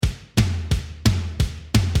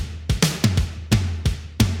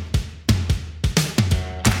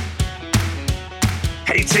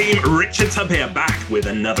Hey team, Richard Tubb here, back with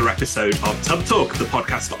another episode of TubbTalk, the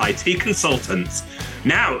podcast for IT consultants.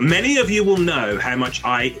 Now, many of you will know how much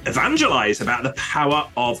I evangelize about the power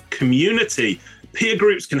of community. Peer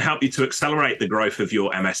groups can help you to accelerate the growth of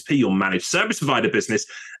your MSP, your managed service provider business.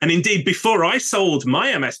 And indeed, before I sold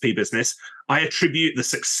my MSP business, I attribute the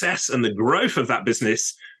success and the growth of that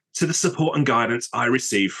business to the support and guidance I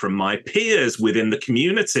received from my peers within the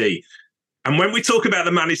community. And when we talk about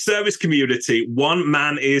the managed service community, one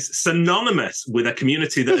man is synonymous with a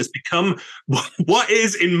community that has become what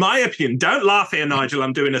is, in my opinion, don't laugh here, Nigel,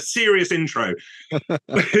 I'm doing a serious intro.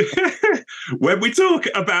 When we talk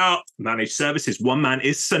about managed services, one man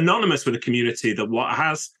is synonymous with a community that what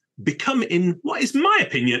has become, in what is my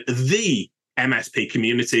opinion, the MSP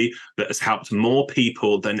community that has helped more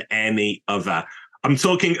people than any other. I'm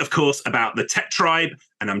talking, of course, about the Tech Tribe,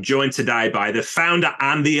 and I'm joined today by the founder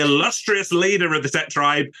and the illustrious leader of the Tech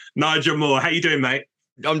Tribe, Nigel Moore. How you doing, mate?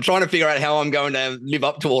 I'm trying to figure out how I'm going to live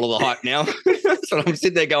up to all of the hype now. So I'm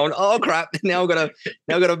sitting there going, "Oh crap! Now I've got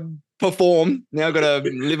to perform. Now I've got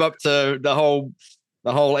to live up to the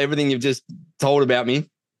whole everything you've just told about me."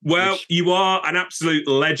 Well, you are an absolute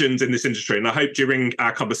legend in this industry, and I hope during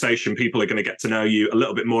our conversation, people are going to get to know you a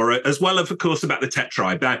little bit more, as well as, of course, about the Tech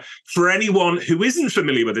Tribe. Now, for anyone who isn't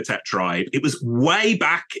familiar with the Tech Tribe, it was way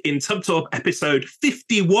back in TubbTalk episode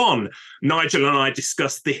 51. Nigel and I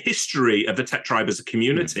discussed the history of the Tech Tribe as a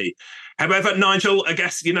community. However, Nigel, I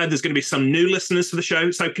guess, there's going to be some new listeners to the show.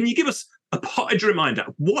 So can you give us a potted reminder?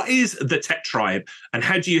 What is the Tech Tribe and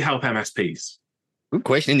how do you help MSPs? Good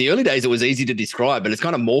question. In the early days, it was easy to describe, but it's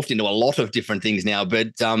kind of morphed into a lot of different things now.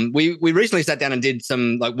 But we recently sat down and did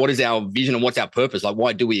some, like, what is our vision and what's our purpose? Like,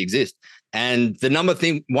 why do we exist? And one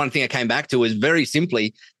thing I came back to is very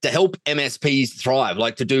simply to help MSPs thrive,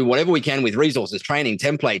 like to do whatever we can with resources, training,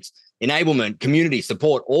 templates, enablement, community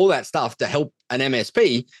support, all that stuff to help an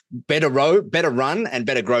MSP better run and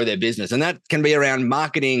better grow their business. And that can be around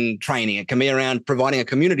marketing, training. It can be around providing a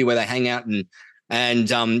community where they hang out and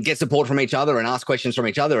get support from each other and ask questions from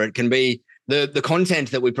each other. It can be the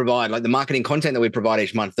content that we provide, like the marketing content that we provide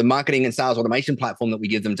each month, the marketing and sales automation platform that we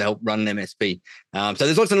give them to help run an MSP. So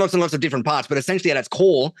there's lots and lots and lots of different parts, but essentially at its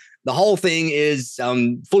core, the whole thing is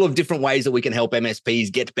full of different ways that we can help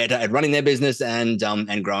MSPs get better at running their business and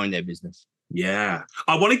growing their business. Yeah.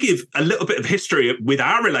 I want to give a little bit of history with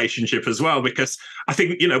our relationship as well, because I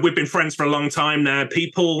think, we've been friends for a long time now.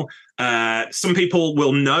 Some people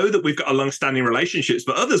will know that we've got a long-standing relationships,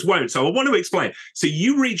 but others won't. So I want to explain. So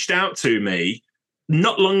you reached out to me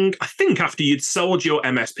not long, I think, after you'd sold your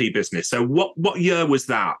MSP business. So what year was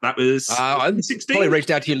that? That was 2016? Probably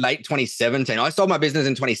reached out to you late 2017. I sold my business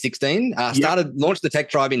in 2016. Launched the Tech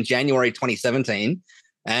Tribe in January 2017.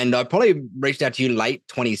 And I probably reached out to you late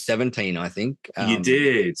 2017, I think. You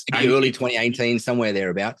did. Early 2018, somewhere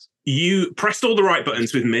thereabouts. You pressed all the right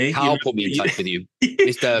buttons with me. Carl put me in touch with you,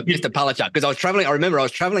 Mr. Palachuk, because I was traveling. I remember I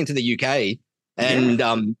was traveling to the UK and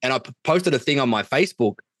I posted a thing on my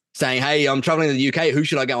Facebook saying, "Hey, I'm traveling to the UK. Who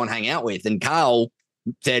should I go and hang out with?" And Carl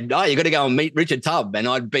said, "Oh, you got to go and meet Richard Tubb." And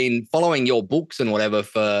I'd been following your books and whatever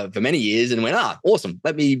for many years and went, awesome.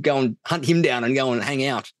 Let me go and hunt him down and go and hang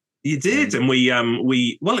out. You did. And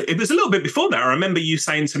it was a little bit before that. I remember you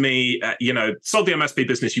saying to me, sold the MSP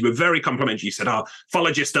business. You were very complimentary. You said,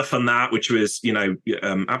 followed your stuff on that, which was,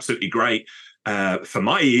 absolutely great for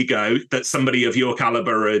my ego that somebody of your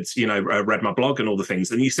caliber had, read my blog and all the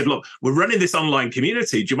things. And you said, look, we're running this online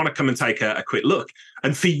community. Do you want to come and take a quick look?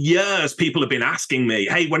 And for years, people have been asking me,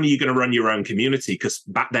 hey, when are you going to run your own community? Because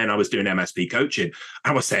back then I was doing MSP coaching.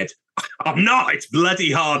 And I said, I'm not. It's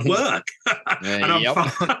bloody hard work. And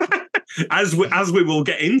as we will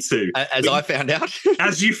get into. I found out.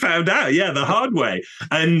 As you found out, the hard way.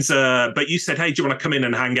 And but you said, hey, do you want to come in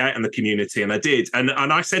and hang out in the community? And I did. And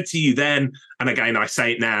I said to you then, and again, I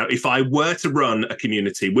say it now, if I were to run a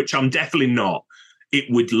community, which I'm definitely not, it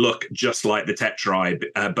would look just like the Tech Tribe,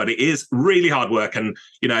 but it is really hard work. And,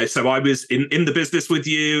 so I was in the business with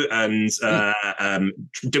you and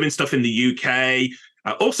doing stuff in the UK,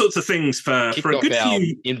 all sorts of things for a good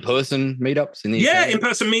few in-person meetups in the UK.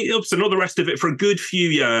 In-person meetups and all the rest of it for a good few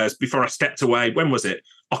years before I stepped away. When was it?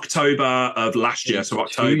 October of last year. So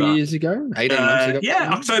October. 2 years ago? 18 months ago? Yeah,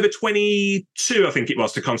 October 22, I think it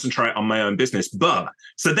was, to concentrate on my own business. But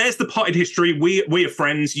so there's the potted history. We are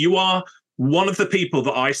friends. You are one of the people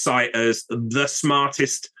that I cite as the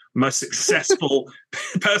smartest, most successful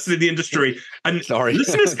person in the industry. And sorry,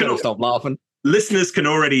 listeners can stop laughing. Listeners can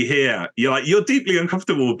already hear you're deeply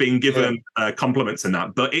uncomfortable with being given compliments and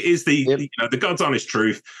that, but it is the God's honest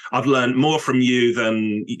truth. I've learned more from you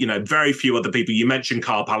than very few other people. You mentioned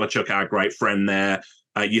Carl Palachuk, our great friend there.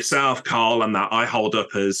 yourself, Carl, and that I hold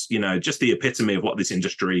up as, just the epitome of what this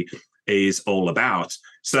industry is all about.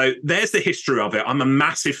 So there's the history of it. I'm a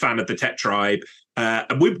massive fan of the Tech Tribe.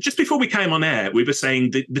 Just before we came on air, we were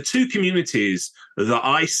saying the two communities that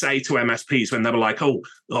I say to MSPs when they were like, oh,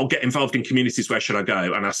 I'll get involved in communities, where should I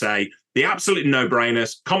go? And I say, the absolute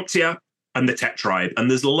no-brainers, CompTIA and the Tech Tribe. And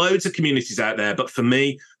there's loads of communities out there, but for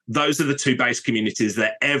me, those are the two base communities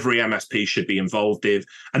that every MSP should be involved with.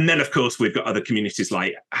 And then, of course, we've got other communities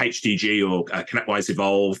like HDG or ConnectWise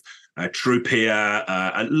Evolve,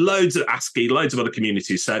 TruePeer, loads of ASCII, loads of other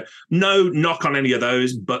communities. So no knock on any of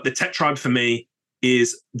those, but the Tech Tribe for me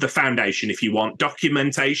is the foundation. If you want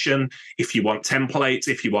documentation, if you want templates,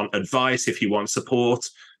 if you want advice, if you want support,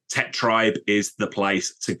 Tech Tribe is the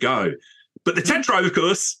place to go. But the Tech Tribe, of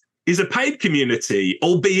course, is a paid community,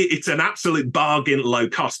 albeit it's an absolute bargain, low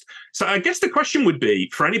cost. So I guess the question would be,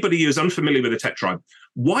 for anybody who's unfamiliar with the Tech Tribe,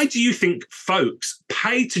 why do you think folks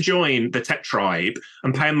pay to join the Tech Tribe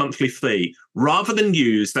and pay a monthly fee rather than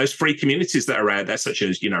use those free communities that are out there, such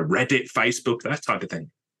as, Reddit, Facebook, that type of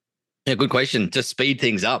thing? Yeah, good question. To speed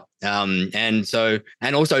things up. And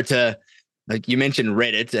also to, like you mentioned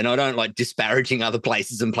Reddit, and I don't like disparaging other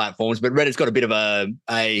places and platforms, but Reddit's got a bit of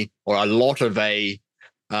a lot of a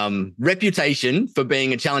reputation for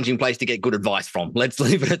being a challenging place to get good advice from. Let's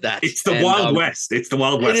leave it at that. It's the Wild West. It's the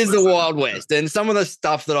Wild West. It is the Wild West. And some of the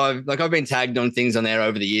stuff that I've been tagged on things on there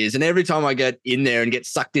over the years, and every time I get in there and get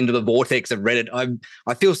sucked into the vortex of Reddit,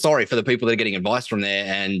 I feel sorry for the people that are getting advice from there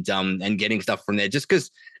and getting stuff from there, just because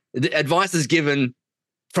the advice is given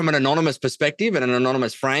from an anonymous perspective and an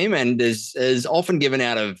anonymous frame, and is often given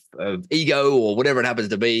out of ego or whatever it happens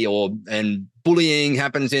to be, and bullying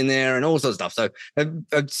happens in there and all sorts of stuff. So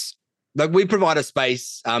it's like we provide a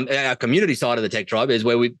space. Our community side of the Tech Tribe is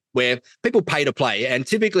where people pay to play, and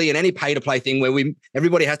typically in any pay to play thing where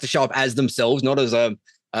everybody has to show up as themselves, not as an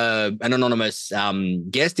anonymous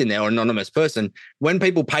guest in there or anonymous person. When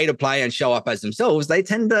people pay to play and show up as themselves, they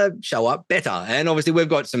tend to show up better. And obviously we've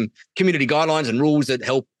got some community guidelines and rules that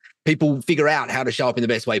help people figure out how to show up in the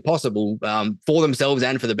best way possible for themselves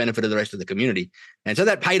and for the benefit of the rest of the community. And so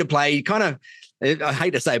that pay to play kind of, I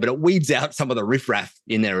hate to say, but it weeds out some of the riffraff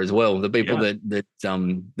in there as well. The people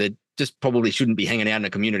that just probably shouldn't be hanging out in a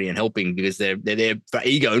community and helping, because they're there for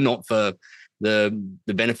ego, not for the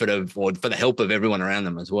benefit of, or for the help of everyone around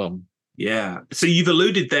them as well. Yeah. So you've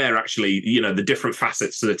alluded there, actually, the different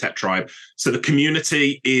facets to the Tech Tribe. So the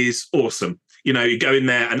community is awesome. You go in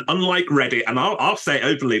there, and unlike Reddit, and I'll say it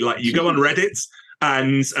openly, like you go on Reddit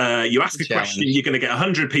and you ask a question, you're going to get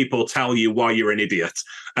 100 people tell you why you're an idiot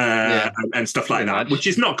and stuff like that, which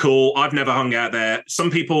is not cool. I've never hung out there.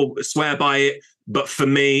 Some people swear by it, but for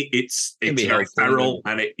me, it's very feral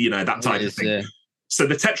and that type of thing. Yeah. So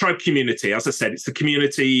the Tech Tribe community, as I said, it's the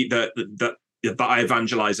community that I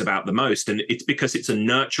evangelize about the most. And it's because it's a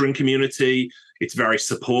nurturing community. It's very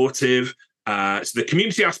supportive. So the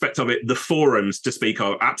community aspect of it, the forums to speak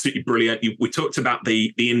of, absolutely brilliant. We talked about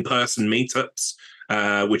the in-person meetups,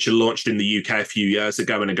 which are launched in the UK a few years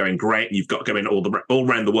ago and are going great. And you've got going all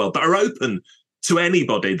around the world that are open to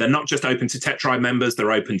anybody. They're not just open to Tech Tribe members.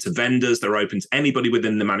 They're open to vendors. They're open to anybody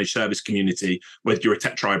within the managed service community, whether you're a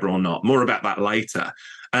Tech Tribe or not. More about that later.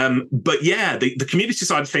 But yeah, the community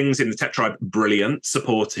side of things in the Tech Tribe, brilliant,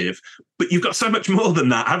 supportive, but you've got so much more than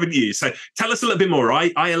that, haven't you? So tell us a little bit more.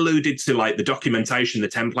 I alluded to like the documentation, the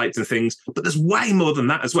templates and things, but there's way more than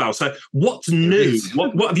that as well. So what's new?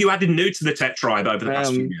 What have you added new to the Tech Tribe over the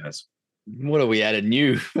past few years? What have we added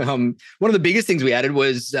new? One of the biggest things we added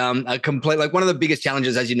was one of the biggest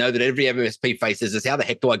challenges, as you know, that every MSP faces is how the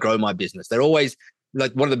heck do I grow my business? They're always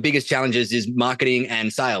like, one of the biggest challenges is marketing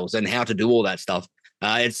and sales and how to do all that stuff.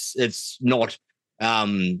 It's not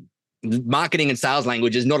marketing and sales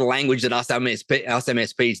language is not a language that us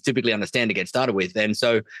MSPs typically understand to get started with. And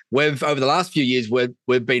so over the last few years,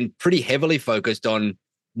 we've been pretty heavily focused on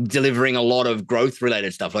delivering a lot of growth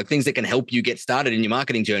related stuff, like things that can help you get started in your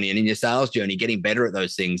marketing journey and in your sales journey, getting better at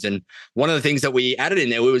those things. And one of the things that we added in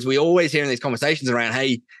there was we always hear in these conversations around,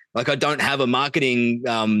 hey, like I don't have a marketing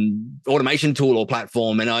automation tool or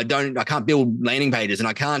platform, and I can't build landing pages, and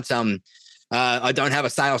I don't have a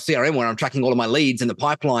sales CRM where I'm tracking all of my leads in the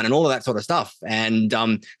pipeline and all of that sort of stuff. And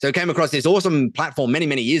so I came across this awesome platform many,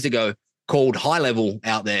 many years ago called High Level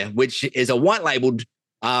out there, which is a white labeled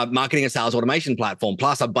marketing and sales automation platform,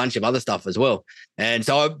 plus a bunch of other stuff as well. And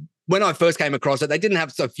so when I first came across it, they didn't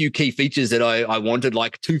have a few key features that I wanted,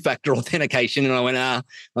 like two-factor authentication. And I went,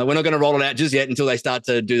 we're not going to roll it out just yet until they start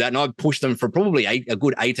to do that. And I pushed them for probably a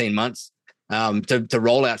good 18 months to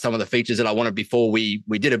roll out some of the features that I wanted before we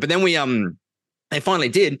did it. But then we They finally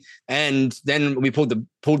did, and then we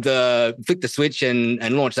flicked the switch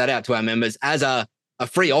and launched that out to our members as a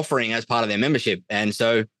free offering as part of their membership. And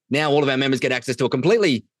so now all of our members get access to a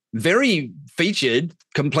completely very featured,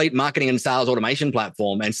 complete marketing and sales automation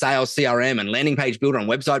platform and sales CRM and landing page builder and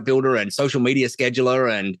website builder and social media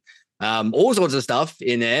scheduler and all sorts of stuff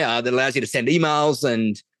in there that allows you to send emails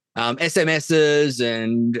and SMSs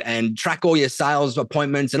and track all your sales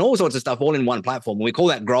appointments and all sorts of stuff all in one platform. We call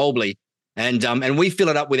that Growably. And we fill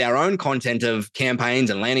it up with our own content of campaigns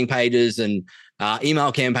and landing pages and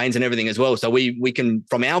email campaigns and everything as well. So we can,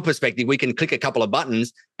 from our perspective, we can click a couple of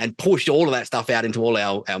buttons and push all of that stuff out into all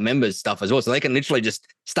our members' stuff as well. So they can literally just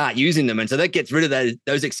start using them. And so that gets rid of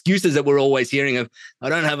those excuses that we're always hearing of, I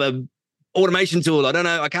don't have a automation tool. I don't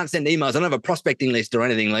know. I can't send emails. I don't have a prospecting list or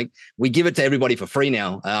anything. Like, we give it to everybody for free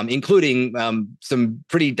now, including some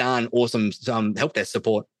pretty darn awesome help desk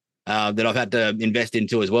support that I've had to invest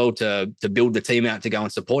into as well to build the team out to go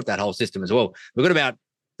and support that whole system as well. We've got about,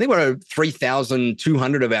 I think we're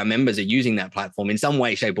 3,200 of our members are using that platform in some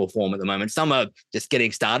way, shape, or form at the moment. Some are just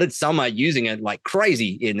getting started. Some are using it like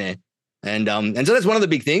crazy in there. And so that's one of the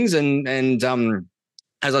big things. And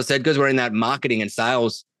as I said, because we're in that marketing and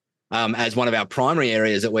sales as one of our primary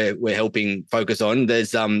areas that we're helping focus on,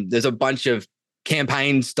 there's a bunch of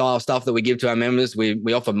campaign style stuff that we give to our members.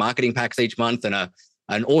 We offer marketing packs each month and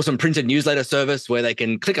an awesome printed newsletter service where they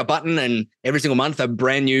can click a button and every single month a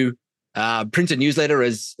brand new printed newsletter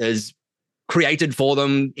is created for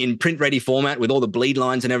them in print-ready format with all the bleed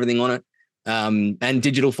lines and everything on it, and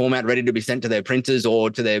digital format ready to be sent to their printers or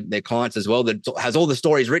to their clients as well, that has all the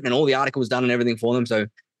stories written and all the articles done and everything for them. So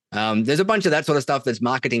there's a bunch of that sort of stuff that's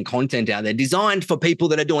marketing content out there designed for people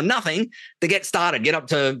that are doing nothing to get started, get up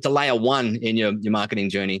to layer one in your marketing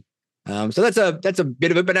journey. So that's a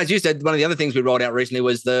bit of it. But as you said, one of the other things we rolled out recently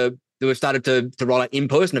was we've started to roll out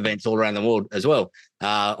in-person events all around the world as well.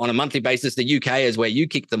 On a monthly basis, the UK is where you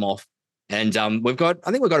kicked them off. And I think we've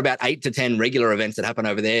got about 8 to 10 regular events that happen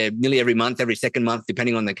over there nearly every month, every second month,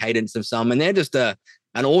 depending on the cadence of some. And they're just an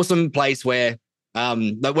awesome place where,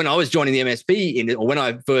 like when I was joining the MSP, or when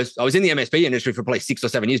I was in the MSP industry for probably 6 or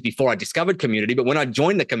 7 years before I discovered community. But when I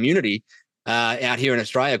joined the community out here in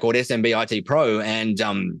Australia called SMB IT Pro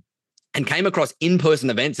and came across in-person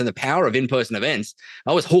events and the power of in-person events,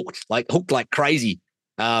 I was hooked like crazy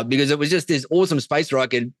because it was just this awesome space where I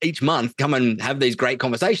could each month come and have these great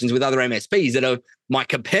conversations with other MSPs that are my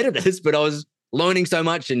competitors, but I was learning so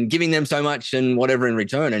much and giving them so much and whatever in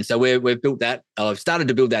return. And so we've built that. I've started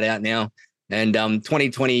to build that out now. And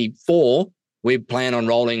 2024, we plan on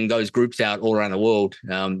rolling those groups out all around the world,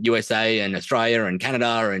 USA and Australia and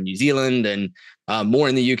Canada and New Zealand and more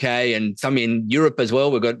in the UK and some in Europe as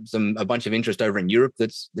well. We've got a bunch of interest over in Europe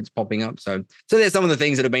that's popping up. So there's some of the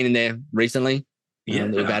things that have been in there recently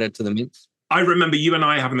that we've added to the mix. I remember you and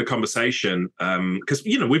I having a conversation because,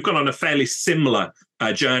 we've gone on a fairly similar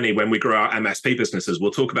journey when we grew our MSP businesses.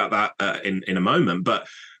 We'll talk about that in a moment. But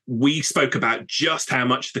we spoke about just how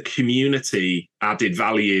much the community added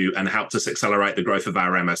value and helped us accelerate the growth of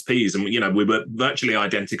our MSPs. And, we were virtually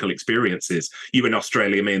identical experiences. You in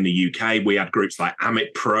Australia, me in the UK. We had groups like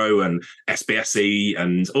Amit Pro and SBSE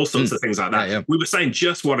and all sorts of things like that. Yeah. We were saying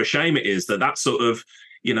just what a shame it is that sort of,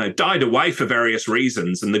 died away for various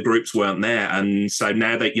reasons and the groups weren't there. And so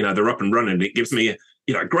now that, they're up and running, it gives me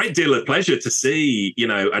a great deal of pleasure to see,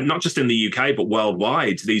 and not just in the UK, but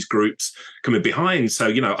worldwide, these groups coming behind. So,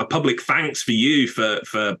 a public thanks for you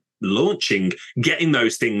for launching, getting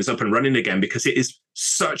those things up and running again, because it is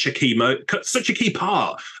such a key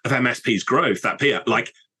part of MSP's growth. That Peter,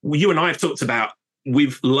 like you and I have talked about,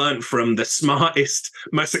 we've learned from the smartest,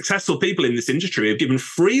 most successful people in this industry who have given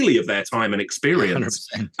freely of their time and experience.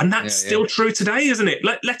 100%. And that's still true today, isn't it?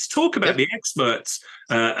 Let's talk about the experts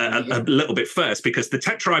a little bit first, because the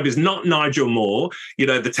Tech Tribe is not Nigel Moore.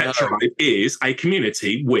 The Tech Tribe is a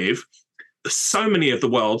community with so many of the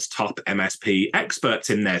world's top MSP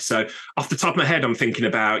experts in there. So off the top of my head, I'm thinking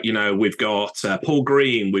about, we've got Paul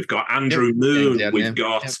Green, we've got Andrew Moon, we've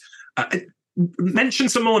got... mention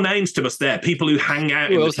some more names to us there. People who hang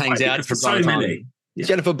out. Who else hangs out for so many? Yeah.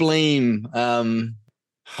 Jennifer Bleem.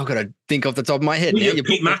 I've got to think off the top of my head. Well,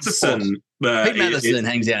 Pete Matheson. Pete Matheson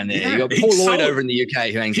hangs out in there. Yeah, you got Paul Lloyd over in the UK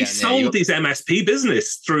who hangs out in there. He sold his MSP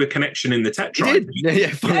business through a connection in the Tech Tribe.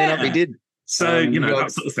 Funny enough, he did. So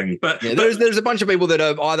that sort of thing. But there's a bunch of people that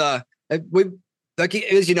are either as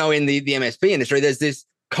in the MSP industry. There's this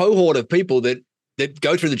cohort of people that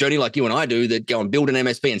go through the journey like you and I do, that go and build an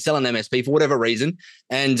MSP and sell an MSP for whatever reason.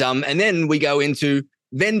 And then we go into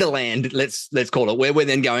vendor land, let's call it, where we're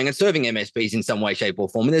then going and serving MSPs in some way, shape or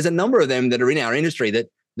form. And there's a number of them that are in our industry that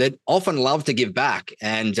that often love to give back,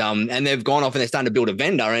 and they've gone off and they're starting to build a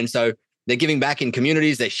vendor, and so they're giving back in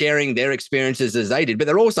communities. They're sharing their experiences as they did, but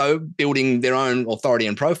they're also building their own authority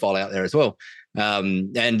and profile out there as well.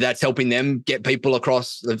 And that's helping them get people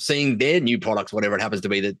across of seeing their new products, whatever it happens to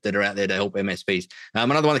be that are out there to help MSPs.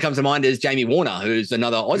 Another one that comes to mind is Jamie Warner, who's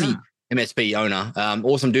another Aussie MSP owner.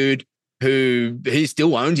 Awesome dude who he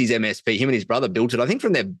still owns his MSP. Him and his brother built it, I think,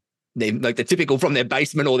 from their like the typical from their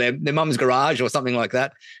basement or their mum's garage or something like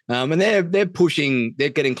that. And they're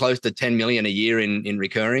getting close to 10 million a year in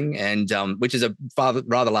recurring, and which is a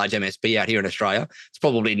rather large MSP out here in Australia. It's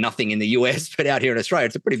probably nothing in the US, but out here in Australia,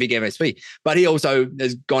 it's a pretty big MSP. But he also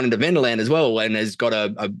has gone into Vendorland as well and has got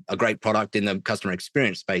a great product in the customer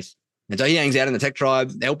experience space. And so he hangs out in the tech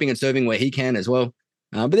tribe, helping and serving where he can as well.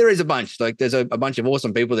 But there is a bunch, like there's a bunch of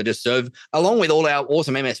awesome people that just serve along with all our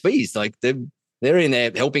awesome MSPs. Like they're in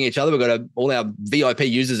there helping each other. We've got all our VIP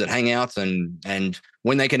users at Hangouts, and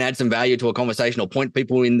when they can add some value to a conversation or point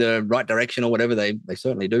people in the right direction or whatever, they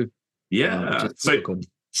certainly do. Yeah.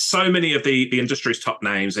 So many of the industry's top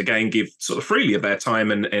names, again, give sort of freely of their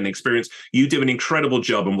time and experience. You do an incredible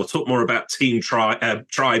job, and we'll talk more about Team Tribe,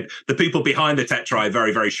 the people behind the Tech Tribe,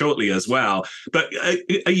 very, very shortly as well. But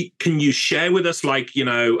can you share with us, like,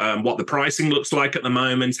 what the pricing looks like at the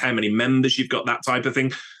moment, how many members you've got, that type of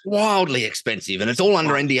thing? Wildly expensive, and it's all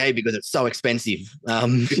under NDA because it's so expensive.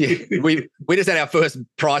 We just had our first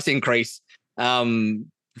price increase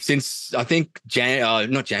since I think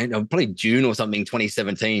probably June or something,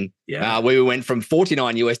 2017. Yeah, we went from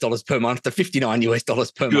 $49 per month to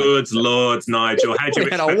 $59 per month. Good Lord, Nigel, how do you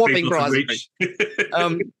expect people to reach?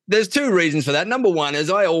 There's two reasons for that. Number one is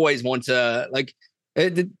I always want to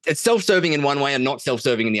it's self-serving in one way and not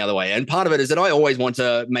self-serving in the other way. And part of it is that I always want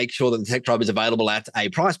to make sure that the Tech Tribe is available at a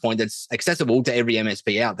price point that's accessible to every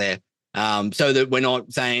MSP out there. So that we're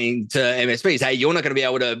not saying to MSPs, hey, you're not going to be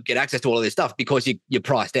able to get access to all of this stuff because you're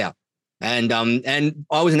priced out. And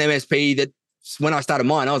I was an MSP that when I started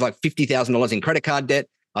mine, I was like $50,000 in credit card debt.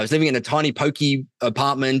 I was living in a tiny pokey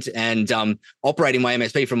apartment and operating my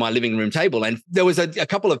MSP from my living room table. And there was a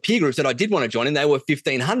couple of peer groups that I did want to join, and they were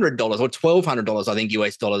 $1,500 or $1,200, I think,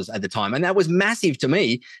 US dollars at the time. And that was massive to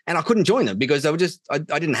me. And I couldn't join them because they were I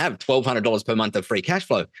didn't have $1,200 per month of free cash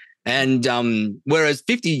flow. And whereas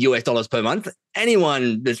 $50 per month,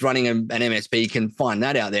 anyone that's running an MSP can find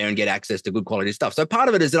that out there and get access to good quality stuff. So part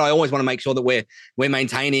of it is that I always want to make sure that we're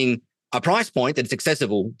maintaining a price point that's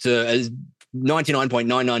accessible to as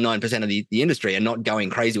 99.999% of the industry and not going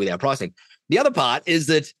crazy with our pricing. The other part is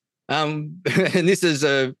that, and this is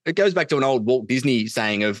it goes back to an old Walt Disney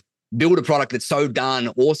saying of build a product that's so darn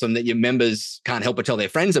awesome that your members can't help but tell their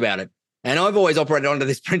friends about it. And I've always operated under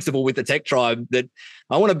this principle with the Tech Tribe that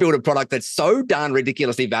I want to build a product that's so darn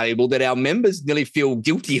ridiculously valuable that our members nearly feel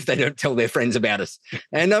guilty if they don't tell their friends about us.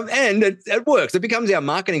 And it works. It becomes our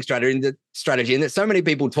marketing strategy, and that so many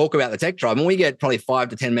people talk about the Tech Tribe, and we get probably 5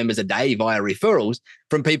 to 10 members a day via referrals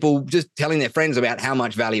from people just telling their friends about how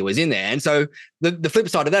much value is in there. And so the flip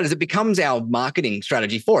side of that is it becomes our marketing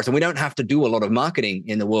strategy for us, and we don't have to do a lot of marketing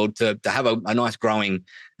in the world to have a nice growing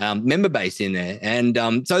member base in there. And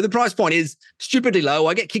so the price point is stupidly low.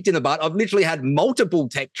 I get kicked in the butt. I've literally had multiple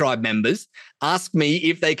Tech Tribe members ask me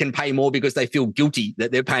if they can pay more because they feel guilty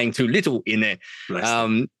that they're paying too little in there.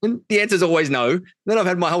 And the answer is always no. Then I've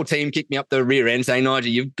had my whole team kick me up the rear end saying,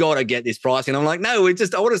 Nigel, you've got to get this price. And I'm like, no, I want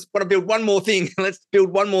to build one more thing. Let's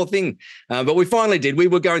build one more thing. But we finally did. We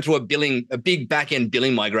were going through a big back-end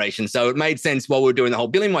billing migration. So it made sense while we were doing the whole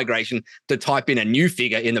billing migration to type in a new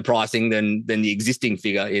figure in the pricing than the existing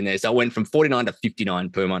figure in there. So it went from $49 to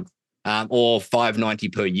 $59 per month, or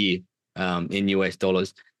 $590 per year in US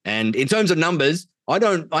dollars. And in terms of numbers, I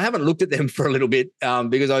haven't looked at them for a little bit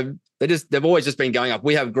because they've always just been going up.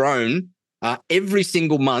 We have grown every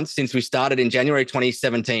single month since we started in January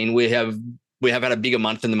 2017. We have had a bigger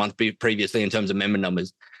month than the month previously in terms of member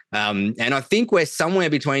numbers. And I think we're somewhere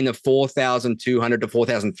between the 4,200 to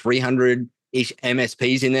 4,300-ish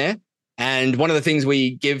MSPs in there. And one of the things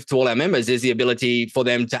we give to all our members is the ability for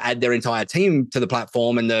them to add their entire team to the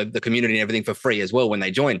platform and the community and everything for free as well when they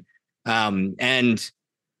join. And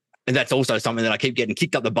that's also something that I keep getting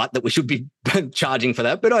kicked up the butt that we should be charging for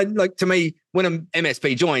that. But to me, when an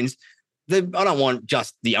MSP joins, I don't want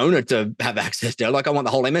just the owner to have access to it. I want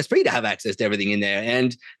the whole MSP to have access to everything in there.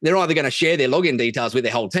 And they're either going to share their login details with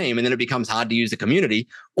their whole team, and then it becomes hard to use the community,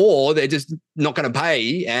 or they're just not going to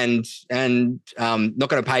pay and not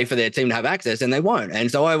going to pay for their team to have access, and they won't. And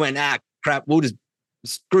so I went, crap, we'll just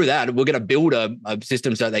screw that. We're going to build a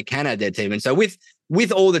system so they can add their team. And so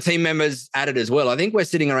with all the team members added as well, I think we're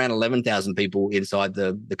sitting around 11,000 people inside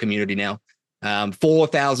the community now.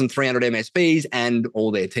 4,300 MSPs and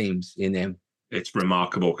all their teams in them. It's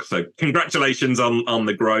remarkable. So congratulations on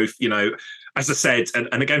the growth. You know, as I said,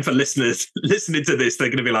 and again, for listeners listening to this, they're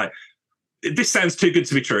going to be like, this sounds too good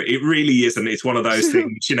to be true. It really isn't. It's one of those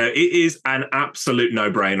things, you know, it is an absolute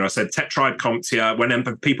no-brainer. I said, Tech Tribe CompTIA,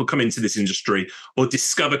 whenever people come into this industry or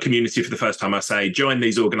discover community for the first time, I say, join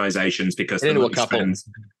these organizations because into a couple.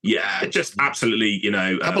 Just absolutely, you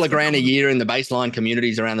know. A couple of grand a year in the baseline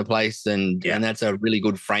communities around the place. And that's a really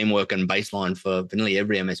good framework and baseline for nearly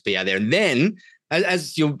every MSP out there. And then,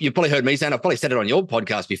 as you've probably heard me say, and I've probably said it on your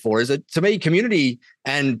podcast before, is that to me, community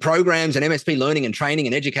and programs and MSP learning and training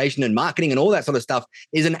and education and marketing and all that sort of stuff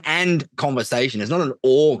is an and conversation. It's not an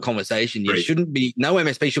or conversation. You shouldn't be, no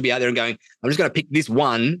MSP should be out there and going, I'm just going to pick this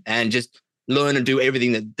one and just learn and do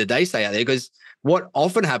everything that they say out there. Because what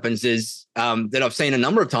often happens is that I've seen a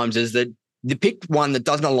number of times is that you pick one that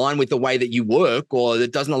doesn't align with the way that you work, or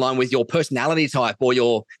that doesn't align with your personality type or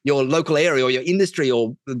your local area or your industry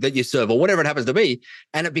or that you serve or whatever it happens to be.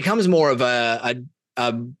 And it becomes more of a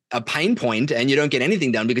pain point, and you don't get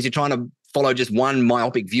anything done because you're trying to follow just one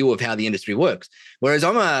myopic view of how the industry works. Whereas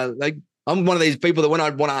I'm one of these people that when I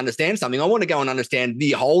want to understand something, I want to go and understand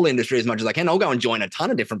the whole industry as much as I can. I'll go and join a ton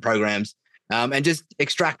of different programs and just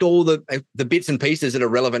extract all the bits and pieces that are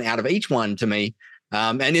relevant out of each one to me.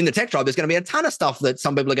 And in the Tech Tribe, there's going to be a ton of stuff that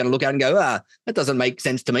some people are going to look at and go, that doesn't make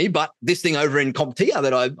sense to me. But this thing over in CompTIA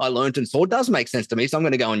that I learned and saw does make sense to me. So I'm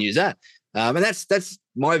going to go and use that. And that's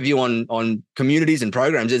my view on communities and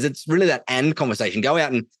programs, is it's really that and conversation. Go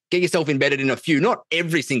out and get yourself embedded in a few, not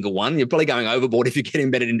every single one. You're probably going overboard if you get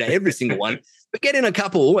embedded into every single one, but get in a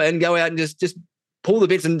couple and go out and just pull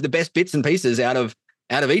the best bits and pieces out of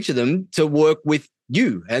each of them to work with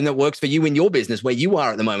you, and that works for you in your business where you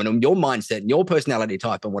are at the moment, and your mindset and your personality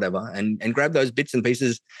type and whatever, and grab those bits and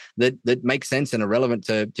pieces that make sense and are relevant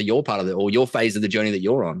to your part of it or your phase of the journey that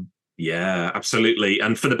you're on. Yeah, absolutely.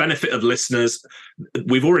 And for the benefit of listeners,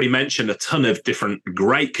 we've already mentioned a ton of different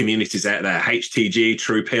great communities out there. HTG,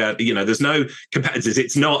 TruePeer, you know, there's no competitors.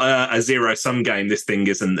 It's not a zero-sum game, this thing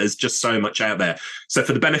isn't. There's just so much out there. So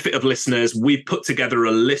for the benefit of listeners, we've put together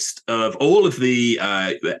a list of all of the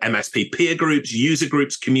MSP peer groups, user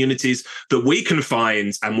groups, communities that we can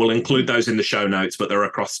find, and we'll include those in the show notes, but they're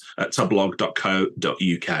across at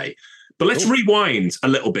tubblog.co.uk. But let's rewind a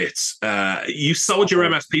little bit. You sold your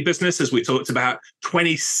MSP business, as we talked about,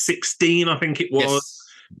 2016, I think it was. Yes.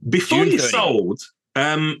 Before you sold,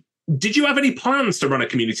 did you have any plans to run a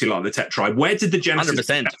community like the Tech Tribe? Where did the genesis of the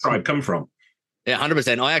Tech Tribe come from? Yeah,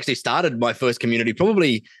 100%. I actually started my first community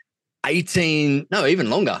probably even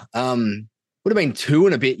longer. Would have been 2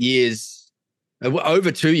 and a bit years,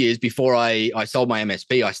 over 2 years before I sold my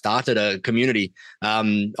MSP. I started a community.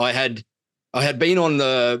 I had been on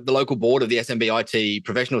the local board of the SMB IT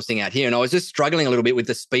professionals thing out here, and I was just struggling a little bit with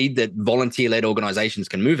the speed that volunteer-led organizations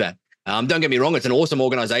can move at. Don't get me wrong, it's an awesome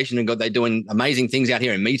organization, and they're doing amazing things out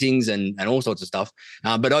here in meetings and all sorts of stuff.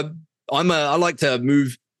 But I like to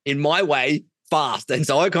move in my way fast, and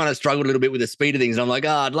so I kind of struggled a little bit with the speed of things. And I'm like,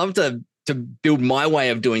 I'd love to build my way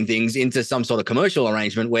of doing things into some sort of commercial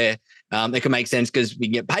arrangement where it can make sense because we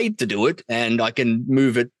can get paid to do it, and I can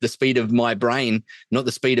move at the speed of my brain, not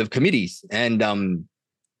the speed of committees. And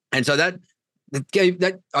so that gave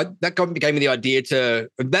me the idea to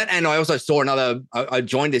that. And I also saw I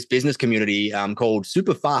joined this business community called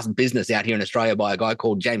Super Fast Business out here in Australia by a guy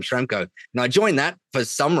called James Schramko. And I joined that for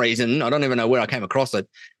some reason. I don't even know where I came across it.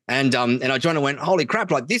 And I joined and went, holy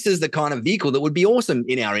crap, like this is the kind of vehicle that would be awesome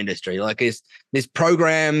in our industry. Like this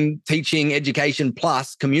program, teaching, education,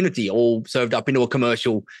 plus community all served up into a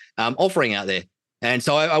commercial offering out there. And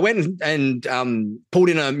so I went and pulled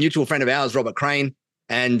in a mutual friend of ours, Robert Crane,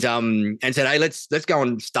 and said, hey, let's go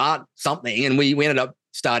and start something. And we ended up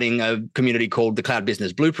starting a community called the Cloud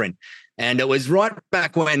Business Blueprint. And it was right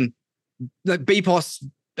back when the BPOS,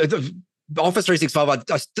 Office 365,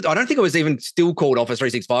 I don't think it was even still called Office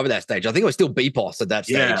 365 at that stage. I think it was still BPOS at that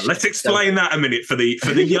stage. Yeah, let's explain that a minute for the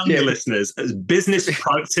younger listeners. As business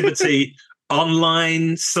productivity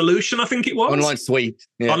online solution, I think it was. Online suite.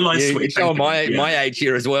 Yeah. Online suite. It's showing my age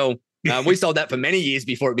here as well. We sold that for many years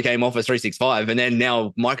before it became Office 365, and then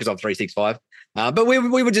now Microsoft 365. But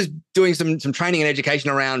we were just doing some training and education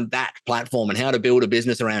around that platform and how to build a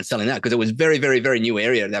business around selling that, because it was very, very, very new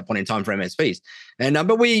area at that point in time for MSPs. And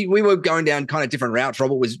but we were going down kind of different routes.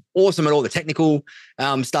 Robert was awesome at all the technical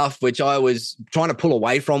stuff, which I was trying to pull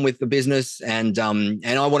away from with the business, and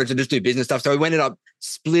I wanted to just do business stuff. So we ended up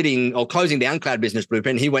splitting or closing down Cloud Business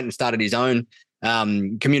Blueprint. He went and started his own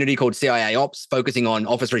community called CIA Ops, focusing on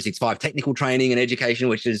Office 365 technical training and education,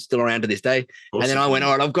 which is still around to this day. Awesome. And then I went,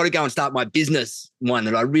 all right, I've got to go and start my business one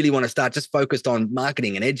that I really want to start, just focused on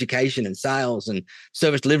marketing and education and sales and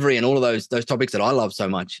service delivery and all of those topics that I love so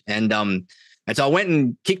much. And so I went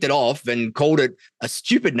and kicked it off and called it a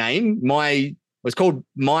stupid name. It was called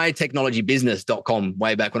mytechnologybusiness.com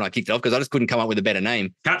way back when I kicked it off, because I just couldn't come up with a better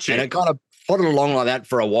name. Gotcha. And it kind of plodded along like that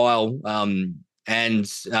for a while.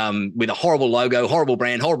 And with a horrible logo, horrible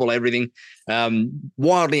brand, horrible everything,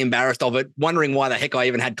 wildly embarrassed of it, wondering why the heck I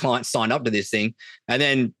even had clients signed up to this thing. And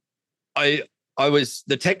then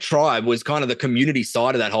the Tech Tribe was kind of the community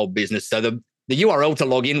side of that whole business. So the URL to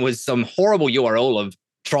log in was some horrible URL of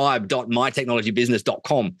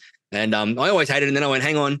tribe.mytechnologybusiness.com. And I always hated it. And then I went,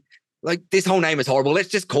 hang on, like, this whole name is horrible. Let's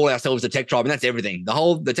just call ourselves the Tech Tribe, and that's everything.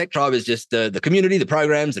 The Tech Tribe is just the community, the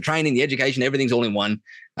programs, the training, the education, everything's all in one.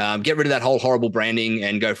 Get rid of that whole horrible branding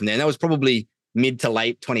and go from there. And that was probably mid to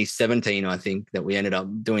late 2017, I think, that we ended up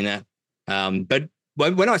doing that. But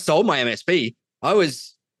when I sold my MSP, I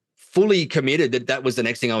was fully committed that was the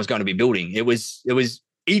next thing I was going to be building. It was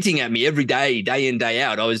eating at me every day, day in, day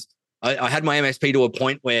out. I had my MSP to a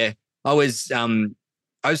point where I was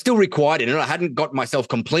still required in it. I hadn't got myself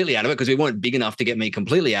completely out of it because we weren't big enough to get me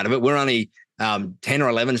completely out of it. We're only 10 or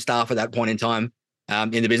 11 staff at that point in time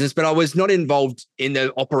in the business, but I was not involved in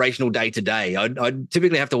the operational day to day. I'd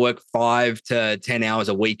typically have to work 5 to 10 hours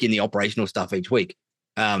a week in the operational stuff each week,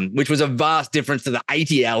 which was a vast difference to the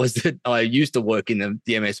 80 hours that I used to work in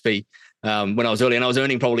the MSP when I was early. And I was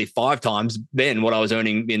earning probably 5 times then what I was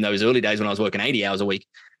earning in those early days when I was working 80 hours a week.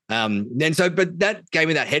 But that gave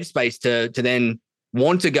me that headspace to then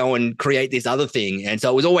want to go and create this other thing. And so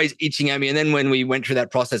it was always itching at me. And then when we went through that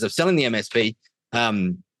process of selling the MSP,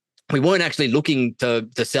 we weren't actually looking to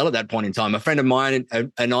sell at that point in time. A friend of mine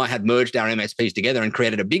and I had merged our MSPs together and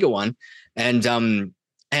created a bigger one. And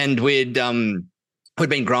we'd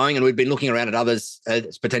been growing, and we'd been looking around at others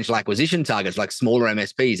as potential acquisition targets, like smaller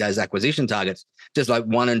MSPs as acquisition targets, just like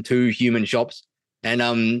 1 and 2 human shops.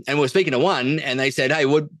 And we're speaking to one, and they said, hey,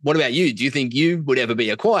 what about you? Do you think you would ever be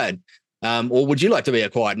acquired? Or would you like to be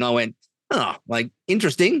acquired? And I went,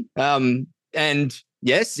 interesting. And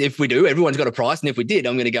yes, if we do, everyone's got a price. And if we did,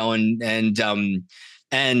 I'm going to go and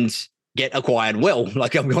get acquired well.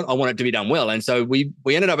 Like, I want it to be done well. And so we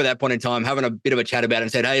ended up at that point in time having a bit of a chat about it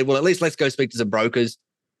and said, hey, well, at least let's go speak to some brokers.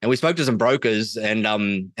 And we spoke to some brokers, and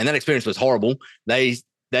that experience was horrible. They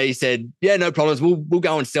said, yeah, no problems. We'll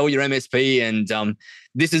go and sell your MSP. And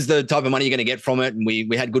this is the type of money you're going to get from it. And we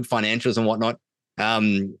had good financials and whatnot.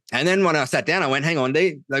 And then when I sat down, I went, hang on,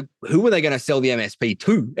 who were they going to sell the MSP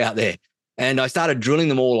to out there? And I started drilling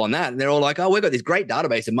them all on that. And they're all like, oh, we've got this great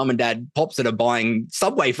database of mum and dad pops that are buying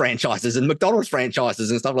Subway franchises and McDonald's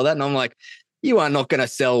franchises and stuff like that. And I'm like, you are not going to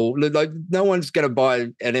sell, like, no one's going to buy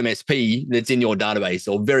an MSP that's in your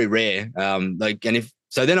database, or very rare.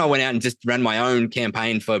 So then I went out and just ran my own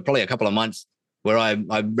campaign for probably a couple of months, where I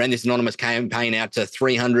ran this anonymous campaign out to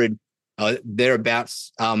 300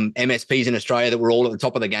 thereabouts MSPs in Australia that were all at the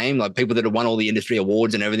top of the game, like people that had won all the industry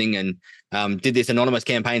awards and everything, and did this anonymous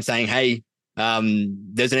campaign saying, hey,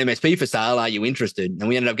 there's an MSP for sale. Are you interested? And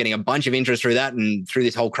we ended up getting a bunch of interest through that, and through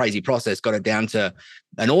this whole crazy process, got it down to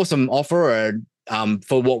an awesome offer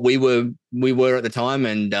for what we were at the time.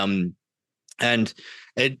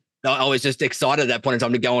 I was just excited at that point in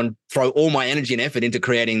time to go and throw all my energy and effort into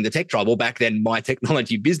creating the Tech Tribe, or back then my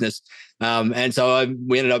technology business. And so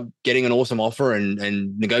we ended up getting an awesome offer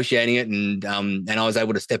and negotiating it. And I was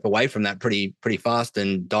able to step away from that pretty fast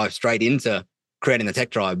and dive straight into creating the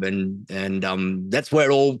Tech Tribe. And that's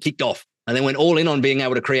where it all kicked off. And then went all in on being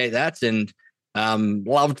able to create that, and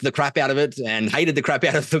loved the crap out of it and hated the crap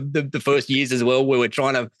out of the first years as well, where we're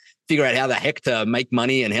trying to figure out how the heck to make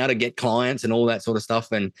money and how to get clients and all that sort of stuff,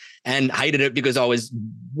 and hated it because I was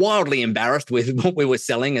wildly embarrassed with what we were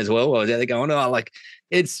selling as well. I was out there going, oh, like,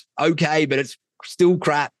 it's okay, but it's still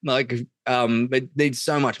crap. Like, it needs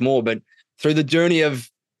so much more. But through the journey of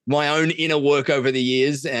my own inner work over the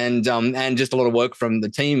years, and just a lot of work from the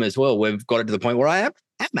team as well, we've got it to the point where I'm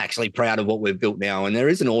actually proud of what we've built now. And it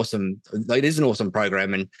is an awesome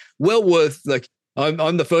program, and well worth, like,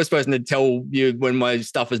 I'm the first person to tell you when my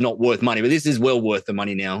stuff is not worth money, but this is well worth the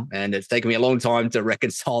money now. And it's taken me a long time to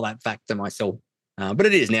reconcile that fact to myself. But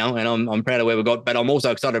it is now, and I'm proud of where we got, but I'm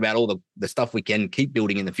also excited about all the stuff we can keep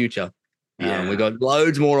building in the future. Yeah. We got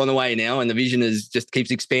loads more on the way now, and the vision just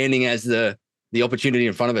keeps expanding as the opportunity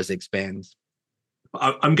in front of us expands.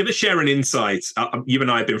 I'm going to share an insight. You and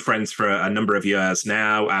I have been friends for a number of years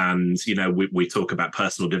now, and we talk about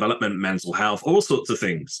personal development, mental health, all sorts of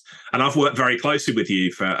things. And I've worked very closely with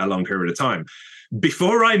you for a long period of time.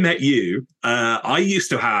 before I met you, I used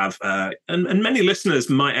to have, and many listeners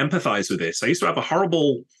might empathize with this. I used to have a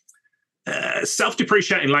horrible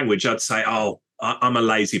self-depreciating language. I'd say, "Oh, I'm a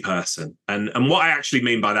lazy person," and what I actually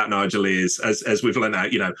mean by that, Nigel, is as we've learned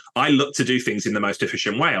out, I look to do things in the most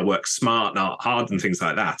efficient way. I work smart, not hard, and things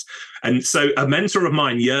like that. And so, a mentor of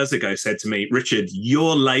mine years ago said to me, "Richard,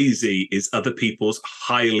 you're lazy is other people's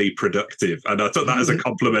highly productive," and I took that as a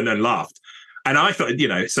compliment and laughed. And I thought,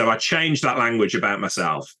 so I changed that language about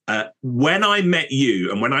myself. When I met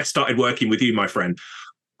you and when I started working with you, my friend,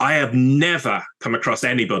 I have never come across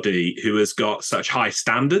anybody who has got such high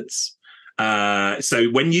standards. So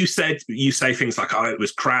when you say things like, "Oh, it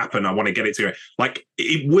was crap and I want to get it to," like,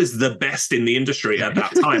 it was the best in the industry at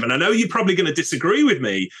that time. And I know you're probably going to disagree with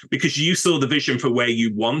me because you saw the vision for where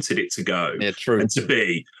you wanted it to go and to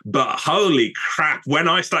be. But holy crap, when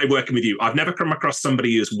I started working with you, I've never come across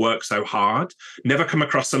somebody who's worked so hard, never come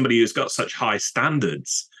across somebody who's got such high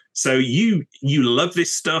standards. So you love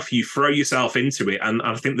this stuff, you throw yourself into it, and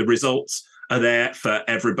I think the results are there for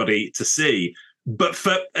everybody to see. But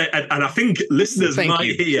and I think listeners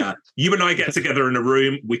might hear, you and I get together in a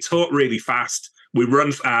room, we talk really fast, we run,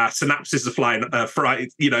 synapses are flying,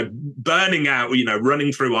 burning out,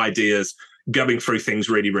 running through ideas, going through things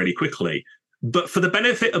really, really quickly. But for the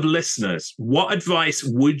benefit of listeners, what advice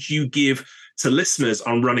would you give to listeners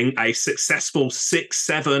on running a successful 6,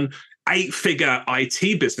 7, 8-figure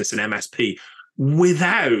IT business in MSP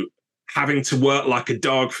without having to work like a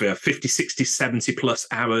dog for 50, 60, 70 plus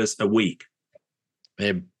hours a week?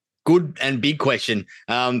 Yeah, good and big question.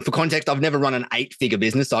 For context, I've never run an 8-figure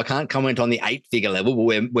business, so I can't comment on the 8-figure level,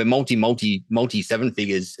 but we're multi 7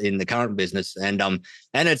 figures in the current business. And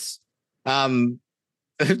it's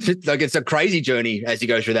like, it's a crazy journey as you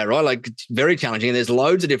go through that, right? Like, it's very challenging. And there's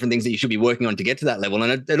loads of different things that you should be working on to get to that level.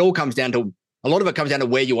 And it all comes down to, a lot of it comes down to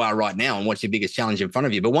where you are right now and what's your biggest challenge in front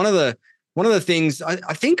of you. But one of the things,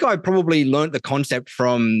 I think I probably learned the concept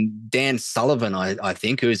from Dan Sullivan, I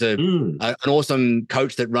think, who's an awesome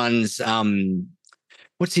coach that runs,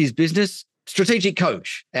 what's his business? Strategic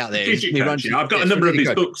Coach out there. I've got a number of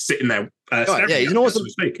his books sitting there. He's an awesome,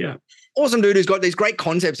 yeah. Awesome dude who's got these great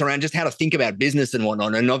concepts around just how to think about business and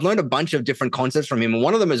whatnot. And I've learned a bunch of different concepts from him. And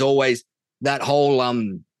one of them is always that whole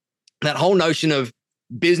notion of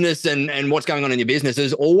business and what's going on in your business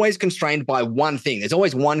is always constrained by one thing. There's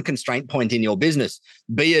always one constraint point in your business,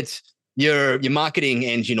 be it your marketing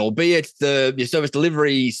engine, or be it your service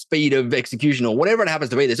delivery speed of execution, or whatever it happens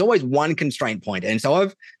to be. There's always one constraint point. And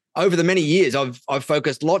so over the many years, I've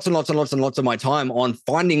focused lots and lots and lots and lots of my time on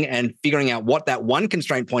finding and figuring out what that one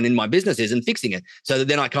constraint point in my business is and fixing it, so that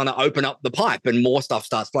then I kind of open up the pipe and more stuff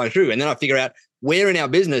starts flowing through. And then I figure out where in our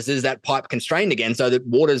business is that pipe constrained again, so that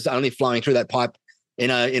water's only flowing through that pipe in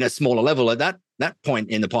a smaller level at that point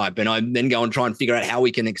in the pipe. And I then go and try and figure out how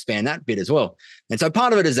we can expand that bit as well. And so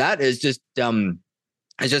part of it is just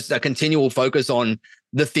a continual focus on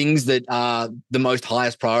the things that are the most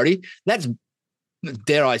highest priority. That's,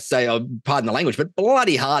 dare I say, pardon the language, but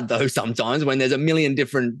bloody hard though sometimes, when there's a million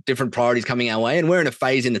different priorities coming our way. And we're in a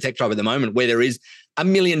phase in the tech tribe at the moment where there is a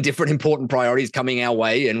million different important priorities coming our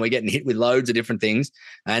way, and we're getting hit with loads of different things.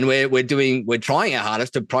 And we're trying our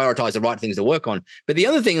hardest to prioritize the right things to work on. But the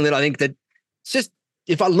other thing that I think that it's just,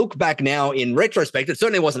 if I look back now in retrospect, it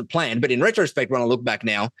certainly wasn't planned, but in retrospect, when I look back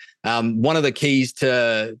now, one of the keys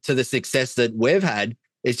to the success that we've had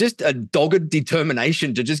is just a dogged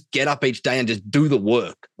determination to just get up each day and just do the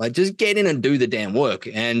work. Like, just get in and do the damn work.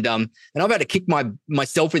 And I've had to kick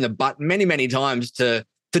myself in the butt many, many times to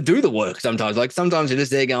do the work sometimes. Like, sometimes you're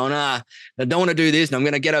just there going, I don't want to do this, and I'm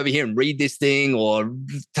going to get over here and read this thing or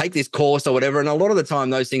take this course or whatever. And a lot of the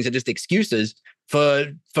time, those things are just excuses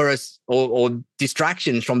for us, or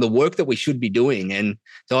distractions from the work that we should be doing. And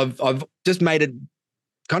so I've just made it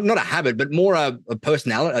kind of not a habit, but more a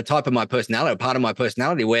personality, a type of my personality, a part of my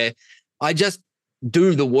personality, where I just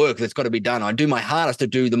do the work that's got to be done. I do my hardest to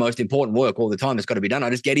do the most important work all the time that's got to be done. I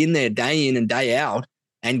just get in there day in and day out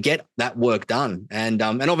and get that work done. And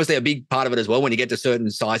obviously a big part of it as well, when you get to certain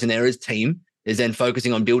size and there is team, is then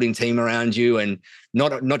focusing on building team around you, and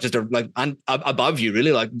not just above you,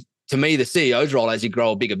 really. Like, to me, the CEO's role as you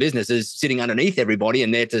grow a bigger business is sitting underneath everybody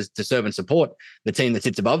and there to serve and support the team that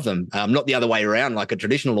sits above them. Not the other way around, like a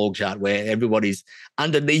traditional org chart where everybody's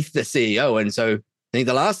underneath the CEO. And so I think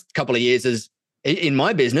the last couple of years is in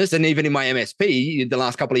my business, and even in my MSP, the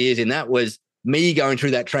last couple of years in that was me going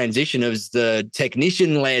through that transition as the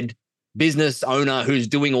technician-led business owner who's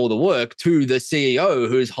doing all the work to the CEO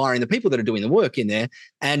who's hiring the people that are doing the work in there,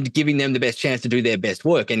 and giving them the best chance to do their best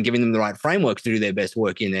work, and giving them the right frameworks to do their best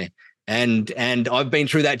work in there. And I've been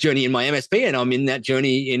through that journey in my MSP, and I'm in that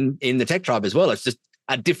journey in the Tech Tribe as well. It's just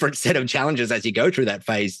a different set of challenges as you go through that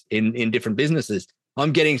phase in different businesses.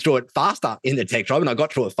 I'm getting through it faster in the Tech Tribe, and I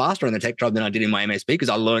got through it faster in the Tech Tribe than I did in my MSP because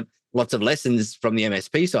I learned lots of lessons from the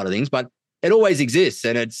MSP side of things. But it always exists,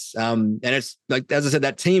 and it's like, as I said,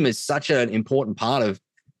 that team is such an important part of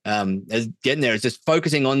as getting there. Is just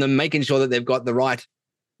focusing on them, making sure that they've got the right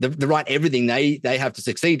everything they have to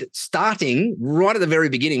succeed, starting right at the very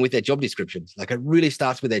beginning with their job descriptions. Like, it really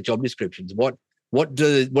starts with their job descriptions. What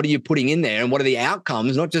are you putting in there, and what are the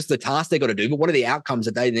outcomes, not just the tasks they got to do, but what are the outcomes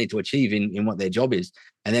that they need to achieve in what their job is,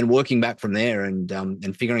 and then working back from there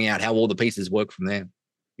and figuring out how all the pieces work from there.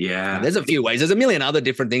 Yeah. There's a few ways. There's a million other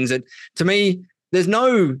different things that, to me, there's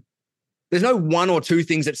no one or two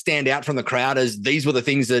things that stand out from the crowd as these were the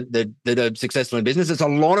things that are successful in business. It's a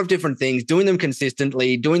lot of different things, doing them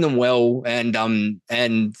consistently, doing them well, and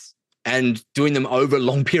doing them over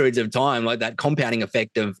long periods of time. Like, that compounding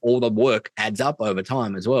effect of all the work adds up over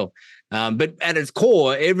time as well. But at its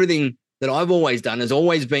core, everything that I've always done has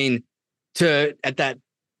always been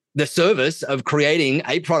the service of creating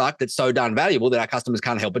a product that's so darn valuable that our customers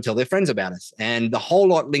can't help but tell their friends about us. And the whole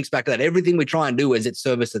lot links back to that. Everything we try and do is its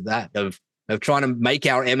service of that, of trying to make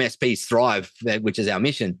our MSPs thrive, which is our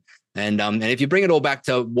mission. And if you bring it all back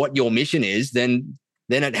to what your mission is, then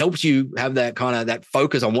it helps you have that kind of that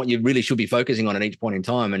focus on what you really should be focusing on at each point in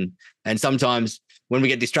time. And sometimes when we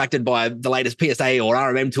get distracted by the latest PSA or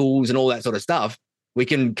RMM tools and all that sort of stuff, we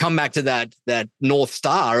can come back to that North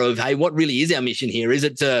Star of, hey, what really is our mission here? Is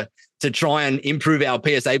it to try and improve our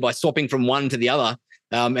PSA by swapping from one to the other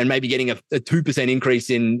and maybe getting a 2% increase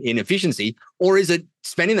in efficiency? Or is it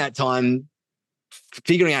spending that time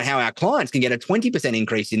figuring out how our clients can get a 20%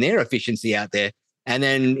 increase in their efficiency out there, and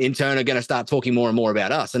then in turn are going to start talking more and more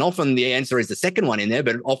about us? And often the answer is the second one in there,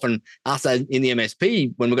 but often us in the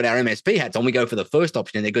MSP, when we've got our MSP hats on, we go for the first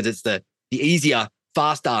option in there because it's the easier,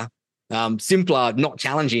 faster, simpler, not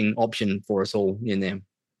challenging option for us all in there.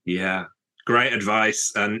 Yeah, great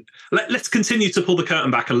advice. And let's continue to pull the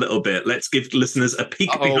curtain back a little bit. Let's give listeners a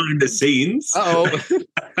peek behind the scenes.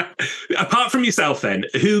 Apart from yourself, then,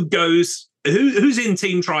 who's in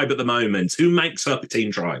Team Tribe at the moment? Who makes up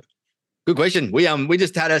Team Tribe? Good question. We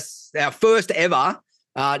just had our first ever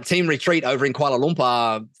team retreat over in Kuala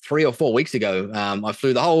Lumpur 3 or 4 weeks ago. I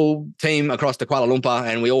flew the whole team across to Kuala Lumpur,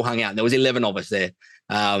 and we all hung out. There was 11 of us there.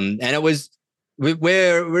 And it was,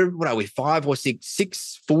 we're what are we, 5 or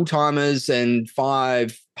 6 full-timers and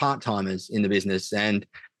 5 part-timers in the business. And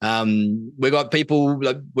we got people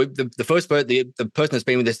like the person that's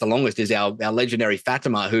been with us the longest is our legendary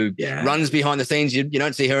Fatima, who runs behind the scenes. You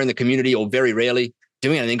don't see her in the community, or very rarely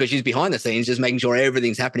doing anything, because she's behind the scenes just making sure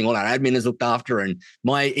everything's happening. All our admin is looked after, and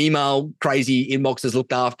my email crazy inbox is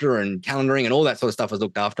looked after, and calendaring and all that sort of stuff is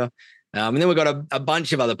looked after. And then we've got a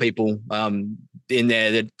bunch of other people in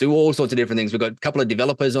there that do all sorts of different things. We've got a couple of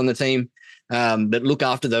developers on the team that look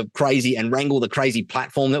after the crazy and wrangle the crazy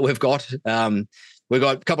platform that we've got. We've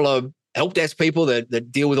got a couple of help desk people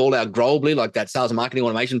that deal with all our Growably, like that sales and marketing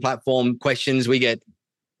automation platform questions. We get,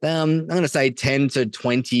 I'm going to say 10 to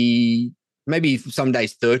 20, maybe some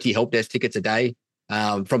days 30 help desk tickets a day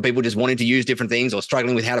from people just wanting to use different things or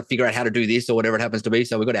struggling with how to figure out how to do this or whatever it happens to be.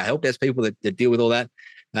 So we've got our help desk people that deal with all that.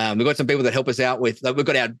 We've got some people that help us out with, we've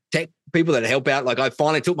got our tech people that help out. Like, I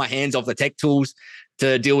finally took my hands off the tech tools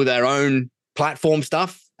to deal with our own platform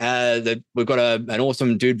stuff. We've got an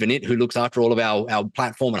awesome dude, Vinit, who looks after all of our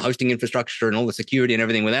platform and hosting infrastructure and all the security and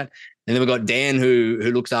everything with that. And then we've got Dan, who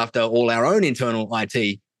looks after all our own internal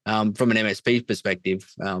IT from an MSP perspective.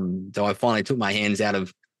 So I finally took my hands out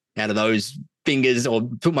of those fingers, or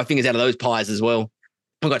took my fingers out of those pies as well.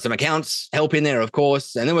 We've got some accounts help in there, of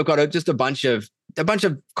course. And then we've got just a bunch of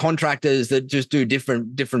contractors that just do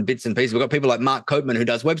different bits and pieces. We've got people like Mark Copeman, who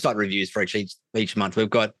does website reviews for each month. We've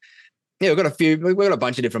got a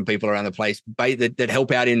bunch of different people around the place that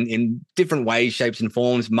help out in different ways, shapes and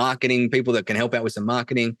forms. Marketing people that can help out with some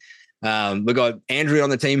marketing. We've got Andrea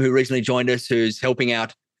on the team, who recently joined us, who's helping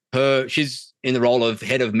out she's in the role of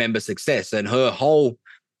head of member success, and her whole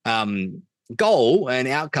goal and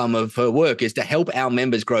outcome of her work is to help our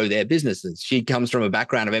members grow their businesses. She comes from a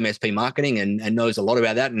background of MSP marketing and knows a lot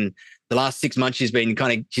about that. And the last 6 months she's been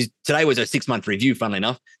today was her 6-month review, funnily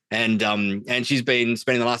enough. And she's been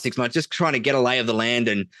spending the last 6 months just trying to get a lay of the land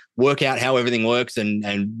and work out how everything works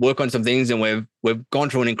and work on some things. And we've gone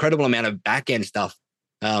through an incredible amount of back end stuff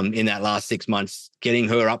in that last 6 months, getting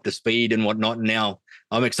her up to speed and whatnot. And now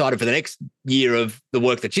I'm excited for the next year of the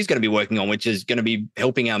work that she's going to be working on, which is going to be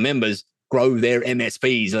helping our members grow their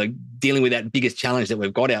MSPs, like dealing with that biggest challenge that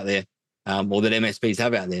we've got out there. or that MSPs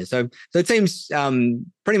have out there. So it seems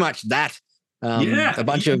pretty much that a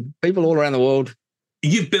bunch of people all around the world.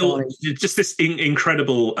 You've built just this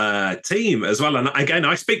incredible team as well. And again,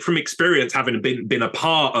 I speak from experience, having been a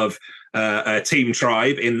part of a team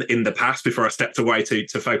tribe in the past before I stepped away to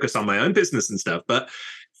focus on my own business and stuff. But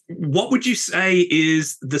what would you say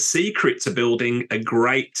is the secret to building a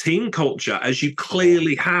great team culture, as you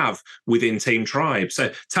clearly have within Team Tribe?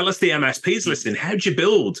 So tell us, the MSPs listening, how'd you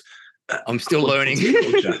build? I'm still learning.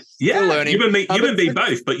 Yeah, still learning. You and me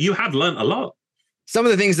both, but you have learned a lot. Some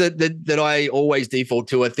of the things that I always default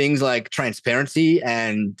to are things like transparency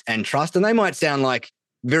and trust. And they might sound like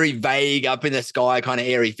very vague, up in the sky, kind of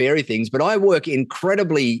airy fairy things, but I work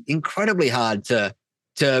incredibly, incredibly hard to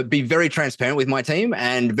be very transparent with my team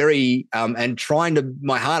and trying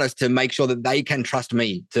my hardest to make sure that they can trust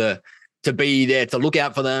me to be there, to look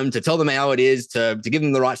out for them, to tell them how it is, to give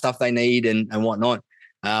them the right stuff they need and whatnot.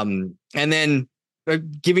 And then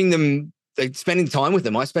giving them, spending time with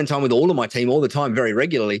them. I spend time with all of my team all the time, very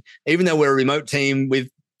regularly, even though we're a remote team with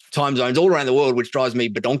time zones all around the world, which drives me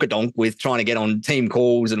badonkadonk with trying to get on team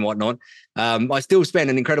calls and whatnot. I still spend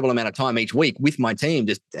an incredible amount of time each week with my team,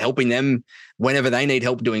 just helping them whenever they need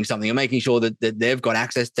help doing something and making sure that they've got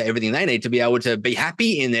access to everything they need to be able to be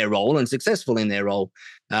happy in their role and successful in their role.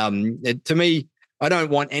 To me, I don't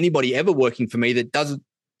want anybody ever working for me that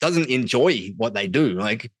doesn't enjoy what they do.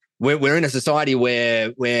 Like we're in a society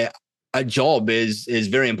where a job is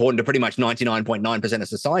very important to pretty much 99.9% of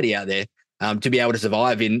society out there, to be able to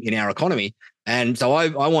survive in our economy. And so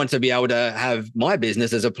I want to be able to have my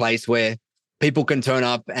business as a place where people can turn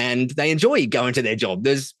up and they enjoy going to their job.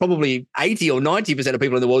 There's probably 80 or 90% of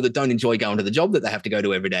people in the world that don't enjoy going to the job that they have to go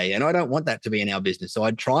to every day. And I don't want that to be in our business. So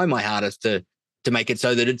I try my hardest to make it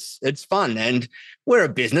so that it's fun. And we're a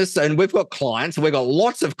business and we've got clients, and we've got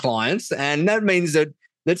lots of clients. And that means that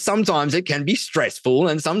sometimes it can be stressful,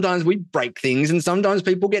 and sometimes we break things, and sometimes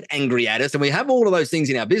people get angry at us, and we have all of those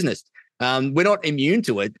things in our business. We're not immune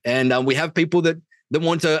to it. And we have people that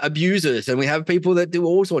want to abuse us, and we have people that do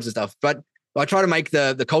all sorts of stuff. But I try to make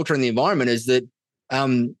the culture and the environment is that,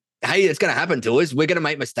 hey, it's going to happen to us. We're going to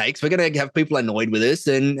make mistakes. We're going to have people annoyed with us.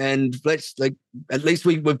 And let's at least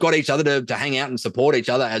we've got each other to hang out and support each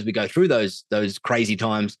other as we go through those crazy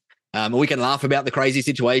times. We can laugh about the crazy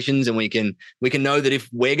situations, and we can know that if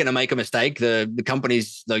we're going to make a mistake, the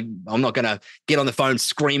company's like, I'm not going to get on the phone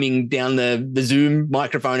screaming down the Zoom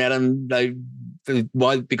microphone at them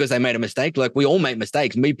because they made a mistake. Like, we all make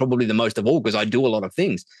mistakes, me probably the most of all, because I do a lot of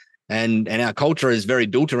things, and our culture is very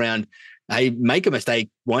built around, hey, make a mistake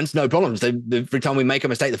once, no problems. Every time we make a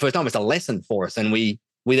mistake the first time, it's a lesson for us, and we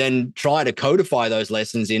then try to codify those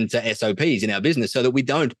lessons into SOPs in our business so that we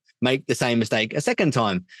don't make the same mistake a second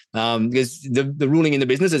time. Because the ruling in the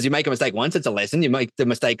business is, you make a mistake once, it's a lesson. You make the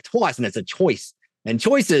mistake twice, and it's a choice. And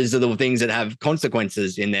choices are the things that have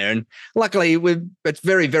consequences in there. And luckily, it's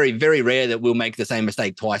very, very, very rare that we'll make the same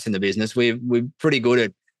mistake twice in the business. We're pretty good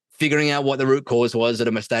at figuring out what the root cause was at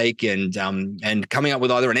a mistake, and coming up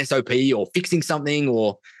with either an SOP or fixing something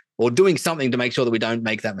or doing something to make sure that we don't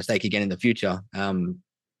make that mistake again in the future.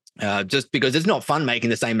 Just because it's not fun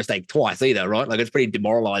making the same mistake twice either, right? Like, it's pretty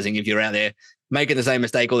demoralizing if you're out there making the same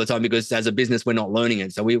mistake all the time, because as a business, we're not learning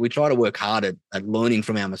it. So we try to work hard at learning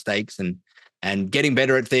from our mistakes and getting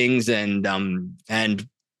better at things and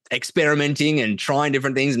experimenting and trying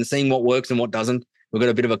different things and seeing what works and what doesn't. We've got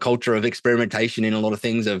a bit of a culture of experimentation in a lot of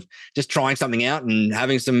things, of just trying something out and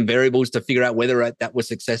having some variables to figure out whether that was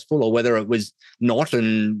successful or whether it was not.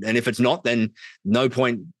 And if it's not, then no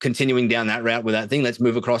point continuing down that route with that thing. Let's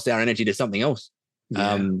move across our energy to something else.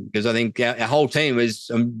 Yeah. Because I think our whole team is,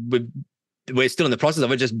 we're still in the process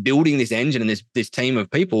of it, just building this engine and this team of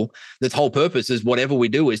people. This whole purpose is, whatever we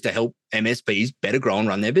do is to help MSPs better grow and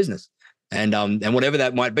run their business. And whatever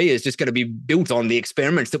that might be is just going to be built on the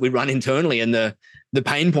experiments that we run internally and the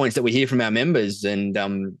pain points that we hear from our members. And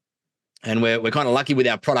we're kind of lucky with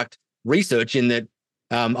our product research in that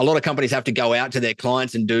a lot of companies have to go out to their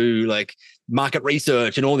clients and do like market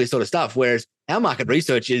research and all this sort of stuff, whereas our market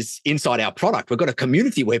research is inside our product. We've got a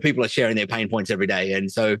community where people are sharing their pain points every day, and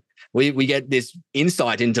so we get this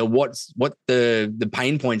insight into what the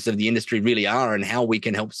pain points of the industry really are and how we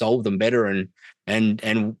can help solve them better.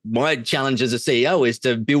 And my challenge as a CEO is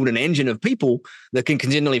to build an engine of people that can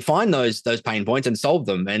continually find those pain points and solve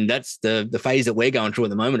them. And that's the phase that we're going through at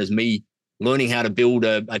the moment, is me learning how to build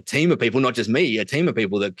a team of people, not just me, a team of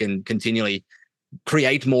people that can continually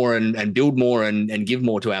create more and build more and give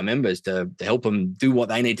more to our members to help them do what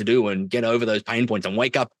they need to do and get over those pain points and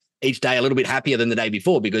wake up each day a little bit happier than the day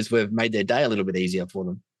before, because we've made their day a little bit easier for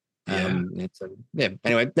them.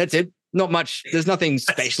 Anyway, that's it. not much. There's nothing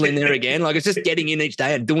special in there again. Like, it's just getting in each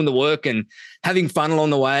day and doing the work and having fun along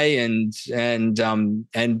the way, and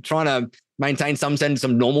trying to maintain some sense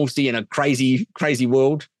of normalcy in a crazy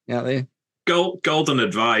world out there. Golden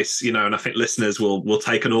advice, and I think listeners will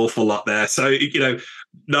take an awful lot there. So,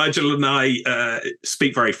 Nigel and I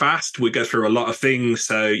speak very fast. We go through a lot of things.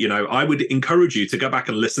 So, I would encourage you to go back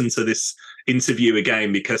and listen to this interview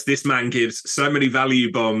again, because this man gives so many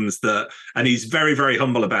value bombs and he's very, very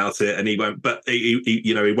humble about it. And he won't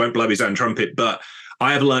blow his own trumpet. But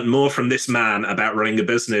I have learned more from this man about running a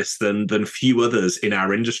business than few others in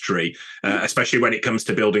our industry, especially when it comes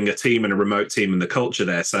to building a team and a remote team and the culture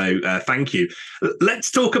there. So thank you. Let's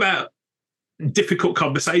talk about difficult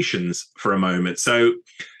conversations for a moment. So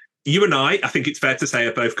you and I think it's fair to say,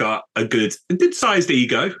 have both got a good-sized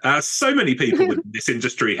ego, as so many people in this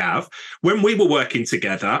industry have. When we were working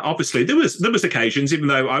together, obviously there was occasions, even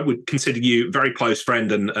though I would consider you a very close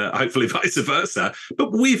friend, and hopefully vice versa.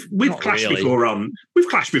 But we've clashed before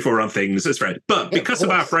on things, as Fred. But because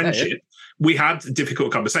of our friendship, we had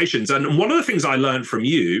difficult conversations. And one of the things I learned from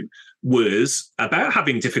you was about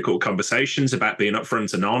having difficult conversations, about being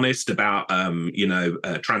upfront and honest, about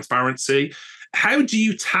transparency. How do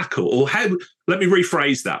you tackle, let me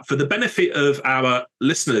rephrase that for the benefit of our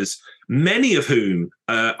listeners, many of whom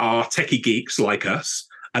are techie geeks like us,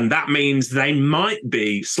 and that means they might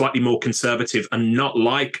be slightly more conservative and not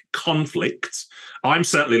like conflict. I'm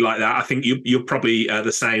certainly like that. I think you're probably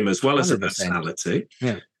the same as well 100%. As a personality.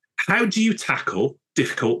 Yeah. How do you tackle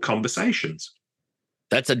difficult conversations?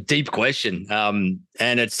 That's a deep question, and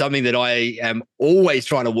it's something that I am always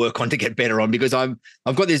trying to work on to get better on, because I've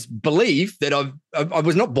got this belief that I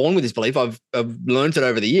was not born with this belief. I've learned it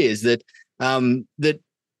over the years that that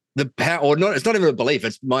the power, or not, it's not even a belief.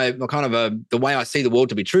 It's my kind of the way I see the world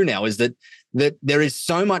to be true now, is that there is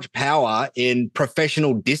so much power in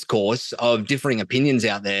professional discourse of differing opinions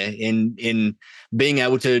out there in being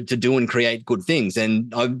able to do and create good things.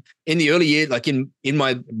 And I'm in the early years, like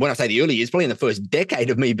when I say the early years, probably in the first decade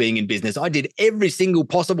of me being in business, I did every single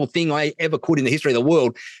possible thing I ever could in the history of the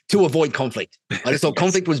world to avoid conflict. I just thought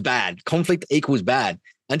conflict was bad. Conflict equals bad.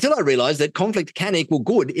 Until I realized that conflict can equal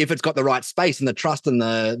good if it's got the right space and the trust and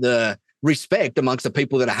the respect amongst the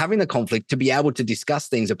people that are having the conflict to be able to discuss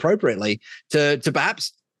things appropriately, to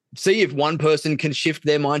perhaps see if one person can shift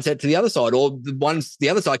their mindset to the other side, or the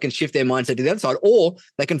other side can shift their mindset to the other side, or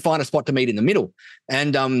they can find a spot to meet in the middle.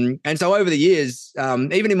 And so over the years,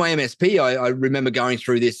 even in my MSP, I remember going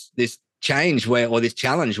through this change this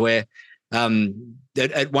challenge where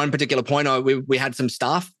at one particular point, we had some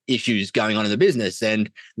staff issues going on in the business,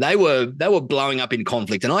 and they were blowing up in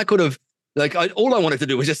conflict. And I could have, all I wanted to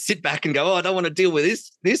do was just sit back and go, I don't want to deal with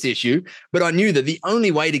this issue. But I knew that the only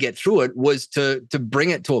way to get through it was to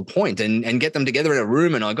bring it to a point and get them together in a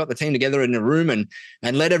room. And I got the team together in a room and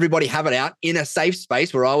let everybody have it out in a safe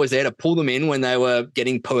space where I was there to pull them in when they were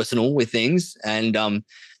getting personal with things.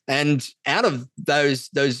 And out of those,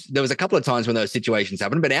 there was a couple of times when those situations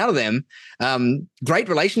happened, but out of them, great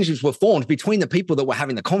relationships were formed between the people that were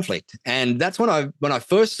having the conflict. And that's when I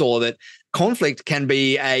first saw that conflict can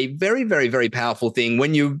be a very, very, very powerful thing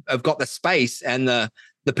when you have got the space and the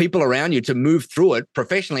people around you to move through it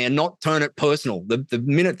professionally and not turn it personal. The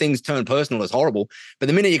minute things turn personal is horrible, but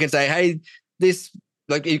the minute you can say, hey,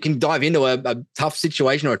 you can dive into a tough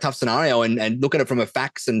situation or a tough scenario and look at it from a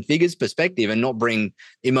facts and figures perspective and not bring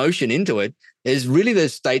emotion into it, is really the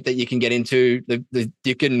state that you can get into. That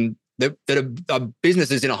a business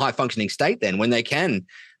is in a high functioning state then, when they can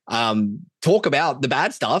talk about the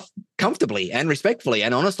bad stuff comfortably and respectfully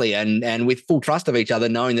and honestly and with full trust of each other,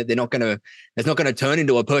 knowing that it's not going to turn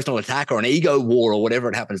into a personal attack or an ego war or whatever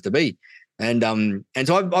it happens to be. And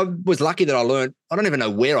so I was lucky that I learned, I don't even know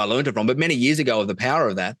where I learned it from, but many years ago, of the power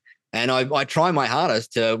of that. And I try my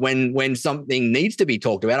hardest to, when something needs to be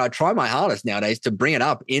talked about, I try my hardest nowadays to bring it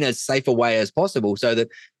up in as safe a way as possible so that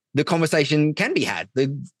the conversation can be had.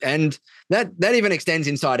 And that even extends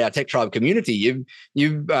inside our Tech Tribe community.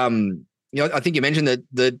 I think you mentioned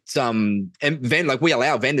that we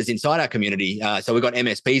allow vendors inside our community. So we've got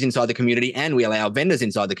MSPs inside the community, and we allow vendors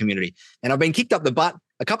inside the community. And I've been kicked up the butt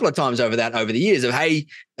a couple of times over the years of, hey,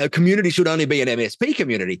 a community should only be an MSP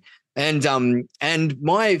community. And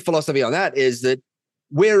my philosophy on that is that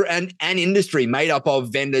we're an industry made up of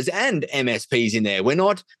vendors and MSPs in there. We're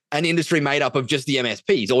not an industry made up of just the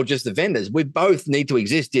MSPs or just the vendors. We both need to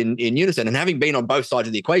exist in unison. And having been on both sides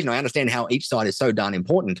of the equation, I understand how each side is so darn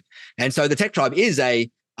important. And so the Tech Tribe is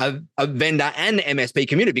a vendor and MSP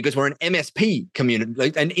community, because we're an MSP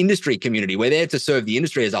community, an industry community. We're there to serve the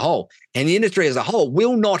industry as a whole. And the industry as a whole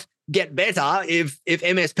will not get better if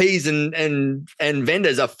MSPs and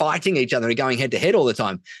vendors are fighting each other and going head to head all the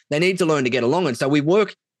time. They need to learn to get along. And so we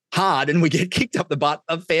work hard and we get kicked up the butt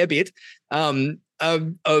a fair bit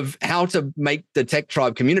of how to make the Tech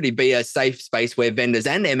Tribe community be a safe space where vendors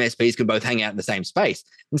and MSPs can both hang out in the same space.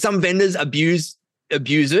 And some vendors abuse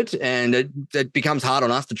it, and it becomes hard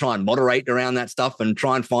on us to try and moderate around that stuff and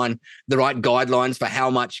try and find the right guidelines for how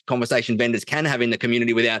much conversation vendors can have in the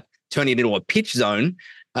community without turning it into a pitch zone.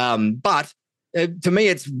 But to me,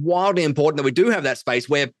 it's wildly important that we do have that space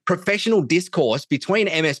where professional discourse between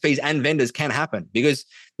MSPs and vendors can happen, because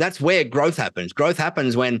that's where growth happens. Growth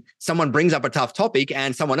happens when someone brings up a tough topic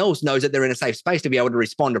and someone else knows that they're in a safe space to be able to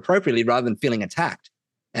respond appropriately rather than feeling attacked.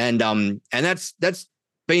 And that's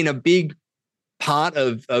been a big part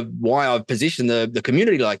of why I've positioned the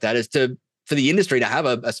community like that, is for the industry to have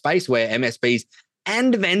a space where MSPs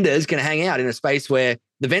and vendors can hang out in a space where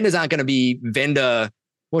the vendors aren't going to be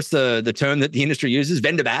what's the term that the industry uses?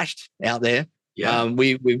 Vendor bashed out there. Yeah.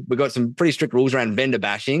 We've got some pretty strict rules around vendor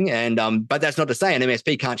bashing, but that's not to say an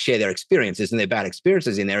MSP can't share their experiences and their bad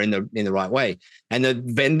experiences in there in the right way. And the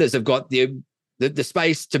vendors have got the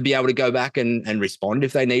space to be able to go back and respond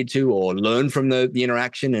if they need to, or learn from the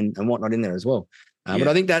interaction and whatnot in there as well. But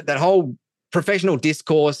I think that whole professional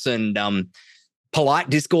discourse and polite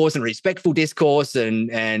discourse and respectful discourse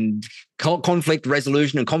and conflict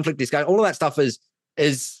resolution and conflict discussion, all of that stuff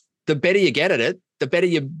is the better you get at it, the better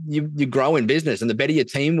you grow in business, and the better your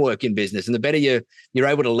teamwork in business, and the better you're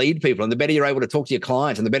able to lead people, and the better you're able to talk to your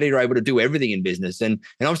clients, and the better you're able to do everything in business. And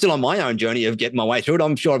I'm still on my own journey of getting my way through it.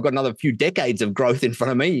 I'm sure I've got another few decades of growth in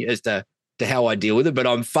front of me as to how I deal with it, but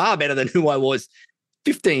I'm far better than who I was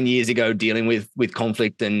 15 years ago dealing with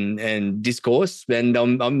conflict and discourse. And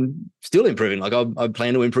I'm still improving. Like I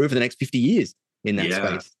plan to improve for the next 50 years in that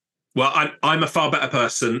space. Well, I'm a far better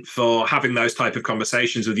person for having those type of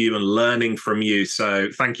conversations with you and learning from you. So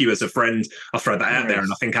thank you as a friend. I'll throw that out there, and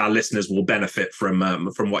I think our listeners will benefit from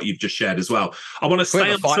what you've just shared as well. I want to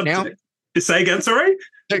stay on the subject. Say again, sorry?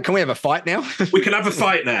 Can we have a fight now? We can have a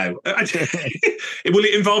fight now. Will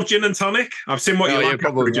it involve gin and tonic? I've seen what you like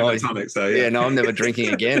probably gin and tonic. So no, I'm never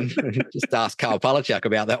drinking again. Just ask Carl Palachuk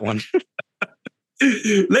about that one.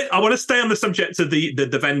 I want to stay on the subject of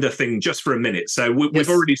the vendor thing just for a minute. So we've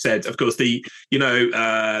already said, of course, the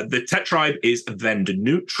Tech Tribe is vendor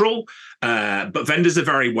neutral, but vendors are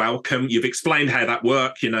very welcome. You've explained how that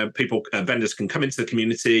works. Vendors can come into the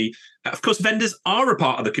community. Of course, vendors are a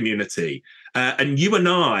part of the community, and you and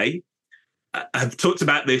I have talked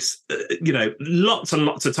about this, lots and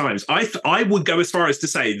lots of times. I would go as far as to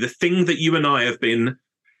say the thing that you and I have been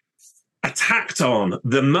attacked on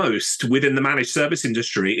the most within the managed service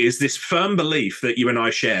industry is this firm belief that you and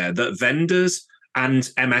I share, that vendors and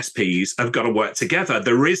MSPs have got to work together.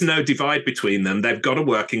 There is no divide between them. They've got to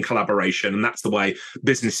work in collaboration, and that's the way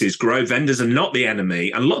businesses grow. Vendors are not the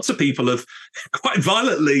enemy, and lots of people have quite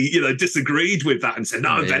violently, disagreed with that and said,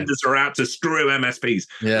 no, vendors are out to screw MSPs.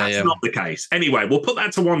 That's not the case. Anyway, we'll put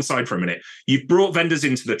that to one side for a minute. You've brought vendors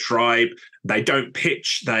into the tribe. They don't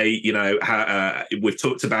pitch. They, we've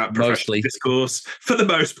talked about professional discourse for the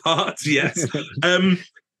most part. Yes.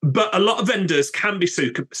 But a lot of vendors can be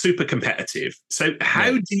super competitive. So how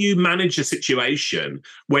do you manage a situation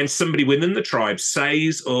when somebody within the tribe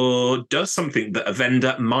says or does something that a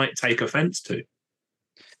vendor might take offense to?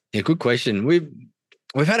 Yeah, good question. We've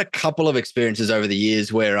had a couple of experiences over the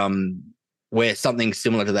years where something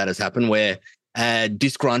similar to that has happened, where a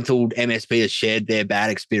disgruntled MSP has shared their bad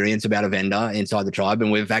experience about a vendor inside the tribe, and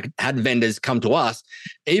we've had vendors come to us,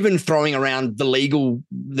 even throwing around the legal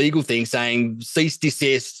thing, saying cease,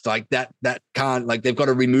 desist, like that can't, like they've got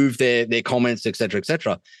to remove their comments, et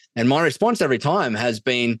cetera. And my response every time has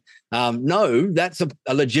been, no, that's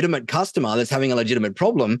a legitimate customer that's having a legitimate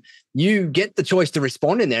problem. You get the choice to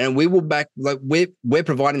respond in there, and we will we're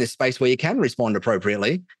providing this space where you can respond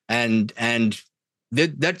appropriately, and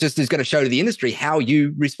that just is going to show to the industry how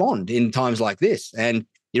you respond in times like this. And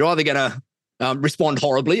you're either going to respond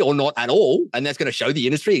horribly or not at all, and that's going to show the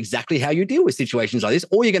industry exactly how you deal with situations like this,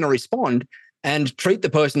 or you're going to respond and treat the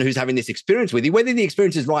person who's having this experience with you, whether the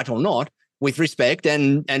experience is right or not, with respect,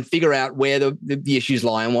 and figure out where the issues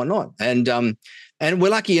lie and whatnot. And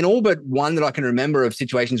we're lucky in all but one that I can remember of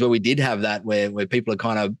situations where we did have that, where people had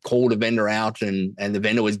kind of called a vendor out and the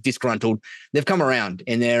vendor was disgruntled. They've come around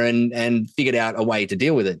in there and figured out a way to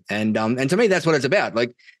deal with it. And to me, that's what it's about.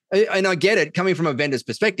 Like, and I get it coming from a vendor's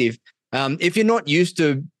perspective. If you're not used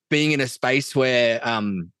to being in a space where,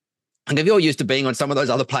 and if you're used to being on some of those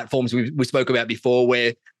other platforms we spoke about before,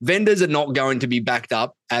 where vendors are not going to be backed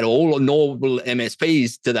up at all, nor will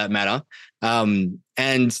MSPs to that matter, and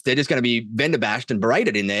they're just going to be vendor bashed and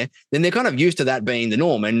berated in there, then they're kind of used to that being the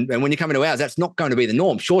norm. And when you come into ours, that's not going to be the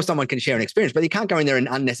norm. Sure, someone can share an experience, but you can't go in there and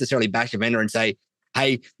unnecessarily bash a vendor and say,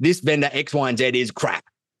 hey, this vendor X, Y, and Z is crap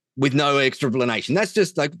with no explanation. That's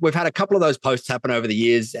just like, we've had a couple of those posts happen over the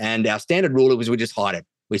years, and our standard rule was we just hide it.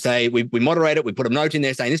 We say, we moderate it, we put a note in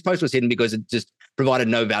there saying this post was hidden because it just provided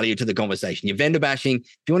no value to the conversation. You're vendor bashing.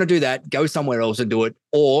 If you want to do that, go somewhere else and do it.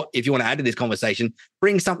 Or if you want to add to this conversation,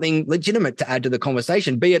 bring something legitimate to add to the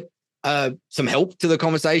conversation, be it some help to the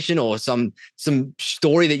conversation or some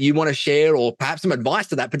story that you want to share, or perhaps some advice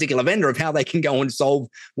to that particular vendor of how they can go and solve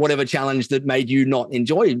whatever challenge that made you not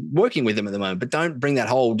enjoy working with them at the moment. But don't bring that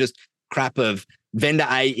whole just crap of vendor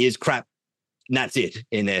A is crap and that's it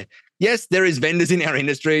in there. Yes, there is vendors in our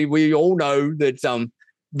industry. We all know that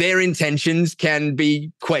their intentions can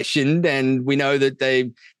be questioned, and we know that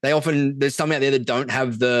they often, there's some out there that don't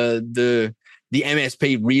have the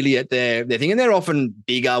MSP really at their thing, and they're often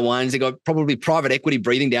bigger ones. They've got probably private equity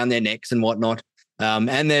breathing down their necks and whatnot,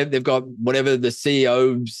 and they've got whatever the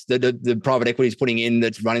CEOs, the private equity is putting in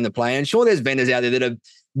that's running the play. And sure, there's vendors out there that are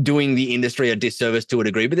doing the industry a disservice to a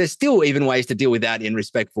degree, but there's still even ways to deal with that in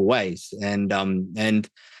respectful ways. And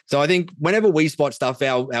so I think whenever we spot stuff,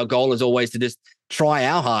 our goal is always to just try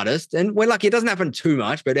our hardest. And we're lucky it doesn't happen too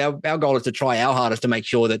much, but our goal is to try our hardest to make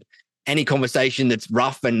sure that any conversation that's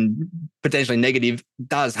rough and potentially negative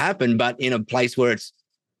does happen, but in a place where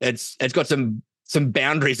it's got some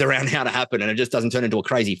boundaries around how to happen, and it just doesn't turn into a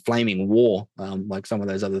crazy flaming war like some of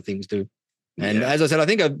those other things do. And as I said, I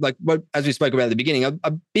think as we spoke about at the beginning,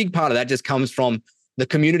 a big part of that just comes from the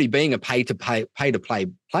community being a pay to play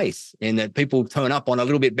place, in that people turn up on a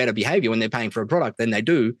little bit better behavior when they're paying for a product than they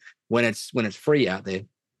do when it's free out there.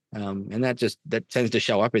 And that tends to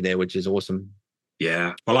show up in there, which is awesome.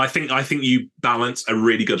 Yeah. Well, I think you balance a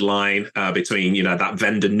really good line between, that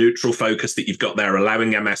vendor neutral focus that you've got there,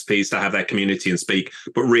 allowing MSPs to have their community and speak,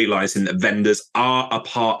 but realizing that vendors are a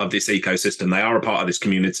part of this ecosystem. They are a part of this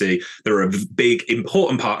community. They're a big,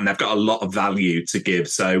 important part, and they've got a lot of value to give.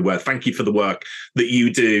 So thank you for the work that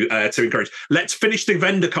you do to encourage. Let's finish the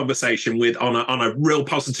vendor conversation on a real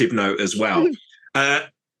positive note as well.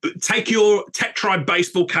 Take your Tech Tribe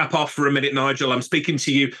baseball cap off for a minute, Nigel. I'm speaking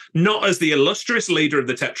to you not as the illustrious leader of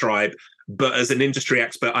the Tech Tribe, but as an industry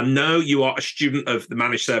expert. I know you are a student of the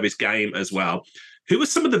managed service game as well. Who are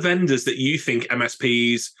some of the vendors that you think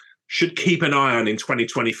MSPs should keep an eye on in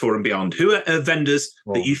 2024 and beyond? Who are vendors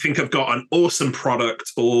that you think have got an awesome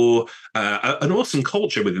product or an awesome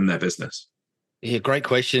culture within their business? Yeah, great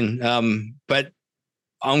question. But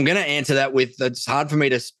I'm going to answer that with, it's hard for me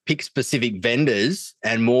to pick specific vendors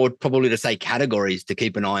and more probably to say categories to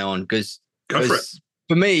keep an eye on, because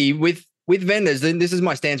for me, with vendors, and this is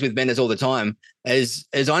my stance with vendors all the time, as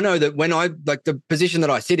I know that when I, like the position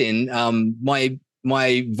that I sit in, my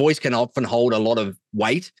voice can often hold a lot of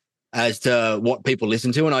weight as to what people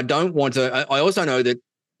listen to. And I don't want to, I also know that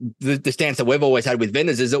the stance that we've always had with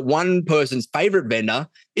vendors is that one person's favorite vendor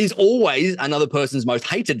is always another person's most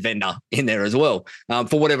hated vendor in there as well,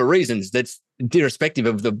 for whatever reasons. That's irrespective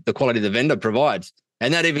of the quality the vendor provides.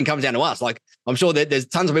 And that even comes down to us. Like, I'm sure that there's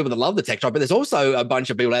tons of people that love the Tech Tribe, but there's also a bunch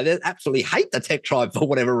of people out there that absolutely hate the Tech Tribe for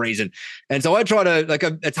whatever reason. And so I try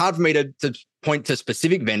to, it's hard for me to point to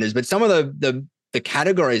specific vendors, but some of the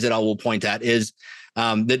categories that I will point at is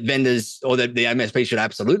that vendors or that the MSP should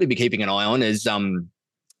absolutely be keeping an eye on is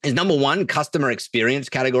number one, customer experience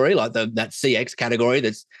category, like that CX category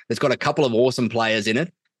that's got a couple of awesome players in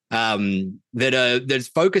it that's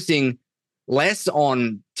focusing less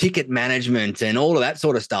on ticket management and all of that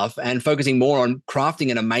sort of stuff and focusing more on crafting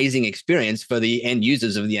an amazing experience for the end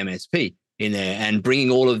users of the MSP in there and bringing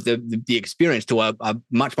all of the experience to a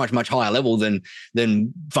much, much, much higher level than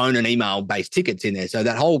phone and email based tickets in there. So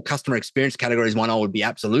that whole customer experience category is one I would be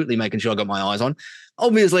absolutely making sure I got my eyes on.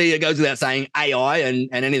 Obviously, it goes without saying AI and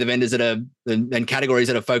any of the vendors that are and categories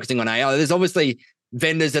that are focusing on AI. There's obviously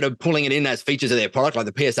vendors that are pulling it in as features of their product,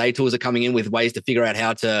 like the PSA tools are coming in with ways to figure out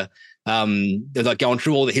how to, they're like going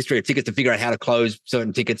through all the history of tickets to figure out how to close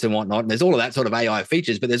certain tickets and whatnot. And there's all of that sort of AI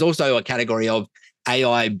features, but there's also a category of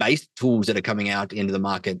AI-based tools that are coming out into the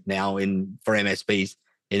market now for MSPs,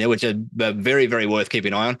 which are very, very worth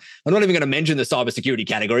keeping an eye on. I'm not even going to mention the cybersecurity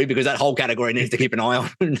category because that whole category needs to keep an eye on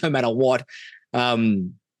no matter what.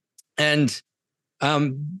 Obviously,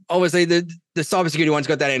 the cybersecurity one's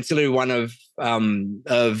got that ancillary one of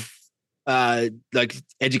like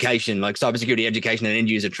education, like cybersecurity education and end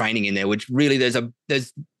user training in there, which really there's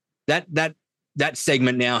that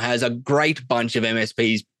segment now has a great bunch of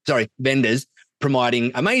vendors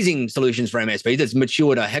providing amazing solutions for MSPs. It's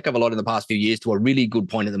matured a heck of a lot in the past few years to a really good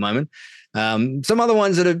point at the moment. Some other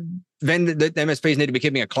ones that are that MSPs need to be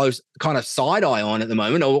keeping a close kind of side eye on at the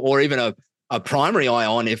moment, or even a primary eye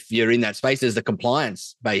on if you're in that space, there's the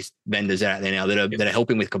compliance-based vendors out there now that are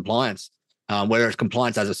helping with compliance, whether it's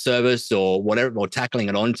compliance as a service or whatever, or tackling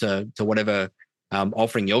it on to whatever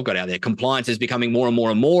offering you've got out there. Compliance is becoming more and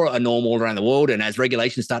more and more a norm all around the world, and as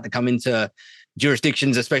regulations start to come into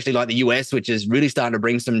jurisdictions, especially like the US, which is really starting to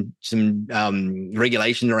bring some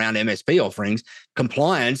regulation around MSP offerings,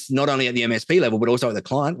 compliance, not only at the MSP level, but also at the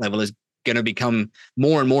client level, is going to become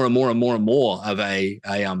more and more and more and more and more of a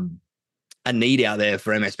need out there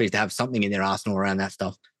for MSPs to have something in their arsenal around that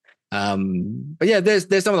stuff. But yeah,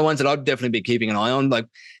 there's some of the ones that I'd definitely be keeping an eye on, like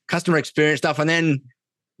customer experience stuff. And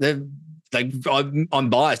then I'm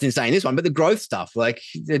biased in saying this one, but the growth stuff, like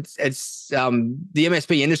it's the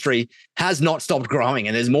MSP industry has not stopped growing,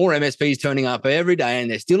 and there's more MSPs turning up every day, and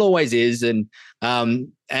there still always is. And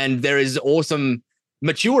there is awesome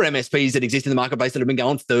mature MSPs that exist in the marketplace that have been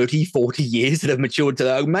going 30, 40 years, that have matured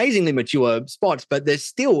to amazingly mature spots, but there's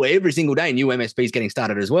still every single day new MSPs getting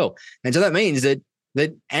started as well. And so that means that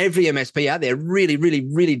every MSP out there really, really,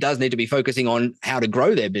 really does need to be focusing on how to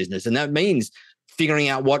grow their business. And that means figuring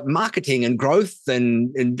out what marketing and growth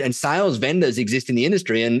and sales vendors exist in the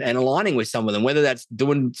industry, and aligning with some of them, whether that's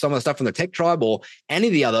doing some of the stuff from the Tech Tribe or any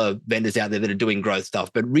of the other vendors out there that are doing growth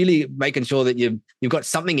stuff, but really making sure that you've got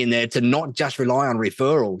something in there to not just rely on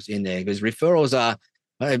referrals in there, because referrals are,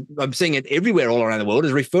 I'm seeing it everywhere all around the world,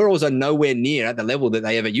 is referrals are nowhere near at the level that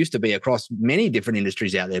they ever used to be across many different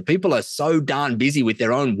industries out there. People are so darn busy with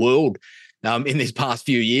their own world in this past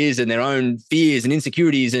few years, and their own fears and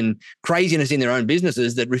insecurities and craziness in their own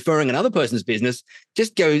businesses, that referring another person's business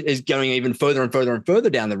just is going even further and further and further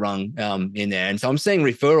down the rung in there. And so I'm seeing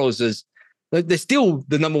referrals as, they're still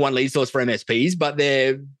the number one lead source for MSPs, but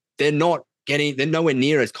they're nowhere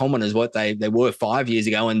near as common as what they were 5 years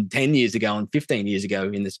ago and 10 years ago and 15 years ago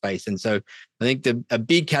in the space. And so I think a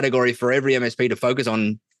big category for every MSP to focus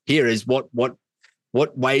on here is what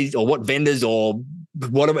ways or what vendors or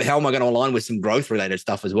how am I going to align with some growth related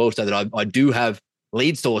stuff as well, so that I do have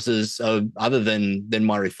lead sources other than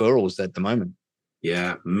my referrals at the moment.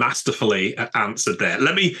 Yeah, masterfully answered there.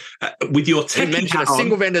 Let me, with your techie hat on, a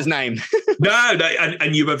single vendor's name. No,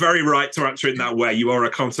 and you were very right to answer it in that way. You are a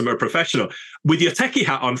consummate professional. With your techie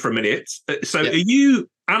hat on for a minute, so Are you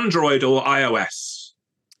Android or iOS?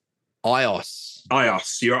 iOS.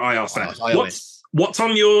 You're iOS. iOS. What's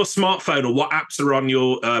on your smartphone, or what apps are on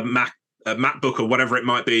your MacBook or whatever it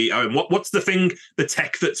might be? What's the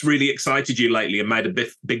tech that's really excited you lately and made a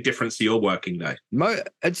big difference to your working day?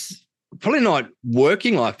 It's probably not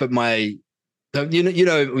working life, but you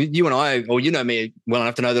and I, or you know me well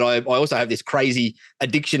enough to know that I also have this crazy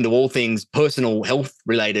addiction to all things personal health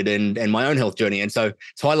related and my own health journey. And so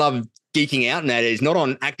I love geeking out, and that is not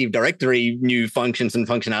on Active Directory new functions and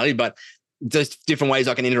functionality, but just different ways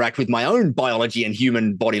I can interact with my own biology and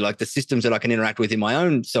human body, like the systems that I can interact with in my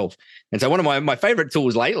own self. And so one of my favorite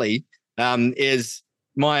tools lately is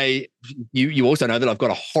you also know that I've got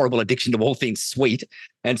a horrible addiction to all things sweet.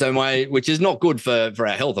 And so which is not good for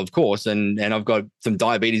our health, of course. And I've got some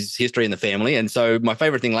diabetes history in the family. And so my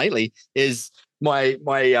favorite thing lately is my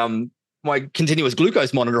continuous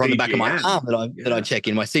glucose monitor on the back of my arm that I check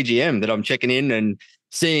in, my CGM that I'm checking in and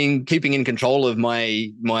keeping in control of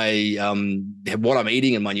my what I'm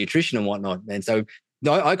eating and my nutrition and whatnot. And so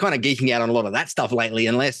I kind of geeking out on a lot of that stuff lately,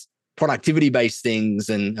 and less productivity-based things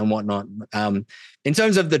and whatnot. In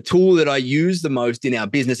terms of the tool that I use the most in our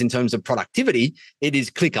business in terms of productivity, it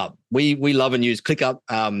is ClickUp. We love and use ClickUp.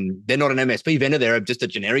 They're not an MSP vendor. They're just a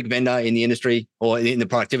generic vendor in the industry, or in the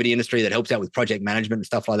productivity industry, that helps out with project management and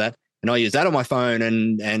stuff like that. And I use that on my phone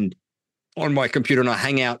and on my computer, and I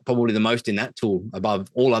hang out probably the most in that tool above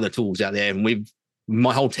all other tools out there. And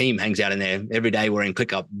my whole team hangs out in there every day. We're in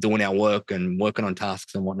ClickUp doing our work and working on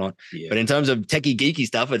tasks and whatnot. Yeah. But in terms of techie geeky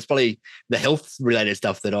stuff, it's probably the health related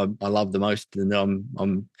stuff that I love the most, and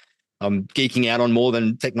I'm geeking out on more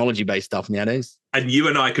than technology based stuff nowadays. And you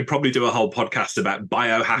and I could probably do a whole podcast about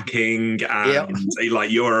biohacking, and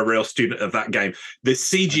like you're a real student of that game. The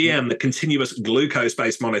CGM, the continuous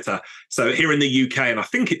glucose-based monitor. So here in the UK, and I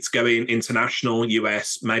think it's going international,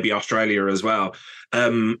 US, maybe Australia as well.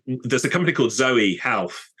 There's a company called Zoe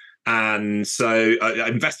Health. And so I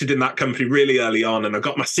invested in that company really early on, and I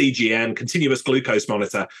got my CGM, continuous glucose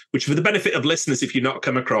monitor, which, for the benefit of listeners, if you've not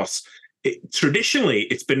come across, traditionally,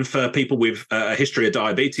 it's been for people with a history of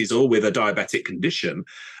diabetes or with a diabetic condition.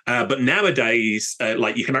 But nowadays,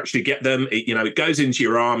 like you can actually get them, it goes into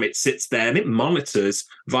your arm, it sits there and it monitors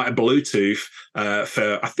via Bluetooth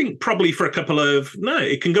for, I think probably for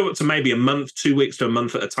it can go up to maybe a month, 2 weeks to a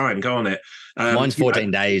month at a time, can't it? Mine's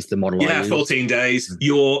 14 days, the model. Yeah, 14 days,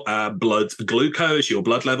 your blood glucose, your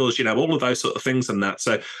blood levels, all of those sort of things and that.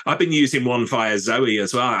 So I've been using one via Zoe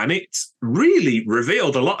as well, and it's really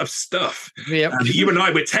revealed a lot of stuff. Yep. You and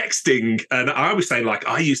I were texting, and I was saying, like,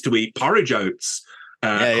 I used to eat porridge oats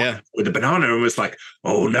with a banana, and was like,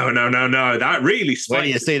 oh, no, that really spikes. Well,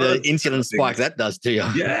 you see the insulin spike that does to you.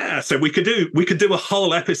 Yeah, so we could do a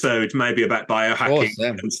whole episode maybe about biohacking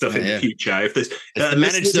and stuff in the future. If there's the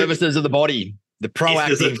managed services of the body, the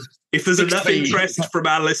proactive. If there's enough interest from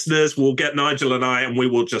our listeners, we'll get Nigel and I, and we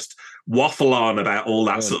will just waffle on about all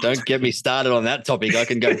that sort of Don't get me started on that topic. I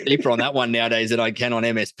can go deeper on that one nowadays than I can on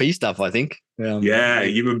MSP stuff, I think.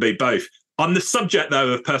 You and me both. On the subject,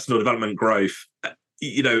 though, of personal development growth,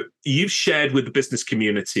 you've shared with the business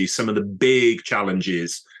community some of the big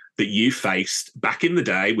challenges that you faced back in the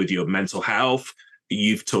day with your mental health.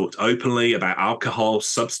 You've talked openly about alcohol,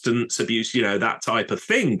 substance abuse, that type of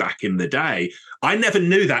thing back in the day. I never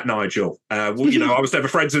knew that, Nigel. I was never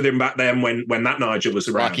friends with him back then when that Nigel was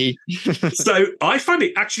around. Lucky. So I find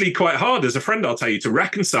it actually quite hard as a friend, I'll tell you, to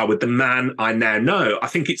reconcile with the man I now know. I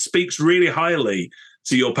think it speaks really highly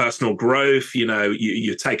to your personal growth.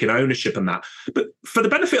 You're taking ownership and that. But for the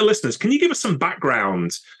benefit of listeners, can you give us some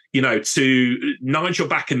background, to Nigel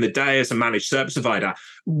back in the day as a managed service provider?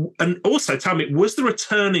 And also tell me, was there a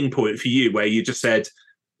turning point for you where you just said,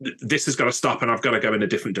 this has got to stop and I've got to go in a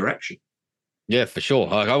different direction? Yeah, for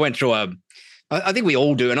sure. I went through I think we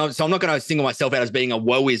all do. And so I'm not going to single myself out as being a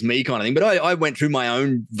woe is me kind of thing, but I went through my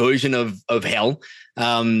own version of hell.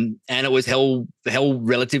 And it was hell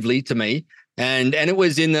relatively to me. And it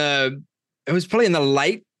was probably in the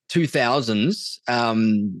late 2000s.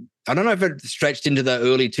 I don't know if it stretched into the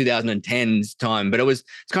early 2010s time, but it's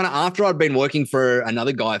kind of after I'd been working for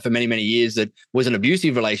another guy for many, many years that was an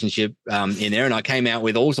abusive relationship in there. And I came out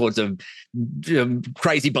with all sorts of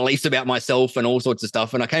crazy beliefs about myself and all sorts of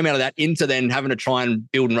stuff. And I came out of that into then having to try and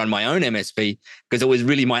build and run my own MSP because it was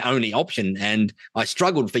really my only option. And I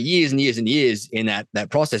struggled for years and years and years in that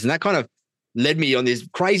process. And that kind of led me on this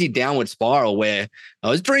crazy downward spiral where I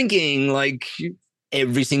was drinking like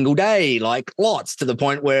every single day, like lots, to the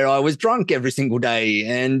point where I was drunk every single day.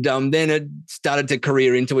 And then it started to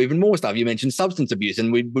career into even more stuff. You mentioned substance abuse,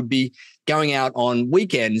 and we would be going out on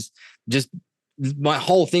weekends. Just my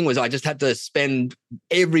whole thing was I just had to spend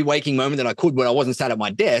every waking moment that I could when I wasn't sat at my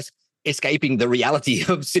desk escaping the reality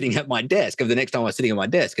of sitting at my desk, of the next time I was sitting at my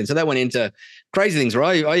desk. And so that went into crazy things where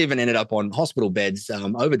I even ended up on hospital beds,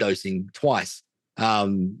 overdosing twice.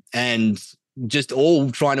 And just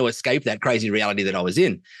all trying to escape that crazy reality that I was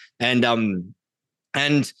in. And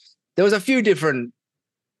there was a few different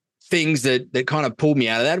things that kind of pulled me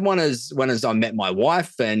out of that. One is when I met my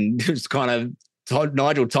wife, and it was kind of told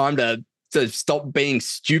Nigel, time to stop being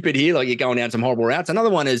stupid here. Like, you're going down some horrible routes. Another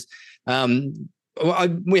one is,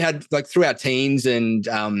 we had, like, through our teens and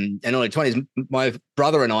early 20s, my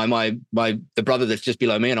brother and I, the brother that's just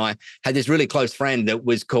below me and I, had this really close friend that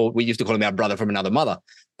we used to call him our brother from another mother.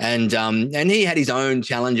 And he had his own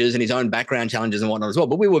challenges and his own background challenges and whatnot as well.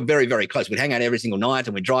 But we were very, very close. We'd hang out every single night,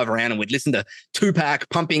 and we'd drive around and we'd listen to Tupac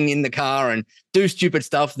pumping in the car and do stupid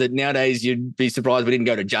stuff that nowadays you'd be surprised we didn't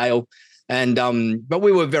go to jail. And but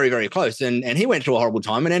we were very, very close. And he went through a horrible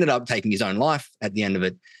time and ended up taking his own life at the end of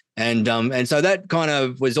it. And so that kind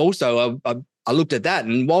of was also, I looked at that.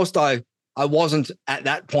 And whilst I wasn't at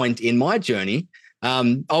that point in my journey,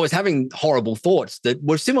 I was having horrible thoughts that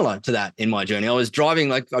were similar to that in my journey. I was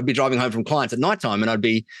driving, I'd be driving home from clients at nighttime, and I'd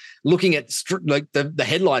be looking at the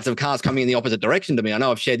headlights of cars coming in the opposite direction to me. I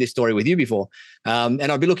know I've shared this story with you before. And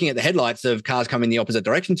I'd be looking at the headlights of cars coming in the opposite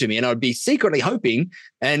direction to me, and I'd be secretly hoping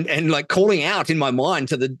and like calling out in my mind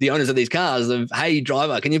to the owners of these cars of, hey,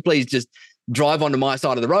 driver, can you please just drive onto my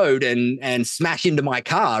side of the road and smash into my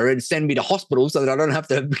car and send me to hospital so that I don't have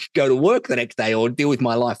to go to work the next day or deal with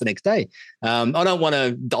my life the next day. I don't want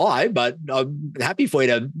to die, but I'm happy for you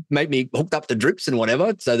to make me hooked up to drips and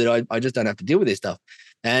whatever so that I just don't have to deal with this stuff.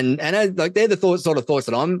 And they're the sort of thoughts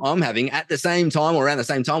that I'm having at the same time, or around the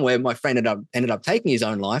same time, where my friend ended up taking his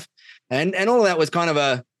own life. And all of that was kind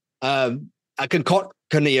of a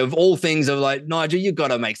concoction of all things of like, Nigel, you've got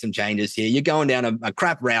to make some changes here. You're going down a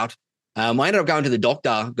crap route. I ended up going to the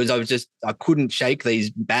doctor because I couldn't shake these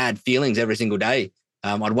bad feelings every single day.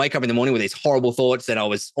 I'd wake up in the morning with these horrible thoughts that I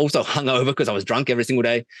was also hungover because I was drunk every single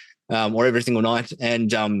day or every single night.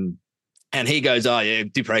 And he goes, oh, yeah,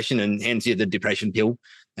 depression, and hands you the depression pill.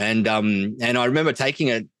 And I remember taking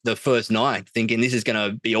it the first night thinking this is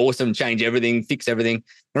going to be awesome, change everything, fix everything.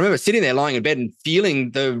 I remember sitting there lying in bed and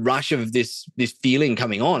feeling the rush of this feeling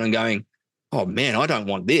coming on and going, oh man, I don't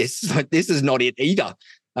want this. Like, this is not it either.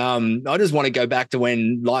 I just want to go back to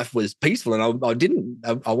when life was peaceful, and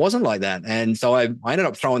I wasn't like that. And so I ended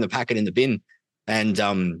up throwing the packet in the bin, and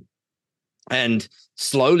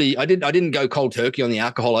slowly I didn't go cold turkey on the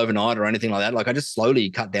alcohol overnight or anything like that. Like, I just slowly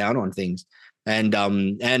cut down on things. And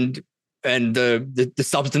the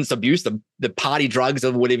substance abuse, the party drugs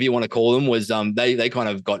or whatever you want to call them, was they kind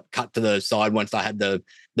of got cut to the side once I had the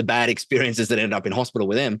bad experiences that ended up in hospital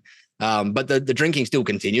with them. But the drinking still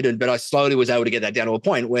continued, but I slowly was able to get that down to a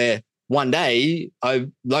point where one day,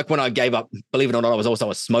 when I gave up, believe it or not, I was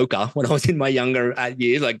also a smoker when I was in my younger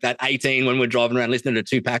years, like that 18 when we're driving around listening to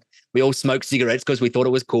Tupac. We all smoked cigarettes because we thought it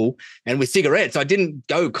was cool. And with cigarettes, I didn't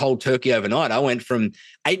go cold turkey overnight. I went from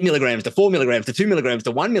 8 milligrams to 4 milligrams to 2 milligrams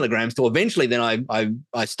to 1 milligrams to eventually then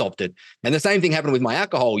I stopped it. And the same thing happened with my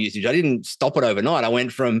alcohol usage. I didn't stop it overnight. I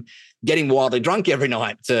went from getting wildly drunk every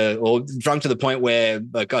night or drunk to the point where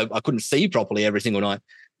like I couldn't see properly every single night.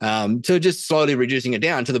 To just slowly reducing it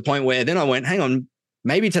down to the point where then I went, hang on,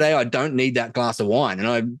 maybe today I don't need that glass of wine.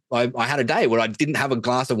 And I had a day where I didn't have a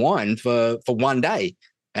glass of wine for one day.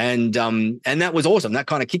 And that was awesome. That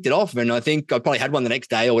kind of kicked it off. And I think I probably had one the next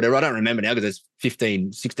day or whatever. I don't remember now because it's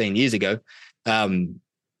 15, 16 years ago,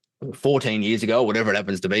 14 years ago, whatever it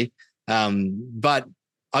happens to be. But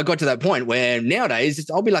I got to that point where nowadays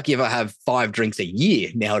I'll be lucky if I have 5 drinks a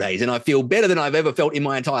year nowadays, and I feel better than I've ever felt in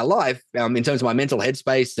my entire life in terms of my mental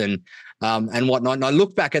headspace and whatnot. And I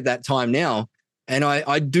look back at that time now, and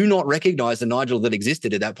I do not recognize the Nigel that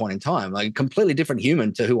existed at that point in time, like a completely different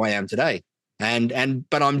human to who I am today.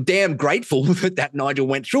 But I'm damn grateful that Nigel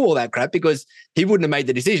went through all that crap, because he wouldn't have made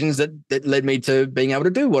the decisions that led me to being able to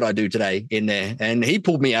do what I do today in there. And he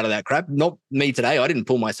pulled me out of that crap, not me today. I didn't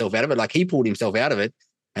pull myself out of it. Like, he pulled himself out of it.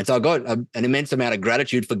 And so I got an immense amount of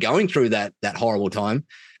gratitude for going through that horrible time.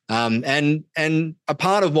 And a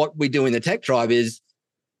part of what we do in the Tech Tribe a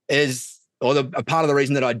part of the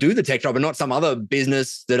reason that I do the Tech Tribe and not some other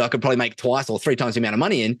business that I could probably make 2 or 3 times the amount of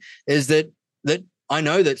money in, is that I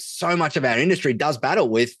know that so much of our industry does battle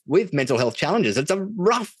with mental health challenges. It's a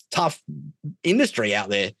rough, tough industry out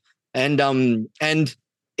there. And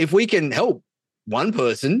if we can help one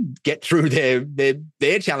person get through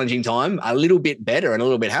their challenging time a little bit better and a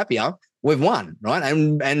little bit happier, we've won, right?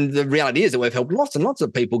 And the reality is that we've helped lots and lots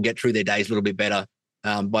of people get through their days a little bit better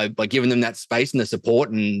by giving them that space and the support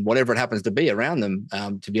and whatever it happens to be around them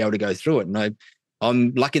to be able to go through it. And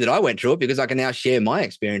I'm lucky that I went through it, because I can now share my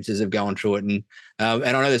experiences of going through it. And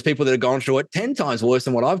I know there's people that have gone through it 10 times worse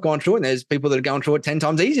than what I've gone through, and there's people that are going through it 10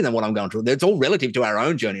 times easier than what I'm going through. It's all relative to our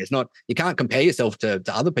own journey. It's not, you can't compare yourself to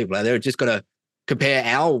other people out there. It's just got to compare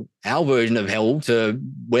our version of hell to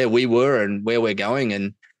where we were and where we're going,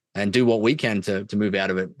 and do what we can to move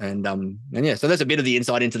out of it. And yeah, so that's a bit of the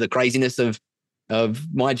insight into the craziness of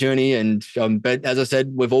my journey. And but as I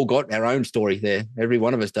said, we've all got our own story there. Every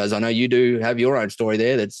one of us does. I know you do have your own story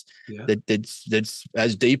there. That's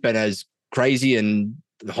as deep and as crazy and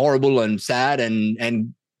horrible and sad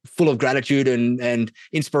and full of gratitude and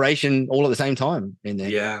inspiration all at the same time in there.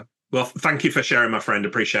 Yeah. Well, thank you for sharing, my friend.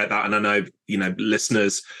 Appreciate that. And I know,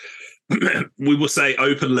 listeners, we will say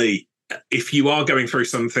openly, if you are going through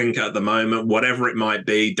something at the moment, whatever it might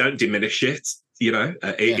be, don't diminish it.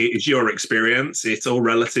 It is your experience. It's all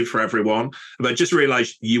relative for everyone, but just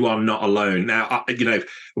realize you are not alone. Now,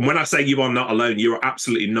 when I say you are not alone, you are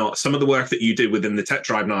absolutely not. Some of the work that you do within the Tech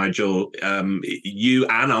Tribe, Nigel, you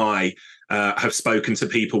and I have spoken to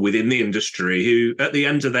people within the industry who, at the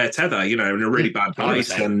end of their tether, in a really bad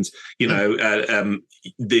place. And,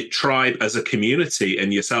 the tribe as a community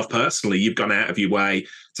and yourself personally, you've gone out of your way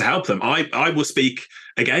to help them. I will speak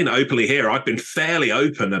again openly here. I've been fairly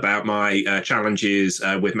open about my challenges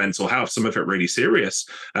with mental health, some of it really serious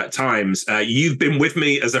at times. You've been with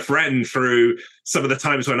me as a friend through some of the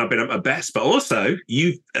times when I've been at my best, but also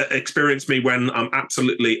you've experienced me when I'm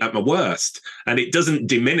absolutely at my worst. And it doesn't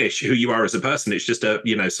diminish who you are as a person. It's just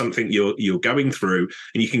something you're going through,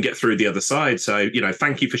 and you can get through the other side. So,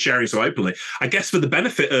 thank you for sharing so openly. I guess for the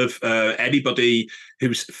benefit of anybody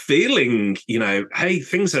who's feeling, hey,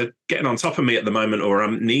 things are getting on top of me at the moment, or I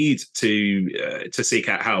need to seek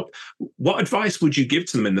out help, what advice would you give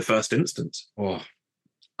to them in the first instance?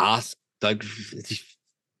 Ask.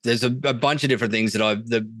 There's a bunch of different things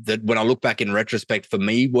that when I look back in retrospect for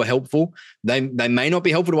me were helpful. They may not be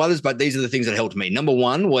helpful to others, but these are the things that helped me. Number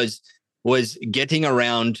one was getting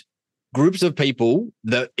around groups of people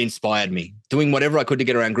that inspired me, doing whatever I could to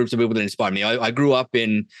get around groups of people that inspired me. I grew up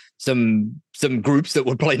in some groups that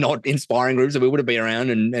were probably not inspiring groups that we would have been around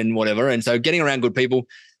and whatever. And so getting around good people,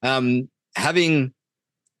 having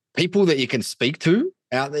people that you can speak to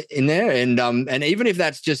out in there. And even if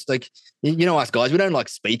that's just like, us guys, we don't like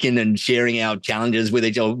speaking and sharing our challenges with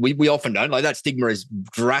each other. We often don't. Like, that stigma has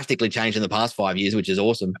drastically changed in the past 5 years, which is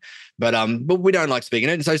awesome. But we don't like speaking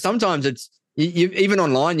it. And so sometimes it's, even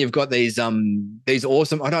online, you've got these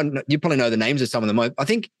awesome, you probably know the names of some of them. I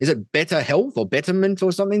think, is it Better Health or Betterment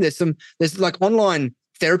or something? There's like online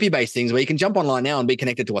therapy-based things where you can jump online now and be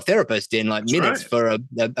connected to a therapist in like minutes for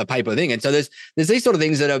a paper thing. And so there's these sort of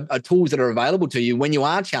things that are tools that are available to you when you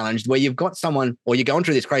are challenged, where you've got someone, or you're going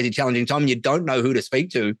through this crazy challenging time and you don't know who to speak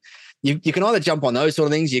to. You can either jump on those sort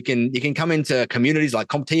of things. You can come into communities like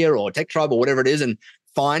CompTIA or Tech Tribe or whatever it is, and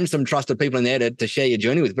find some trusted people in there to share your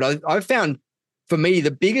journey with. But I've found, for me,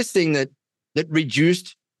 the biggest thing that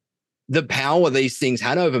reduced the power these things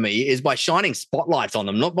had over me is by shining spotlights on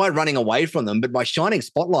them, not by running away from them, but by shining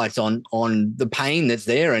spotlights on the pain that's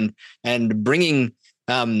there, and bringing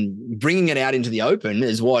it out into the open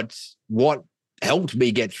is what helped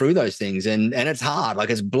me get through those things. And it's hard. Like,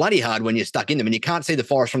 it's bloody hard when you're stuck in them and you can't see the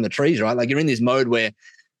forest from the trees, right? Like, you're in this mode where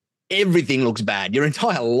everything looks bad. Your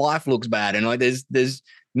entire life looks bad. And like, there's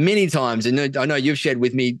many times, and I know you've shared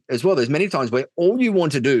with me as well, there's many times where all you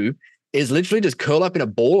want to do is literally just curl up in a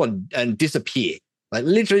ball and disappear. Like,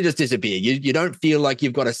 literally just disappear. You don't feel like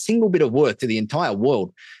you've got a single bit of worth to the entire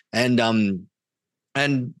world. And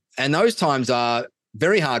those times are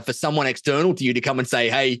very hard for someone external to you to come and say,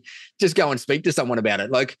 hey, just go and speak to someone about it.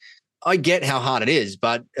 Like, I get how hard it is,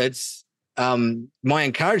 but it's my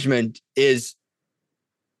encouragement is,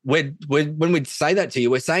 when we say that to you,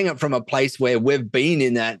 we're saying it from a place where we've been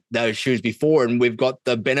in those shoes before, and we've got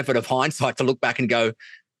the benefit of hindsight to look back and go,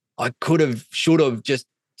 I should have just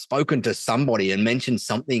spoken to somebody and mentioned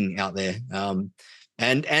something out there.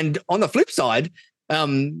 And on the flip side,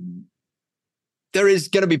 there is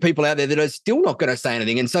going to be people out there that are still not going to say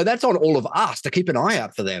anything. And so that's on all of us to keep an eye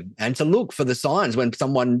out for them and to look for the signs when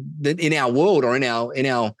someone in our world or in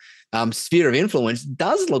our sphere of influence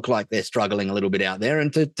does look like they're struggling a little bit out there,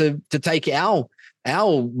 and to take our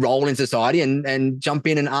role in society and jump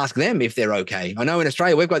in and ask them if they're okay. I know in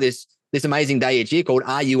Australia, we've got this amazing day each year called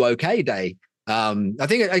Are You Okay Day. I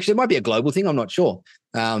think it might be a global thing. I'm not sure.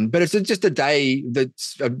 But it's just a day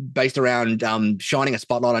that's based around shining a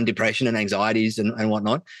spotlight on depression and anxieties and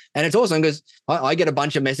whatnot. And it's awesome because I get a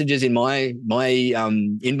bunch of messages in my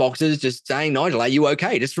inboxes just saying, Nigel, are you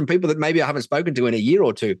okay? Just from people that maybe I haven't spoken to in a year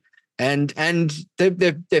or two. And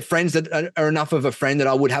they're friends that are enough of a friend that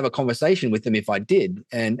I would have a conversation with them if I did,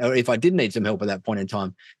 or if I did need some help at that point in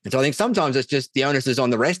time. And so I think sometimes it's just the onus is on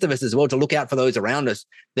the rest of us as well to look out for those around us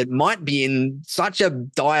that might be in such a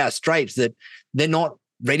dire straits that they're not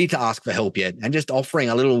ready to ask for help yet, and just offering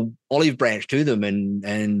a little olive branch to them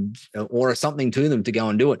and or something to them to go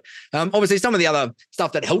and do it. Obviously, some of the other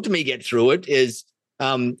stuff that helped me get through it is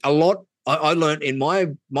a lot I learned in my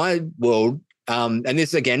world. And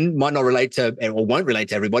this, again, might not relate to, or won't relate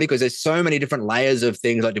to everybody, because there's so many different layers of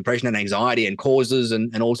things like depression and anxiety and causes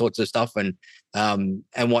and all sorts of stuff and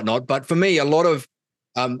whatnot. But for me, a lot of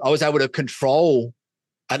I was able to control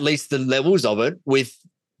at least the levels of it with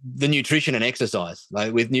the nutrition and exercise,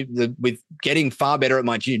 like with getting far better at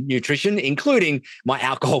my nutrition, including my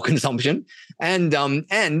alcohol consumption, and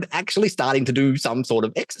actually starting to do some sort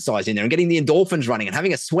of exercise in there and getting the endorphins running and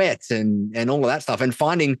having a sweat and all of that stuff, and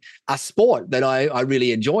finding a sport that I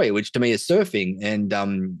really enjoy, which to me is surfing and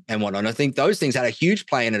whatnot. And I think those things had a huge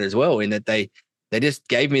play in it as well, in that they just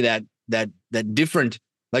gave me that different,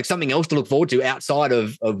 like something else to look forward to outside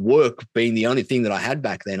of work being the only thing that I had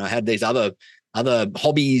back then. I had these other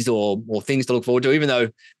hobbies or things to look forward to, even though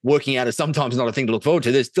working out is sometimes not a thing to look forward to.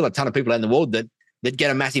 There's still a ton of people out in the world that get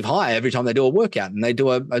a massive high every time they do a workout, and they do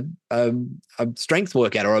a strength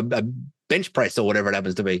workout or a bench press or whatever it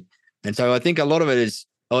happens to be. And so I think a lot of it is,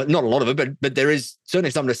 not a lot of it, but there is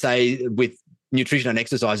certainly something to say with nutrition and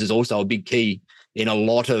exercise is also a big key in a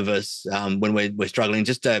lot of us when we're struggling,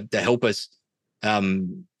 just to help us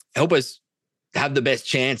have the best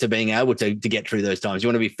chance of being able to get through those times. You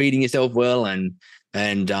want to be feeding yourself well and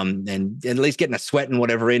at least getting a sweat and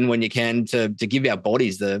whatever in when you can, to give our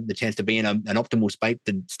bodies the chance to be in an optimal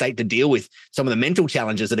state to deal with some of the mental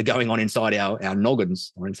challenges that are going on inside our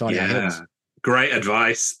noggins or inside our heads. Great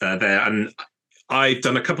advice there. And I've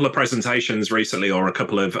done a couple of presentations recently, or a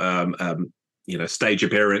couple of stage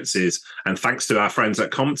appearances, and thanks to our friends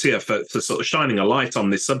at CompTIA for sort of shining a light on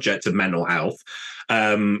this subject of mental health.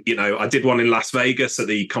 I did one in Las Vegas at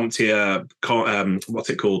the CompTIA,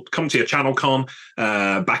 CompTIA Channel Con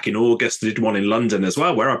back in August. I did one in London as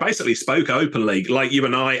well, where I basically spoke openly, like you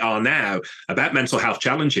and I are now, about mental health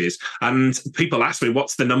challenges. And people ask me,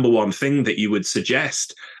 what's the number one thing that you would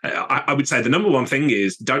suggest? I would say the number one thing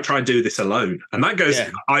is don't try and do this alone. And that goes,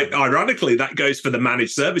 ironically, that goes for the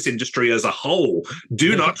managed service industry as a whole.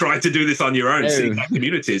 Do not try to do this on your own, seek out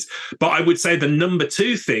communities. But I would say the number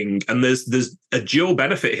two thing, and there's a dual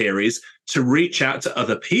benefit here, is to reach out to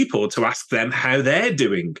other people to ask them how they're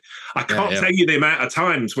doing. I can't tell you the amount of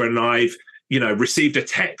times when I've received a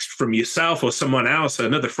text from yourself or someone else,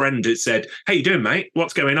 another friend, that said, "How you doing, mate?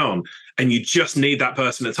 What's going on?" And you just need that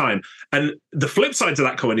person at a time. And the flip side to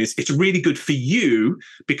that coin is it's really good for you,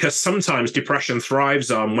 because sometimes depression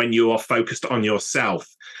thrives on when you are focused on yourself.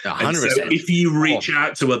 100%. And so if you reach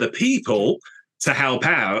out to other people to help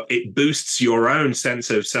out, it boosts your own sense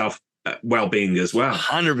of self well-being as well.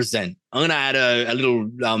 100%. I'm going to add a little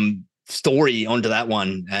story onto that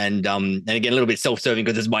one, and again, a little bit self-serving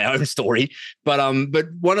because it's my own story. But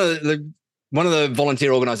one of the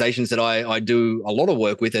volunteer organizations that I do a lot of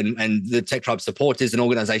work with, and the Tech Tribe supports, is an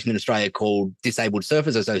organization in Australia called Disabled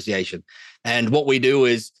Surfers Association. And what we do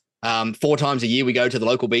is 4 times a year we go to the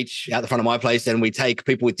local beach out the front of my place, and we take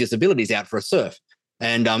people with disabilities out for a surf.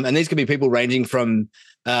 And these can be people ranging from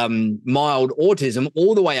mild autism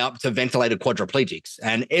all the way up to ventilated quadriplegics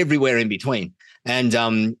and everywhere in between. And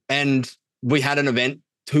we had an event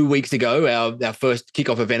 2 weeks ago, our first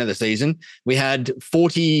kickoff event of the season. We had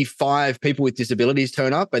 45 people with disabilities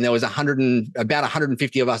turn up, and there was about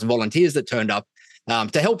 150 of us volunteers that turned up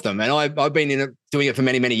to help them. And I've been doing it for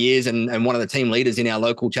many, many years, and one of the team leaders in our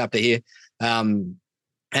local chapter here.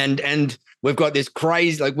 And we've got this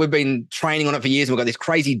crazy, we've been training on it for years, and we've got this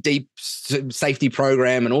crazy deep safety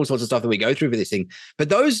program and all sorts of stuff that we go through for this thing. But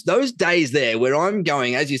those days there where I'm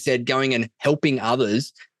going, as you said, going and helping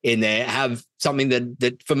others in there, have something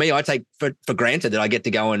that for me, I take for granted, that I get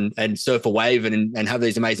to go and surf a wave and have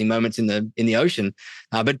these amazing moments in the ocean.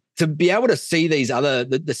 But to be able to see these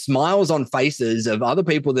the smiles on faces of other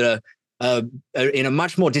people that are in a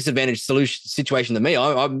much more disadvantaged situation than me.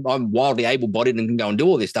 I'm wildly able-bodied and can go and do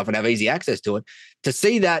all this stuff and have easy access to it. To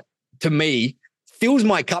see that, to me, fills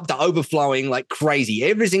my cup to overflowing like crazy.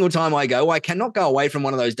 Every single time I go, I cannot go away from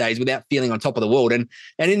one of those days without feeling on top of the world. And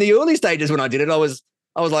in the early stages when I did it, I was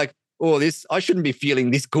like, oh, I shouldn't be feeling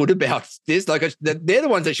this good about this. Like, they're the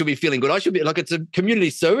ones that should be feeling good. I should be like, it's a community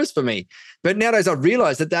service for me. But nowadays I've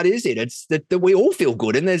realized that is it. It's that we all feel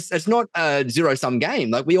good, and it's not a zero-sum game.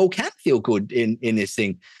 Like, we all can feel good in this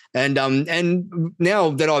thing. And now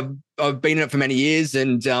that I've been in it for many years,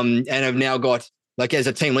 and I've now got, like, as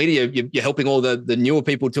a team leader, you're helping all the newer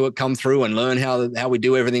people to come through and learn how we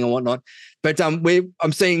do everything and whatnot. But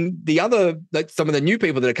I'm seeing some of the new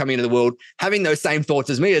people that are coming into the world having those same thoughts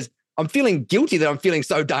as me, as I'm feeling guilty that I'm feeling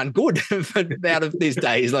so darn good out of these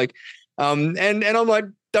days. Like, and I'm like,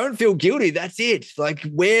 don't feel guilty. That's it. Like,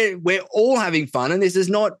 we're all having fun, and it's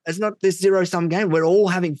not this zero-sum game. We're all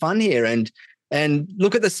having fun here, and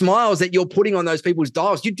look at the smiles that you're putting on those people's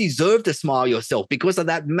dials. You deserve to smile yourself because of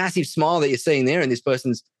that massive smile that you're seeing there in this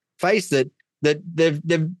person's face. That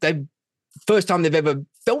they've first time they've ever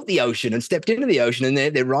felt the ocean and stepped into the ocean,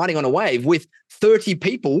 and they're riding on a wave with 30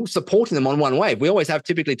 people supporting them on one wave. We always have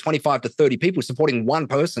typically 25 to 30 people supporting one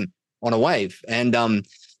person on a wave. And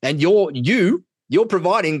you're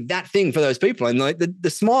providing that thing for those people. And the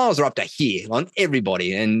smiles are up to here on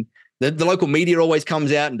everybody. And the local media always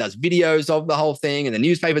comes out and does videos of the whole thing. And the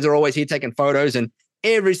newspapers are always here taking photos. And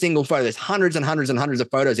every single photo, there's hundreds and hundreds and hundreds of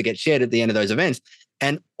photos that get shared at the end of those events.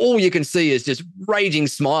 And all you can see is just raging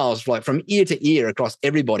smiles, like from ear to ear across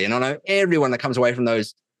everybody. And I know everyone that comes away from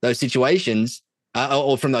those situations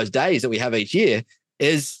or from those days that we have each year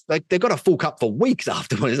is like, they've got a full cup for weeks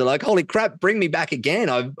afterwards. They're like, holy crap, bring me back again.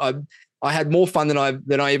 I had more fun than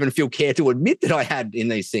I even feel care to admit that I had in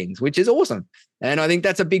these things, which is awesome. And I think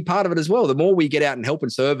that's a big part of it as well. The more we get out and help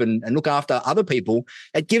and serve and look after other people,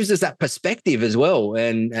 it gives us that perspective as well.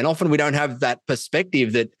 And often we don't have that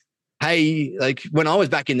perspective that, hey, like when I was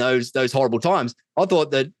back in those horrible times, I thought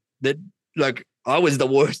that like I was the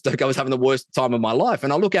worst, like I was having the worst time of my life.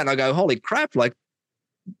 And I look out and I go, holy crap, like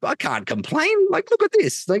I can't complain. Like, look at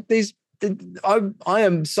this. Like I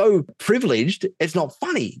am so privileged. It's not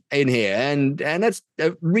funny in here. And that's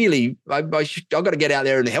really, I've got to get out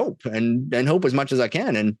there and help and help as much as I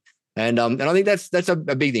can. And I think that's a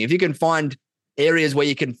big thing. If you can find areas where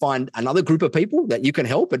you can find another group of people that you can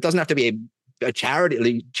help, it doesn't have to be a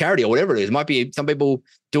charity or whatever it is. It might be, some people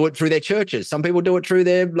do it through their churches. Some people do it through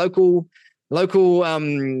their local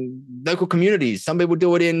local communities. Some people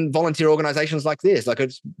do it in volunteer organizations like this. Like,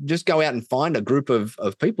 it's just go out and find a group of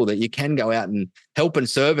people that you can go out and help and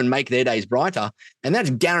serve and make their days brighter. And that's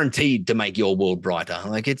guaranteed to make your world brighter.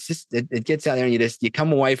 Like, it's just, it gets out there and you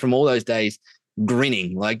come away from all those days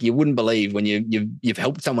grinning. Like, you wouldn't believe when you've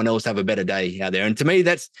helped someone else have a better day out there. And to me,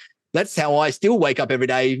 that's how I still wake up every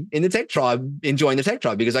day in the tech tribe, enjoying the tech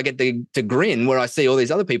tribe, because I get to grin where I see all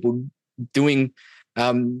these other people doing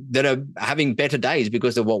that are having better days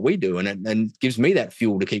because of what we do, and it gives me that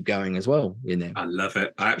fuel to keep going as well in there. I love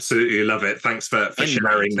it. I absolutely love it. Thanks for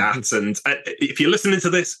sharing that. And if you're listening to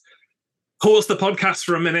this, pause the podcast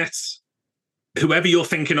for a minute. Whoever you're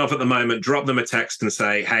thinking of at the moment, drop them a text and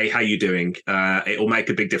say, hey, how you doing? It will make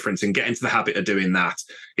a big difference, and get into the habit of doing that.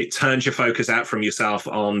 It turns your focus out from yourself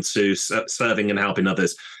onto serving and helping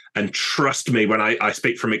others. And trust me, when I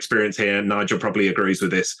speak from experience here, Nigel probably agrees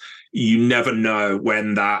with this, you never know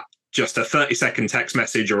when that just a 30-second text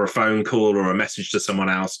message or a phone call or a message to someone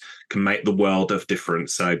else can make the world of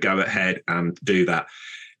difference. So go ahead and do that.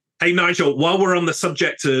 Hey, Nigel, while we're on the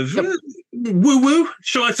subject of woo-woo,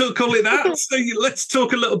 shall I call it that? So let's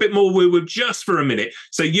talk a little bit more woo-woo just for a minute.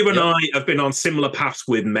 So you and I have been on similar paths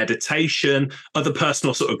with meditation, other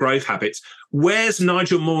personal sort of growth habits. Where's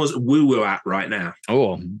Nigel Moore's woo-woo at right now?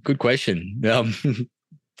 Oh, good question.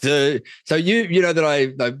 So you know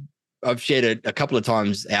that I've shared it a couple of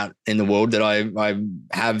times out in the world that I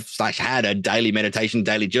have / had a daily meditation,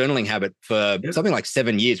 daily journaling habit for something like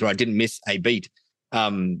 7 years, where I didn't miss a beat.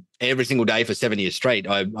 Every single day for 7 years straight,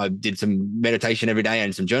 I did some meditation every day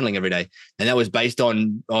and some journaling every day, and that was based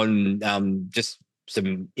on just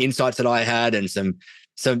some insights that I had and some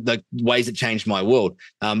like ways that changed my world.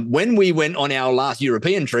 When we went on our last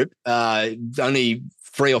European trip, only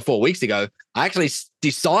 3 or 4 weeks ago, I actually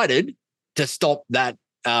decided to stop that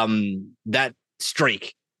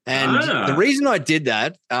streak. And the reason I did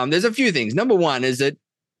that, there's a few things. Number one is that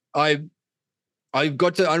I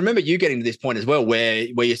remember you getting to this point as well, where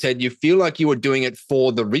you said you feel like you were doing it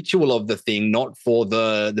for the ritual of the thing, not for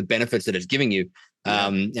the benefits that it's giving you.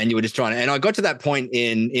 And you were just trying to, and I got to that point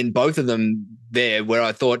in both of them there, where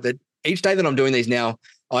I thought that each day that I'm doing these now,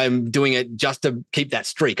 I'm doing it just to keep that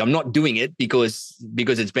streak. I'm not doing it because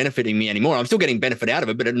it's benefiting me anymore. I'm still getting benefit out of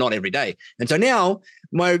it, but not every day. And so now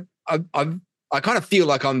I kind of feel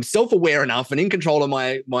like I'm self-aware enough and in control of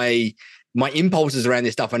my impulses around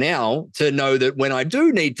this stuff are now to know that when I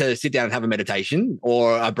do need to sit down and have a meditation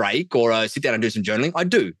or a break or sit down and do some journaling, I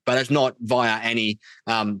do, but it's not via any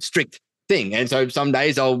strict thing. And so some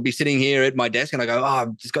days I'll be sitting here at my desk and I go,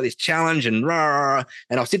 I've just got this challenge and I'll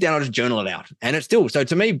sit down and I'll just journal it out. And it's still, so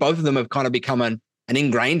to me, both of them have kind of become an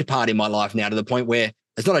ingrained part in my life now, to the point where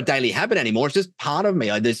it's not a daily habit anymore. It's just part of me.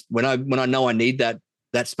 When I know I need that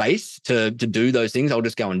space to do those things, I'll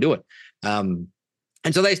just go and do it. And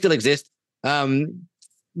so they still exist. The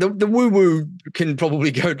woo-woo can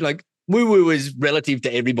probably go, like, woo-woo is relative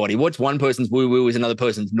to everybody. What's one person's woo-woo is another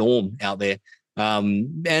person's norm out there.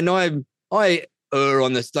 And I err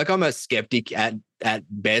on this, like, I'm a skeptic at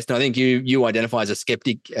best. And I think you identify as a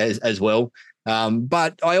skeptic as well.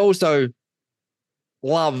 But I also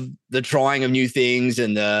love the trying of new things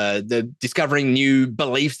and the discovering new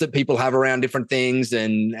beliefs that people have around different things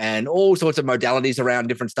and all sorts of modalities around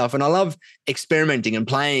different stuff. And I love experimenting and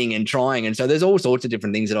playing and trying. And so there's all sorts of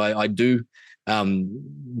different things that I do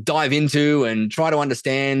dive into and try to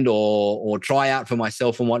understand or try out for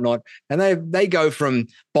myself and whatnot. And they go from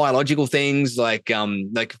biological things like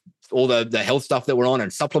all the health stuff that we're on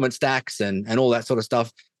and supplement stacks and all that sort of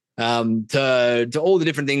stuff, to all the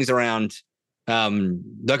different things around.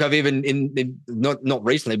 Like I've even not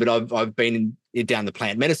recently, but I've been down the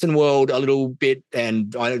plant medicine world a little bit,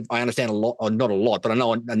 and I understand a lot, or not a lot, but I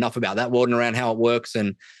know enough about that world and around how it works,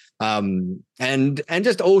 and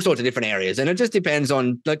just all sorts of different areas. And it just depends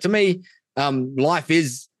on, like, to me, life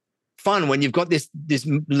is fun when you've got this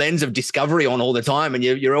lens of discovery on all the time, and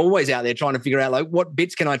you're always out there trying to figure out, like, what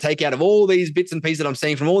bits can I take out of all these bits and pieces that I'm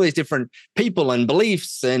seeing from all these different people and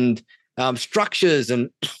beliefs and structures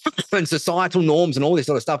and societal norms and all this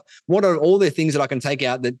sort of stuff. What are all the things that I can take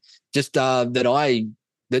out that just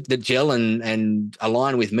that gel and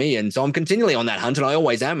align with me? And so I'm continually on that hunt, and I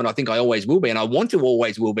always am, and I think I always will be, and I want to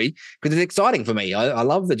always will be, because it's exciting for me. I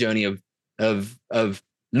love the journey of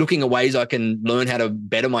looking at ways I can learn how to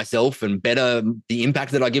better myself and better the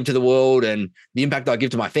impact that I give to the world and the impact I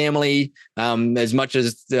give to my family. As much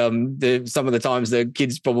as some of the times the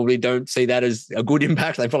kids probably don't see that as a good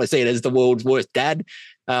impact, they probably see it as the world's worst dad.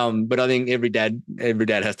 But I think every dad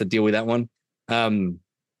has to deal with that one.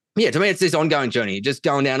 yeah, to me, it's this ongoing journey, just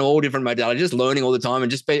going down all different modalities, just learning all the time,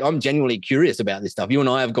 and I'm genuinely curious about this stuff. You and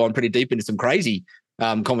I have gone pretty deep into some crazy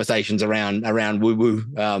conversations around woo-woo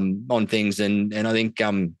on things. And I think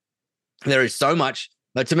there is so much,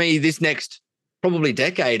 but to me, this next probably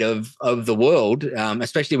decade of the world,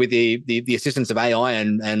 especially with the assistance of AI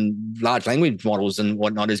and large language models and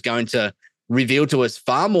whatnot, is going to reveal to us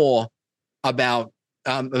far more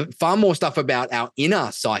stuff about our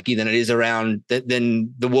inner psyche than it is around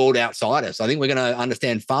than the world outside us. I think we're going to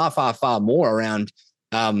understand far, far, far more around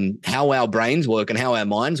how our brains work and how our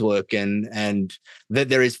minds work, and that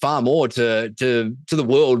there is far more to the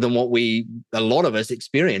world than what a lot of us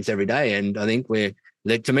experience every day. And I think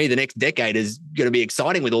to me, the next decade is going to be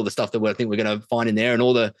exciting with all the stuff that I think we're going to find in there, and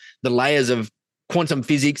all the layers of quantum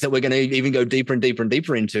physics that we're going to even go deeper and deeper and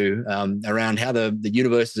deeper into around how the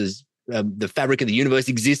universe is. The fabric of the universe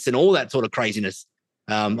exists and all that sort of craziness.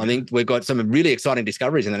 I think we've got some really exciting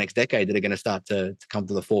discoveries in the next decade that are going to start to come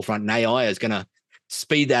to the forefront, and AI is going to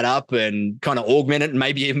speed that up and kind of augment it and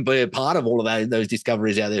maybe even be a part of all of those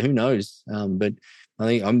discoveries out there. Who knows? But I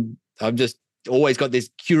think I've just always got this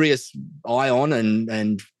curious eye on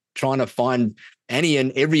and trying to find any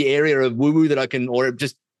and every area of woo-woo that I can, or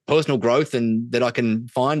just personal growth, and that I can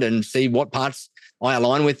find and see what parts I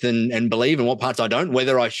align with and believe, and what parts I don't,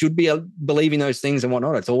 whether I should be believing those things and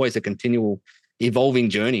whatnot. It's always a continual evolving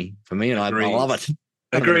journey for me, and I love it.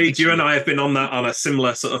 Agreed. You and I have been on a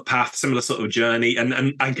similar sort of path, similar sort of journey.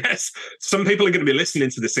 And I guess some people are going to be listening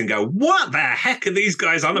to this and go, what the heck are these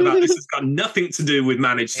guys on about? This has got nothing to do with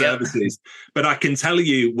managed services. But I can tell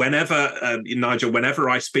you, whenever, Nigel, whenever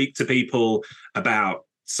I speak to people about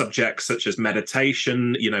subjects such as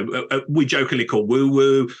meditation, we jokingly call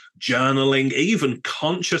woo-woo, journaling, even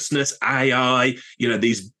consciousness, AI,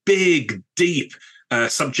 these big, deep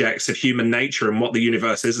subjects of human nature and what the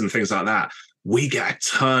universe is and things like that, we get a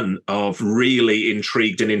ton of really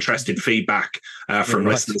intrigued and interested feedback from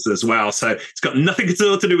listeners as well. So it's got nothing at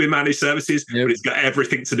all to do with managed services, but it's got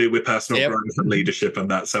everything to do with personal growth and leadership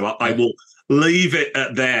and that. So I will leave it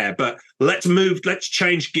at there. But let's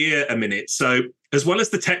change gear a minute. So as well as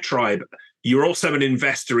the Tech Tribe, you're also an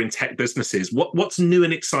investor in tech businesses. What's new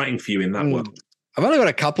and exciting for you in that world? I've only got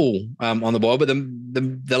a couple on the board, but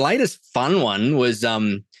the latest fun one was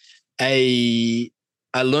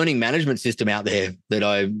a learning management system out there that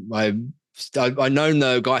I've known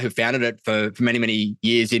the guy who founded it for many, many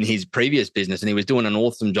years in his previous business, and he was doing an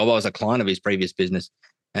awesome job. I was a client of his previous business,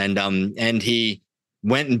 and he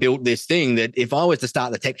went and built this thing that if I was to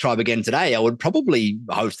start the Tech Tribe again today, I would probably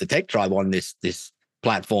host the Tech Tribe on this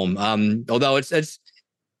platform. Although it's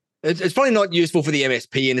probably not useful for the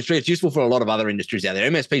MSP industry. It's useful for a lot of other industries out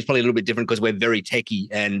there. MSP is probably a little bit different because we're very techie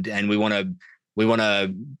and we want to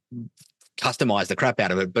customize the crap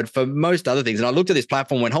out of it. But for most other things, and I looked at this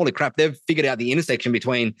platform and went, holy crap, they've figured out the intersection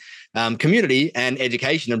between community and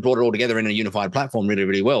education and brought it all together in a unified platform really,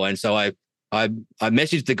 really well. And so I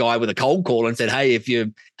messaged the guy with a cold call and said, hey, if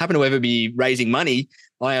you happen to ever be raising money,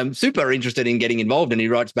 I am super interested in getting involved. And he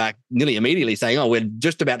writes back nearly immediately saying, oh, we're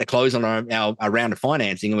just about to close on our round of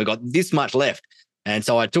financing and we've got this much left. And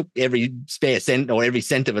so I took every spare cent or every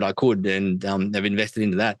cent of it I could and have invested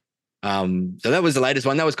into that. So that was the latest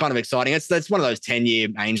one. That was kind of exciting. That's one of those 10-year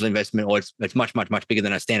angel investment, or it's much, much, much bigger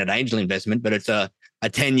than a standard angel investment, but it's a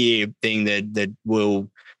 10-year thing that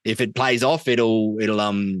will, if it plays off, it'll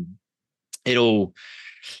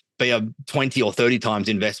be a 20 or 30 times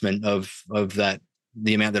investment of that,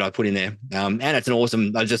 the amount that I put in there. And it's an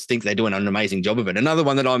awesome, I just think they're doing an amazing job of it. Another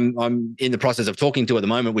one that I'm in the process of talking to at the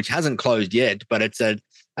moment, which hasn't closed yet, but it's a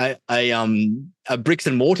bricks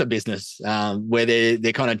and mortar business where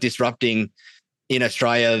they're kind of disrupting in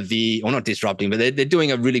Australia not disrupting, but they're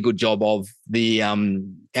doing a really good job of the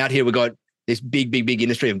out here. We've got this big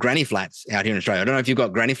industry of granny flats out here in Australia. I don't know if you've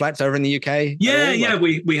got granny flats over in the UK. Yeah,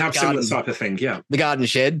 we have similar type of thing. Yeah, the garden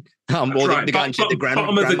shed, or right. the garden shed, the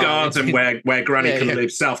bottom of the garden where granny can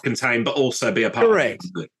live self-contained, but also be a part. Correct.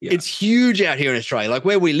 Of it. Yeah. It's huge out here in Australia. Like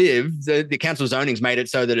where we live, the council zoning's made it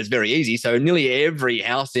so that it's very easy. So nearly every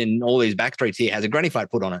house in all these back streets here has a granny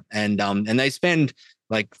flat put on it, and they spend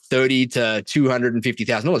like $30,000 to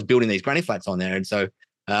 $250,000 building these granny flats on there, and so.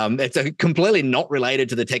 It's completely not related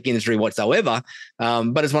to the tech industry whatsoever,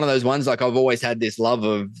 but it's one of those ones. Like I've always had this love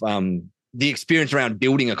of the experience around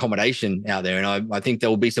building accommodation out there, and I think there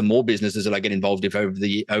will be some more businesses that I get involved with over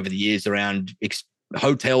the years around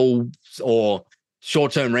hotels or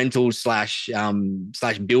short-term rentals slash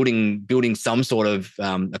building some sort of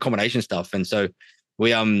accommodation stuff, and so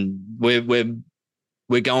we're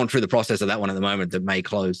going through the process of that one at the moment that may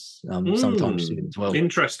close sometime soon as well.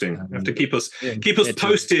 Interesting. You have to keep us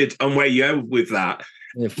posted on where you go with that.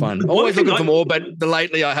 Yeah, fun. Always looking for more, but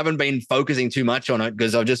lately I haven't been focusing too much on it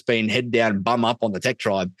because I've just been head down, bum up on the tech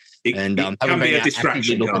tribe, and haven't been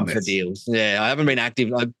actively looking for deals. Yeah, I haven't been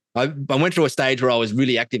active. I went through a stage where I was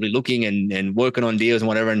really actively looking and working on deals and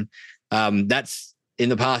whatever, and that's in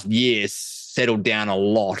the past year settled down a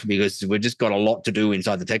lot because we've just got a lot to do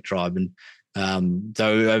inside the tech tribe, and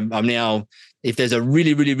so I'm now. If there's a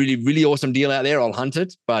really, really, really, really awesome deal out there, I'll hunt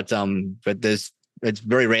it. But it's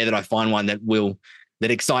very rare that I find one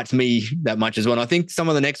that excites me that much as well. And I think some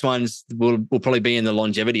of the next ones will probably be in the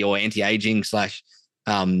longevity or anti-aging /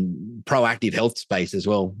 proactive health space as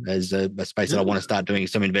well as a space that I want to start doing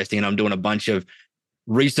some investing in. I'm doing a bunch of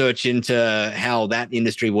research into how that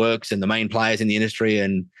industry works and the main players in the industry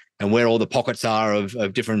and where all the pockets are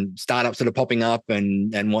of different startups that are popping up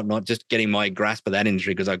and whatnot, just getting my grasp of that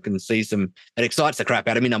industry because I can see it excites the crap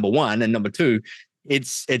out of me, number one. And number two,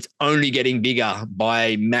 it's only getting bigger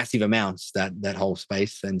by massive amounts, that whole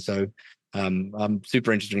space. And so I'm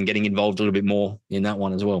super interested in getting involved a little bit more in that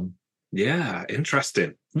one as well. Yeah,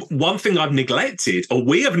 interesting. One thing I've neglected, or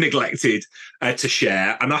we have neglected to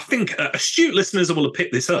share, and I think astute listeners will have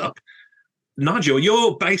picked this up. Nigel,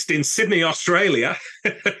 you're based in Sydney, Australia.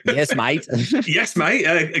 Yes, mate. Yes, mate.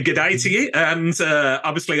 Good day to you. And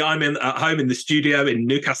obviously I'm at home in the studio in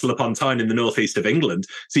Newcastle upon Tyne in the northeast of England.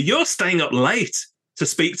 So you're staying up late to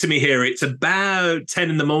speak to me here. It's about 10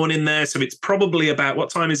 in the morning there. So it's probably about, what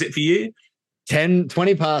time is it for you?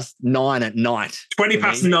 20 past 9 at night. 20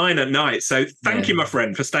 past 9 at night. So thank you, my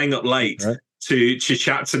friend, for staying up late. Right. To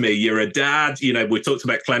chat to me. You're a dad, we talked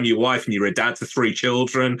about Clem, your wife, and you're a dad to 3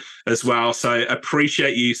 children as well. So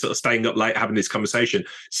appreciate you sort of staying up late having this conversation.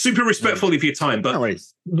 Super respectful of your time, but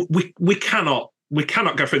we cannot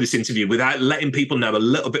go through this interview without letting people know a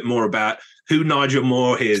little bit more about who Nigel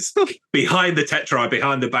Moore is behind the tech tribe,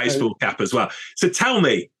 behind the baseball cap as well. So tell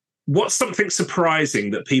me, what's something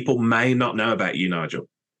surprising that people may not know about you, Nigel?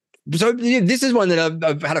 So this is one that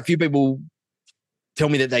I've had a few people tell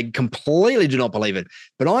me that they completely do not believe it.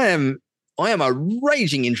 But I am a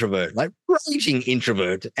raging introvert,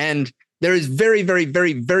 and there is very, very,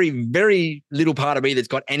 very, very, very little part of me that's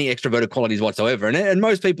got any extroverted qualities whatsoever. And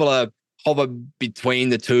most people hover between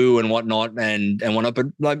the two and whatnot and whatnot. But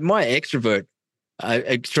like my extrovertism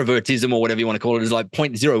or whatever you want to call it is like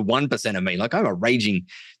 0.01% of me. Like I'm a raging.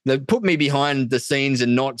 They put me behind the scenes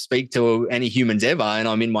and not speak to any humans ever, and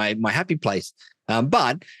I'm in my happy place.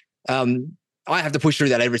 But I have to push through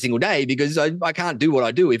that every single day because I can't do what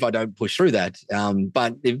I do if I don't push through that.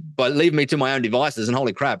 But leave me to my own devices and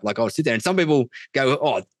holy crap, like I'll sit there and some people go,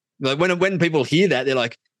 oh, like when people hear that, they're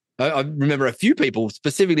like, I remember a few people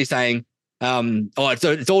specifically saying, oh,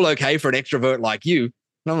 so it's all okay for an extrovert like you.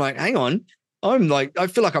 And I'm like, hang on. I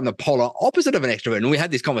feel like I'm the polar opposite of an extrovert. And we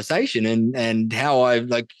had this conversation and how I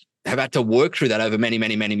have had to work through that over many,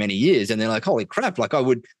 many, many, many years. And they're like, holy crap, like I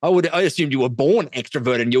assumed you were born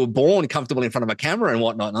extroverted and you were born comfortable in front of a camera and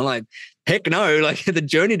whatnot. And I'm like, heck no, like the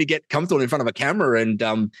journey to get comfortable in front of a camera and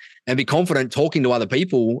be confident talking to other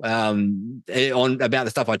people about the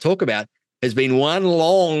stuff I talk about has been one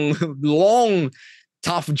long,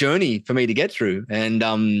 tough journey for me to get through. And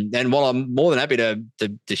while I'm more than happy to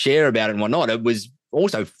share about it and whatnot, it was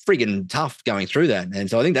also friggin' tough going through that. And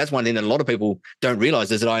so I think that's one thing that a lot of people don't realize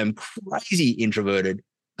is that I am crazy introverted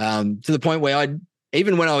to the point where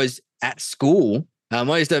even when I was at school,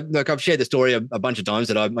 I used to, I've shared the story a bunch of times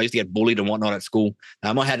that I used to get bullied and whatnot at school.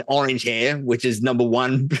 I had orange hair, which is number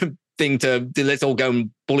one thing to let's all go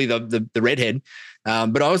and bully the redhead.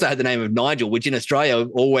 But I also had the name of Nigel, which in Australia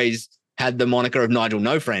always had the moniker of Nigel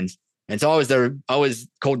No Friends. And so I was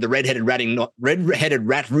called the redheaded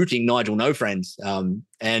rat rooting Nigel No Friends.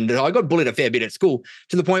 And I got bullied a fair bit at school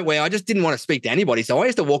to the point where I just didn't want to speak to anybody. So I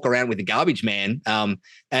used to walk around with the garbage man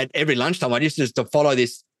at every lunchtime. I used to follow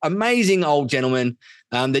this amazing old gentleman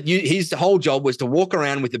his whole job was to walk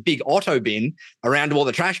around with a big auto bin around to all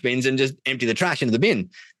the trash bins and just empty the trash into the bin.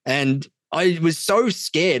 And I was so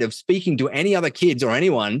scared of speaking to any other kids or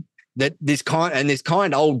anyone that this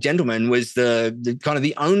kind old gentleman was the kind of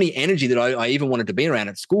the only energy that I even wanted to be around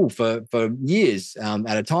at school for years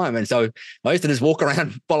at a time. And so I used to just walk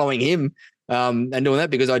around following him and doing that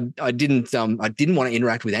because I didn't want to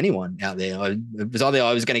interact with anyone out there. It was either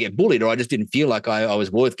I was going to get bullied or I just didn't feel like I was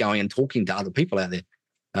worth going and talking to other people out there.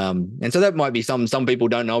 And so that might be some people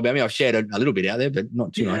don't know about me. I've shared a little bit out there, but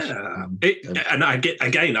not too much. And I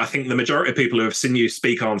think the majority of people who have seen you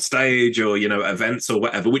speak on stage or, events or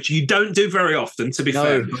whatever, which you don't do very often, to be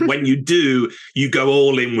fair, but when you do, you go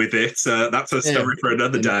all in with it. That's a story for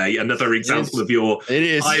another day, another example of your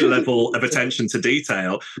high level of attention to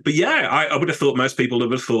detail. But I would have thought most people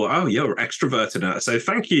would have thought, oh, you're extroverted. So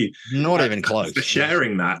thank you. Not even close. For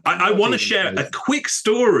sharing that. I want to share a quick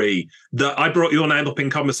story that I brought your name up in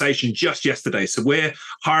conversation just yesterday. So we're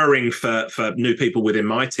hiring for new people within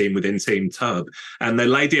my team, within Team Tubb. And the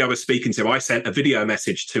lady I was speaking to, I sent a video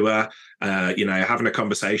message to her, having a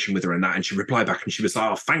conversation with her and that. And she replied back and she was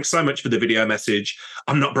like, oh, thanks so much for the video message.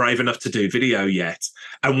 I'm not brave enough to do video yet.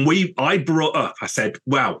 And I brought up, I said,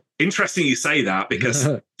 well, interesting you say that, because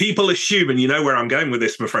people assume, and you know where I'm going with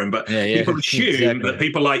this, my friend, but people assume that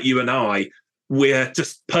people like you and I, we're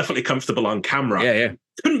just perfectly comfortable on camera.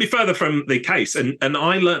 Couldn't be further from the case. And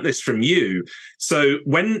I learned this from you. So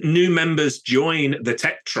when new members join the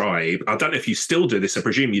Tech Tribe, I don't know if you still do this, I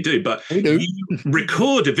presume you do, but you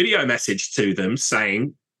record a video message to them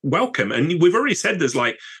saying, welcome. And we've already said there's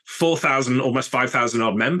like 4,000, almost 5,000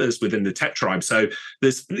 odd members within the Tech Tribe. So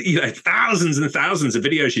there's thousands and thousands of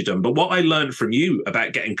videos you've done. But what I learned from you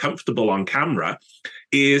about getting comfortable on camera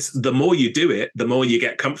is the more you do it, the more you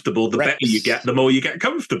get comfortable, the better you get, the more you get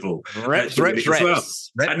comfortable. Reps,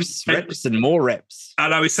 and more reps.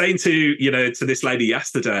 And I was saying to this lady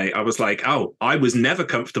yesterday, I was like, oh, I was never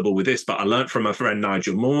comfortable with this, but I learned from my friend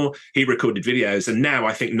Nigel Moore. He recorded videos, and now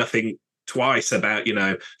I think nothing twice about,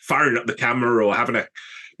 firing up the camera or having a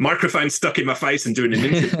microphone stuck in my face and doing an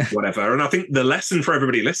interview or whatever. And I think the lesson for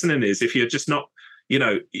everybody listening is, if you're just not,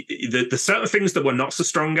 the certain things that we're not so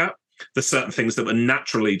strong at, the certain things that we're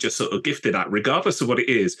naturally just sort of gifted at, regardless of what it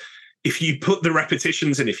is, if you put the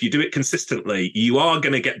repetitions in, if you do it consistently, you are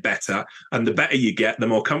going to get better. And the better you get, the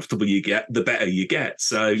more comfortable you get, the better you get.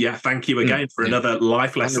 So, thank you again for another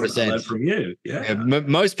life lesson I learned from you.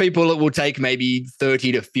 Most people, it will take maybe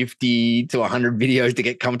 30 to 50 to 100 videos to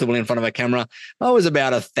get comfortable in front of a camera. I was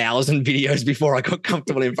about 1,000 videos before I got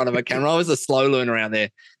comfortable in front of a camera. I was a slow learner out there.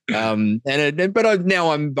 Now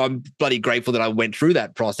I'm bloody grateful that I went through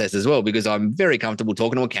that process as well, because I'm very comfortable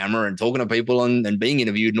talking to a camera and talking to people and being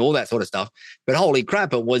interviewed and all that sort of stuff. But holy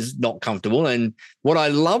crap, it was not comfortable. And what I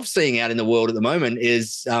love seeing out in the world at the moment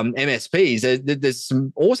is MSPs. There's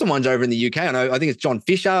some awesome ones over in the UK. I think it's John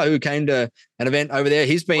Fisher who came to an event over there.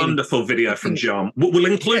 He's been wonderful video from John. We'll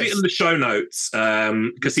include it in the show notes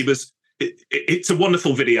because he was. It's a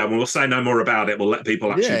wonderful video, and we'll say no more about it. We'll let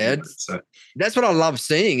people actually do it. So that's what I love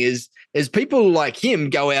seeing is people like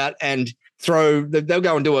him go out and they'll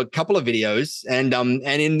go and do a couple of videos, and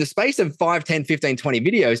in the space of 5, 10, 15, 20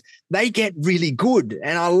 videos, they get really good.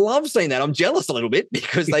 And I love seeing that. I'm jealous a little bit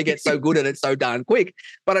because they get so good and it's so darn quick.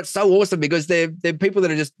 But it's so awesome because they're people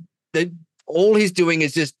that are just all he's doing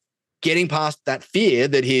is just getting past that fear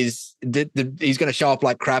that he's going to show up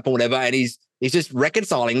like crap or whatever, and he's just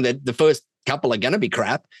reconciling that the first couple are going to be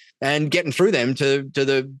crap and getting through them to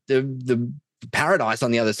the paradise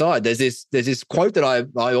on the other side. There's this quote that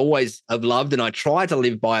I always have loved, and I try to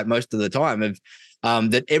live by it most of the time, of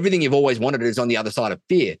that everything you've always wanted is on the other side of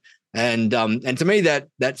fear. And to me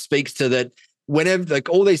that speaks to that whenever, like,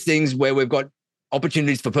 all these things where we've got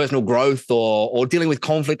opportunities for personal growth or dealing with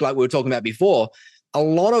conflict like we were talking about before, a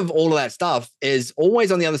lot of all of that stuff is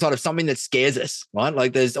always on the other side of something that scares us, right?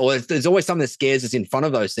 Like there's always something that scares us in front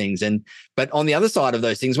of those things. But on the other side of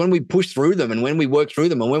those things, when we push through them and when we work through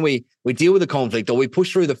them and when we deal with the conflict or we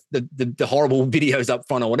push through the horrible videos up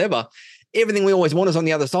front or whatever, everything we always want is on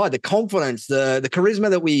the other side. The confidence, the charisma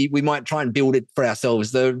that we might try and build it for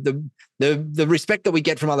ourselves, the respect that we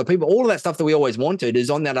get from other people, all of that stuff that we always wanted is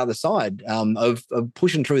on that other side of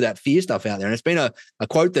pushing through that fear stuff out there. And it's been a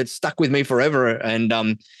quote that's stuck with me forever. And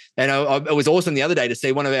it was awesome the other day to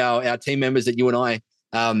see one of our team members that you and I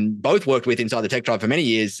both worked with inside the Tech Tribe for many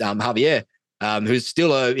years, Javier, who's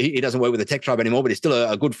still he doesn't work with the Tech Tribe anymore, but he's still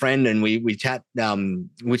a good friend, and we chat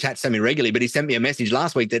semi-regularly. But he sent me a message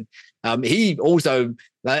last week that he also,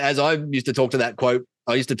 as I used to talk to that quote,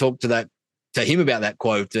 I used to talk to him about that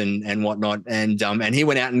quote and whatnot. And he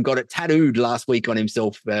went out and got it tattooed last week on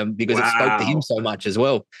himself because it spoke to him so much as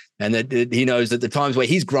well. And that he knows that the times where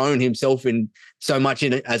he's grown himself in so much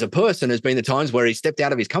in it as a person has been the times where he stepped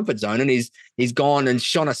out of his comfort zone and he's gone and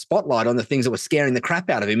shone a spotlight on the things that were scaring the crap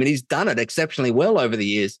out of him. And he's done it exceptionally well over the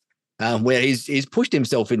years, where he's pushed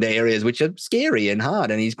himself into areas which are scary and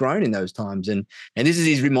hard, and he's grown in those times. And this is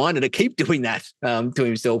his reminder to keep doing that to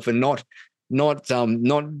himself and not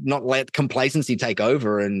not let complacency take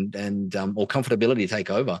over and or comfortability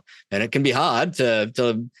take over. And it can be hard to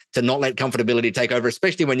not let comfortability take over,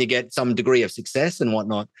 especially when you get some degree of success and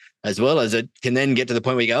whatnot, as well as it can then get to the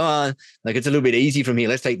point where you go, like it's a little bit easy from here.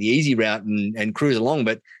 Let's take the easy route and cruise along.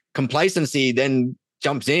 But complacency then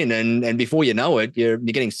jumps in, and before you know it, you're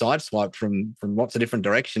getting sideswiped from lots of different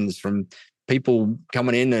directions, from people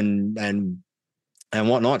coming in and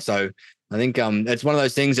whatnot. So I think it's one of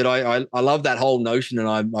those things that I love that whole notion, and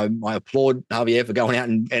I applaud Javier for going out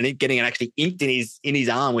and getting it actually inked in his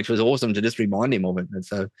arm, which was awesome to just remind him of it. And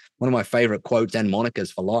so one of my favorite quotes and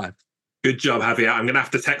monikers for life. Good job, Javier. I'm going to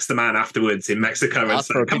have to text the man afterwards in Mexico and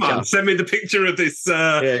say, "Come on, send me the picture of this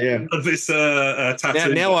of this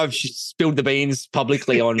tattoo." Now I've spilled the beans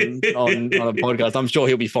publicly on a podcast. I'm sure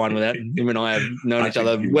he'll be fine with that. Him and I have known each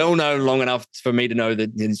other long enough for me to know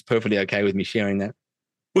that he's perfectly okay with me sharing that.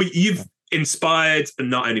 Well, you've inspired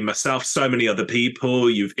not only myself, so many other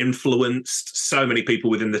people. You've influenced so many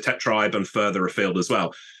people within the tech tribe and further afield as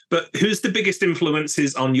well. But who's the biggest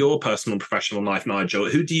influences on your personal and professional life, Nigel?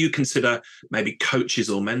 Who do you consider maybe coaches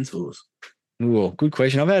or mentors? Oh, good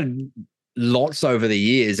question. I've had lots over the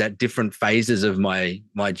years at different phases of my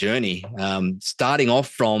journey. Starting off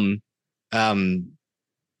from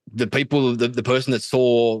the person that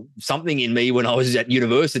saw something in me when I was at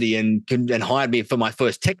university and hired me for my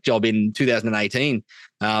first tech job in 2018,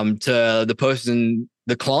 to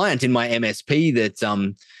the client in my MSP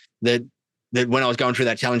that when I was going through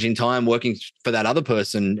that challenging time working for that other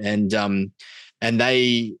person, and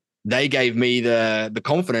they gave me the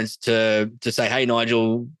confidence to say, "Hey,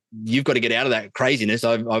 Nigel, you've got to get out of that craziness.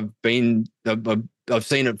 I've seen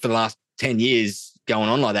it for the last 10 years going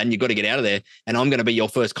on like that, and you've got to get out of there. And I'm going to be your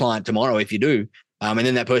first client tomorrow if you do." And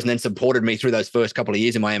then that person then supported me through those first couple of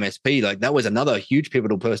years in my MSP. Like that was another huge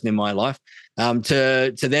pivotal person in my life.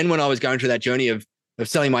 To then when I was going through that journey of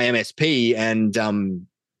selling my MSP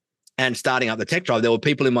and starting up the tech tribe, there were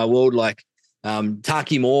people in my world like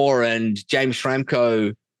Taki Moore and James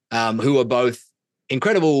Schramko, who are both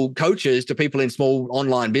incredible coaches to people in small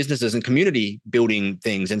online businesses and community building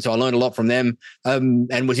things. And so I learned a lot from them,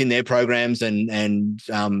 and was in their programs and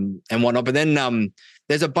whatnot. But then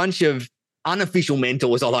there's a bunch of unofficial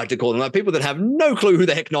mentors, I like to call them, like people that have no clue who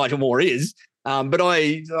the heck Nigel Moore is. But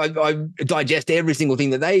I digest every single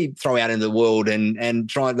thing that they throw out into the world and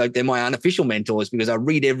try, like they're my unofficial mentors, because I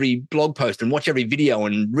read every blog post and watch every video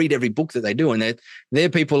and read every book that they do. And they're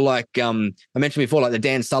people like I mentioned before, like the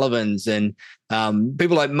Dan Sullivans and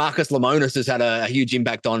people like Marcus Lemonis has had a huge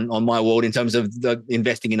impact on my world in terms of the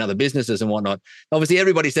investing in other businesses and whatnot. Obviously,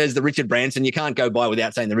 everybody says the Richard Branson. You can't go by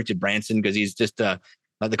without saying the Richard Branson, because he's just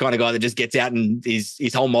like the kind of guy that just gets out, and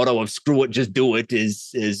his whole motto of "screw it, just do it"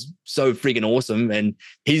 is so freaking awesome. And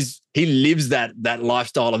he lives that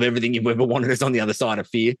lifestyle of everything you've ever wanted is on the other side of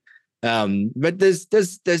fear. But there's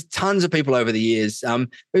tons of people over the years.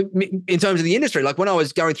 In terms of the industry, like when I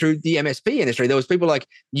was going through the MSP industry, there was people like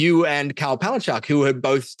you and Carl Palachuk who had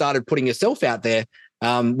both started putting yourself out there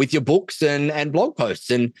with your books and blog posts,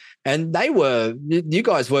 and you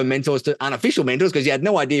guys were mentors, to unofficial mentors, because you had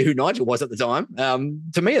no idea who Nigel was at the time.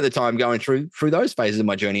 To me at the time, going through those phases of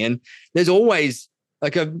my journey, and there's always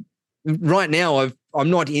like right now I'm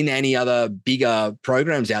not in any other bigger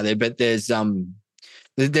programs out there, but there's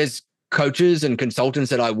coaches and consultants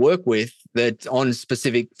that I work with that on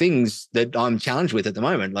specific things that I'm challenged with at the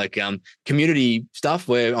moment, like community stuff,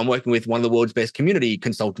 where I'm working with one of the world's best community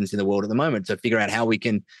consultants in the world at the moment to figure out how we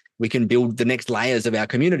can build the next layers of our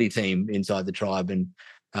community team inside the tribe. And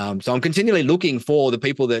so I'm continually looking for the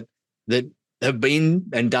people that have been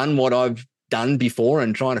and done what I've done before,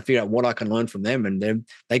 and trying to figure out what I can learn from them. And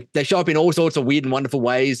they show up in all sorts of weird and wonderful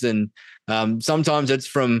ways. And sometimes it's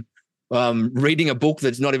from reading a book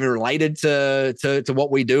that's not even related to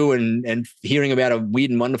what we do, and hearing about a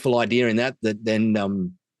weird and wonderful idea in that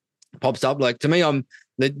then pops up. Like to me,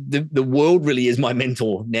 the world really is my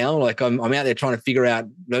mentor now. Like I'm out there trying to figure out,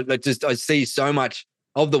 like I see so much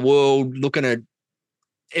of the world, looking at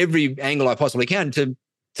every angle I possibly can to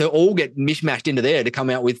all get mishmashed into there to come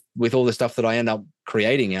out with all the stuff that I end up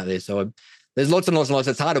creating out there. So there's lots and lots and lots.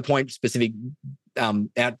 It's hard to point specific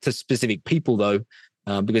out to specific people though.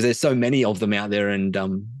 Because there's so many of them out there and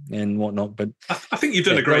whatnot. But I think you've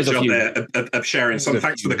done a great job there of sharing some.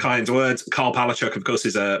 Thanks for the kind words. Carl Palachuk, of course,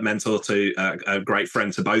 is a mentor to a great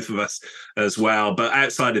friend to both of us as well. But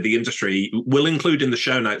outside of the industry, we'll include in the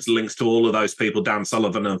show notes links to all of those people, Dan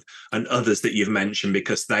Sullivan and others that you've mentioned,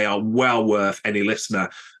 because they are well worth any listener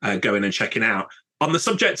going and checking out. On the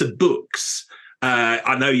subject of books,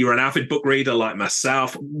 I know you're an avid book reader like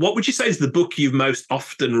myself. What would you say is the book you've most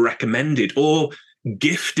often recommended, or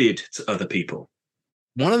gifted to other people?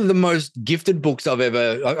 One of the most gifted books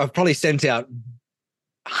I've probably sent out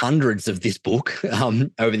hundreds of this book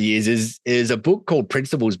over the years is a book called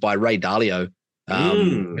Principles by Ray Dalio,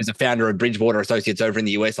 who's a founder of Bridgewater Associates over in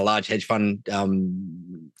the US, a large hedge fund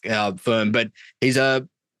firm. But the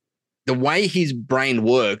way his brain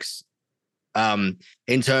works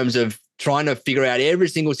in terms of trying to figure out every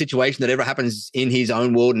single situation that ever happens in his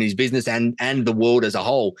own world and his business and the world as a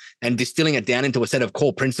whole, and distilling it down into a set of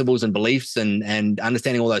core principles and beliefs and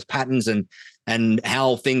understanding all those patterns and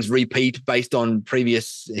how things repeat based on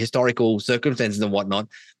previous historical circumstances and whatnot,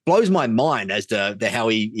 blows my mind as to how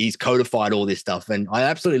he's codified all this stuff. And I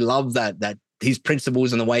absolutely love that his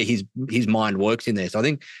principles and the way his mind works in there. So I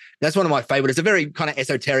think that's one of my favorite. It's a very kind of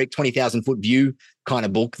esoteric 20,000 foot view kind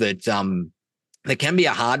of book that can be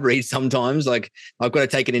a hard read sometimes. Like, I've got to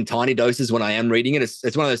take it in tiny doses when I am reading it.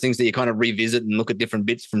 It's one of those things that you kind of revisit and look at different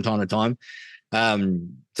bits from time to time.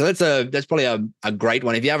 So that's probably a great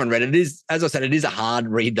one. If you haven't read it, it is, as I said, it is a hard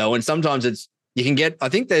read though. And sometimes you can get, I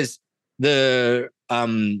think there's the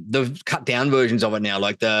cut down versions of it now,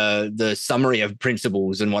 like the summary of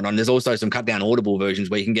principles and whatnot. There's also some cut down audible versions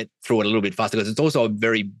where you can get through it a little bit faster, because it's also a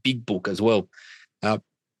very big book as well to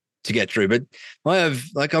get through. But I have,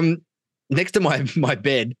 like, I'm next to my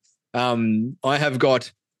bed. I have got,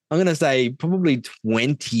 I'm going to say, probably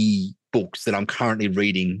 20 books that I'm currently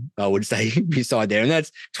reading, I would say, beside there. And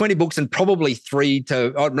that's 20 books and probably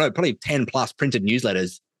probably 10 plus printed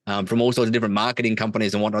newsletters from all sorts of different marketing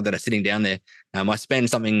companies and whatnot that are sitting down there. I spend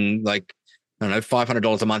something like, I don't know,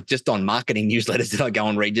 $500 a month just on marketing newsletters that I go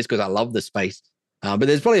and read just because I love the space. But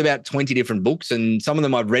there's probably about 20 different books, and some of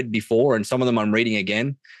them I've read before and some of them I'm reading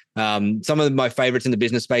again. Some of my favorites in the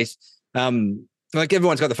business space, like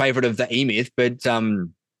everyone's got the favorite of the E-Myth,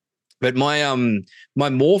 but my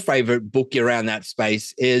more favorite book around that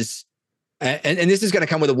space is, and this is going to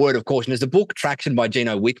come with a word of caution, is the book Traction by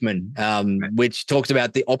Gino Wickman, which talks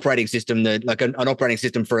about the operating system, like an operating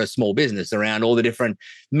system for a small business, around all the different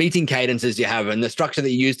meeting cadences you have and the structure that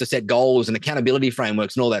you use to set goals and accountability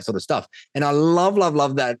frameworks and all that sort of stuff. And I love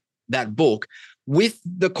that book, with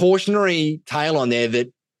the cautionary tale on there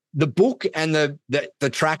that the book and the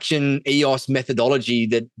traction EOS methodology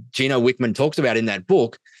that Gino Wickman talks about in that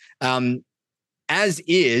book, as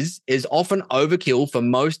is often overkill for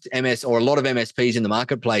most MS or a lot of MSPs in the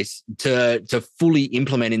marketplace to fully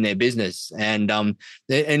implement in their business. And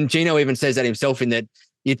Gino even says that himself, in that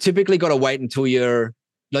you typically got to wait until you're,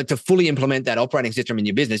 like, to fully implement that operating system in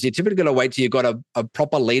your business, you typically got to wait till you've got a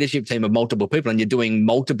proper leadership team of multiple people and you're doing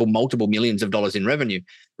multiple millions of dollars in revenue,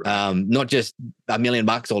 not just $1 million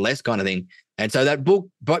or less kind of thing. And so that book,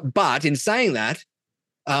 but in saying that,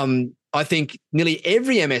 I think nearly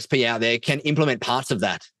every MSP out there can implement parts of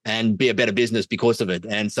that and be a better business because of it.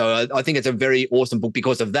 And so I think it's a very awesome book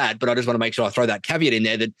because of that. But I just want to make sure I throw that caveat in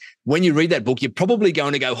there, that when you read that book, you're probably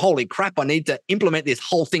going to go, holy crap, I need to implement this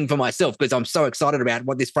whole thing for myself because I'm so excited about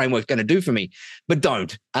what this framework's going to do for me. But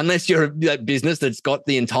don't, unless you're that business that's got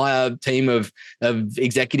the entire team of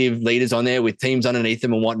executive leaders on there with teams underneath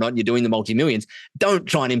them and whatnot, you're doing the multi-millions, don't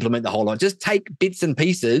try and implement the whole lot. Just take bits and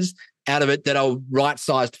pieces out of it that are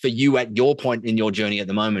right-sized for you at your point in your journey at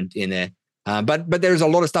the moment in there. But there's a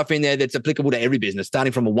lot of stuff in there that's applicable to every business,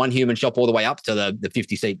 starting from a one-human shop all the way up to the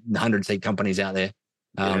 50-seat, 100-seat companies out there.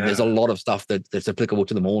 There's a lot of stuff that's applicable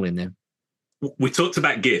to them all in there. We talked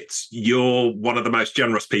about gifts. You're one of the most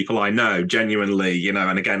generous people I know, genuinely,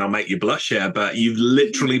 and again, I'll make you blush here, but you've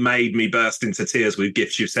literally made me burst into tears with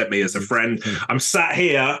gifts you've sent me as a friend. I'm sat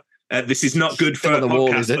here. This is not good for a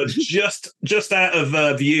podcast, but just out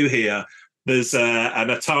of view here, there's an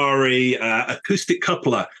Atari acoustic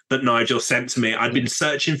coupler that Nigel sent to me. I'd been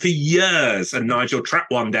searching for years, and Nigel tracked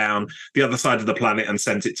one down the other side of the planet and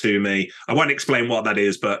sent it to me. I won't explain what that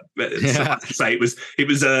is, but to say it was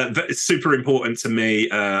super important to me,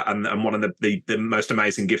 and one of the most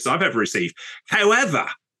amazing gifts I've ever received. However,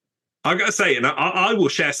 I've got to say, and I will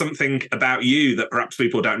share something about you that perhaps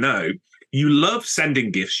people don't know. You love sending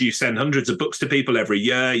gifts. You send hundreds of books to people every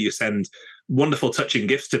year. You send wonderful, touching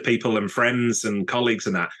gifts to people and friends and colleagues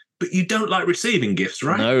and that. But you don't like receiving gifts,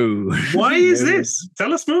 right? No. Why is this?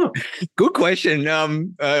 Tell us more. Good question.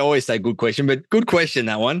 I always say good question, but good question,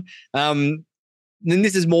 that one. And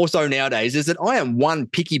this is more so nowadays, is that I am one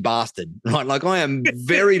picky bastard, right? Like, I am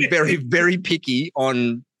very, very, very picky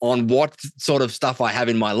on what sort of stuff I have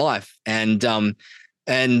in my life. And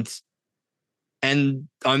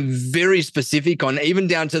I'm very specific on, even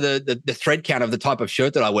down to the thread count of the type of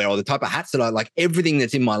shirt that I wear or the type of hats that I like, everything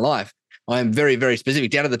that's in my life. I am very, very specific,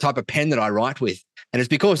 down to the type of pen that I write with. And it's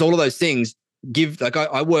because all of those things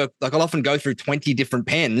I work, like I'll often go through 20 different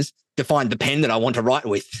pens to find the pen that I want to write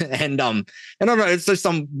with. And I don't know, it's just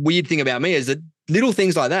some weird thing about me is that little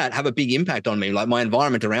things like that have a big impact on me. Like my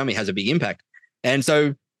environment around me has a big impact. And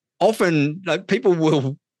so often like people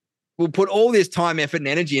will put all this time, effort, and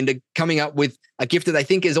energy into coming up with a gift that they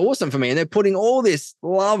think is awesome for me. And they're putting all this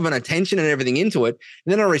love and attention and everything into it.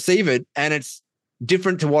 And then I receive it and it's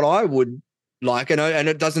different to what I would like. And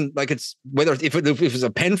it doesn't, like, it's whether if it was a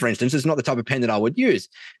pen, for instance, it's not the type of pen that I would use.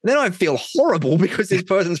 And then I feel horrible because this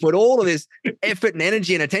person's put all of this effort and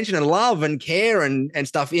energy and attention and love and care and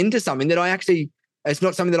stuff into something that it's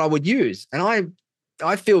not something that I would use. And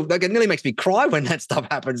I feel like it nearly makes me cry when that stuff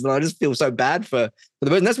happens. And I just feel so bad for the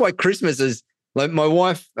person. That's why Christmas is like my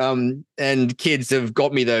wife and kids have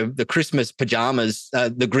got me the Christmas pajamas,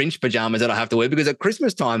 the Grinch pajamas that I have to wear, because at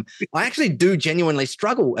Christmas time, I actually do genuinely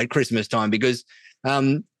struggle at Christmas time because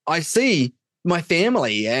I see my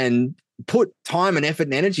family and put time and effort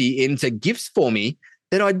and energy into gifts for me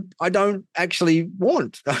that I don't actually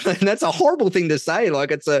want. And that's a horrible thing to say.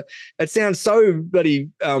 Like it sounds so bloody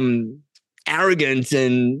arrogant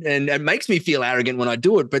and it makes me feel arrogant when I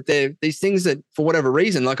do it. But they're these things that for whatever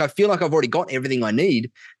reason, like I feel like I've already got everything I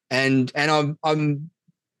need. And I'm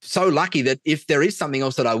so lucky that if there is something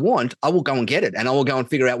else that I want, I will go and get it. And I will go and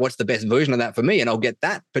figure out what's the best version of that for me. And I'll get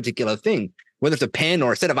that particular thing, whether it's a pen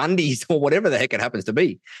or a set of undies or whatever the heck it happens to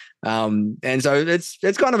be. And so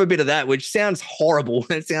it's kind of a bit of that, which sounds horrible.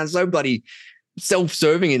 It sounds so bloody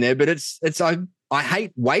self-serving in there, but I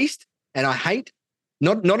hate waste, and I hate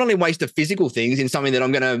not only waste of physical things in something that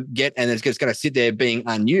I'm going to get and it's just going to sit there being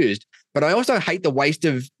unused, but I also hate the waste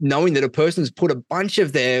of knowing that a person's put a bunch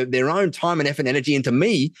of their own time and effort and energy into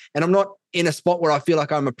me, and I'm not in a spot where I feel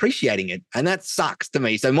like I'm appreciating it. And that sucks to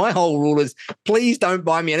me. So my whole rule is, please don't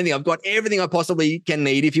buy me anything. I've got everything I possibly can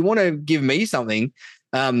need. If you want to give me something,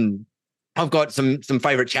 I've got some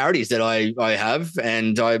favorite charities that I have,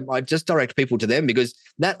 and I just direct people to them, because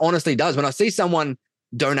that honestly does. When I see someone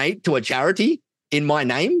donate to a charity in my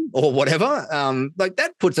name or whatever, like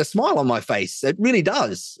that puts a smile on my face. It really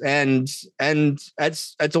does. And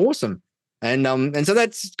it's awesome. And so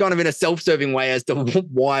that's kind of in a self-serving way as to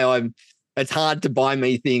why it's hard to buy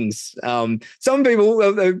me things. Some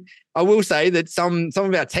people, I will say that some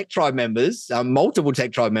of our Tech Tribe members, multiple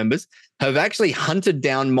Tech Tribe members, have actually hunted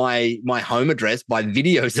down my home address by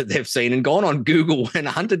videos that they've seen and gone on Google and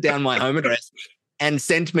hunted down my home address and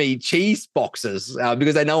sent me cheese boxes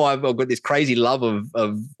because they know I've got this crazy love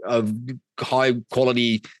of high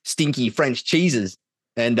quality, stinky French cheeses.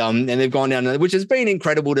 And they've gone down, which has been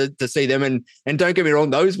incredible to see them. And don't get me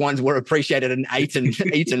wrong, those ones were appreciated and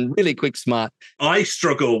eaten really quick, smart. I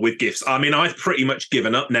struggle with gifts. I mean, I've pretty much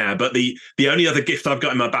given up now, but the only other gift I've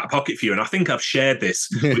got in my back pocket for you, and I think I've shared this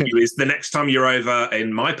with you, is the next time you're over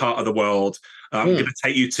in my part of the world, I'm going to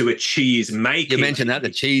take you to a cheese making. You mentioned that, the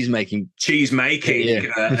cheese making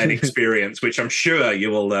an experience, which I'm sure you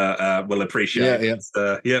will appreciate. Yeah.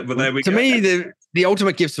 But there we go. To me, the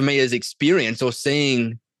ultimate gift for me is experience, or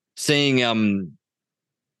seeing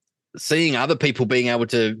other people being able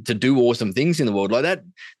to do awesome things in the world. Like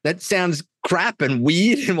that sounds crap and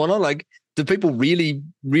weird and whatnot. Like, do people really,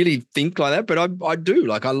 really think like that? But I do.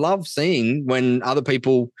 Like, I love seeing when other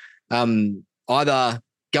people either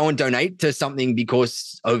go and donate to something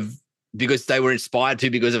because they were inspired to,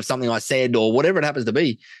 because of something I said or whatever it happens to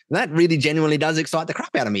be. And that really genuinely does excite the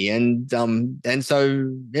crap out of me. And so,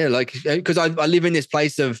 yeah, like, because I live in this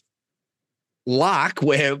place of luck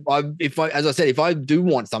where if I do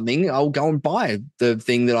want something, I'll go and buy the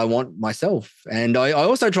thing that I want myself. And I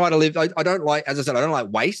also try to live, I don't like, as I said, I don't like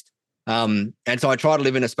waste. And so I try to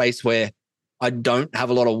live in a space where I don't have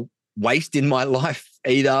a lot of waste in my life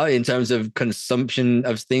either, in terms of consumption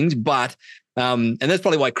of things. But and that's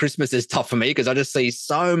probably why Christmas is tough for me, because I just see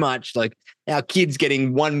so much, like, our kids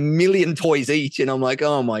getting 1 million toys each, and I'm like,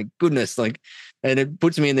 oh my goodness, like, and it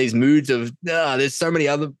puts me in these moods of there's so many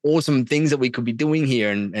other awesome things that we could be doing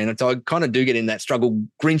here, and so I kind of do get in that struggle,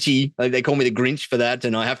 Grinchy. Like, they call me the Grinch for that,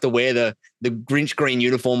 and I have to wear the Grinch green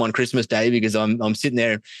uniform on Christmas Day because I'm sitting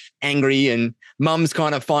there angry, and Mum's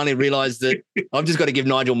kind of finally realised that I've just got to give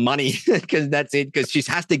Nigel money because that's it, because she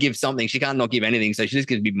has to give something. She can't not give anything, so she just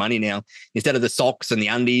gives me money now instead of the socks and the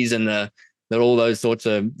undies and the all those sorts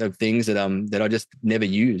of things that I just never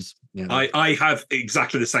use. You know? I have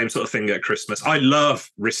exactly the same sort of thing at Christmas. I love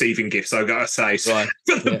receiving gifts, I gotta say. So Right.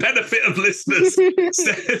 for the benefit of listeners,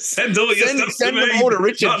 send all your stuff send to them me. all to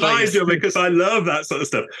Richard, Not please. Nigel, because I love that sort of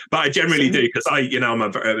stuff. But I generally do, because I'm a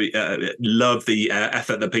very love the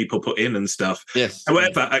effort that people put in and stuff. Yes.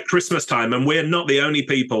 However, at Christmas time, and we're not the only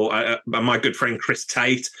people. My good friend Chris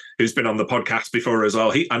Tate, who's been on the podcast before as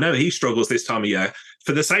well, I know he struggles this time of year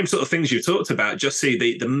for the same sort of things you talked about. Just see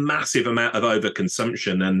the massive amount of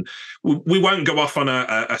overconsumption, and we won't go off on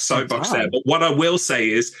a soapbox there. But what I will say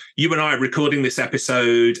is, you and I are recording this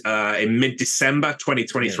episode in mid-December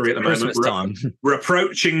 2023 at the moment. We're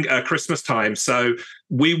approaching Christmas time, so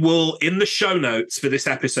we will, in the show notes for this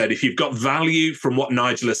episode, if you've got value from what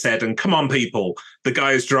Nigel has said, and come on, people, the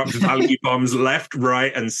guy has dropped value bombs left,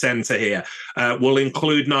 right, and centre here. We'll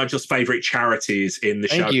include Nigel's favourite charities in the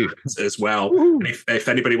show notes as well. And if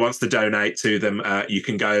anybody wants to donate to them, you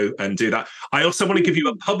can go and do that. I also want to give you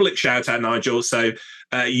a public shout out, Nigel. So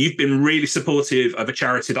you've been really supportive of a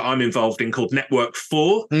charity that I'm involved in called Network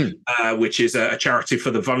 4, which is a charity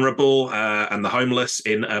for the vulnerable and the homeless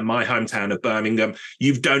in my hometown of Birmingham.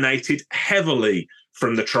 You've donated heavily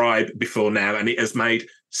from the tribe before now, and it has made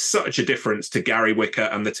such a difference to Gary Wicker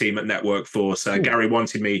and the team at Network 4. So Gary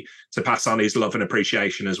wanted me to pass on his love and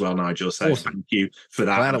appreciation as well, Nigel. So Thank you for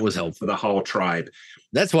that. Glad it was helpful for the whole tribe.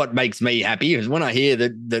 That's what makes me happy, is when I hear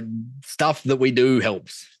that the stuff that we do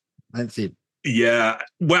helps. That's it. Yeah.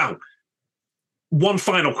 Well, one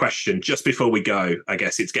final question just before we go. I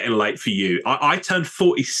guess it's getting late for you. I turned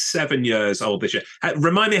 47 years old this year.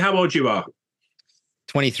 Remind me how old you are.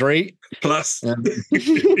 23 plus.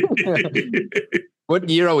 What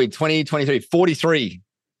year are we? 2023. 43.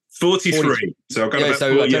 43. So I've got about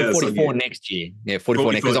 4 years. 44 next year. Yeah,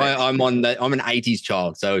 44 next, because I'm an 80s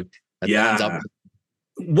child. So that lines up.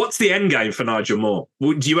 What's the end game for Nigel Moore?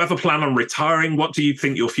 Do you have a plan on retiring? What do you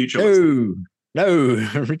think your future looks like? No,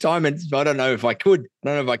 retirement. I don't know if I could. I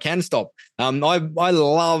don't know if I can stop. I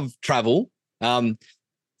love travel. Although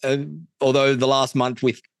the last month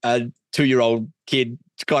with a 2-year-old kid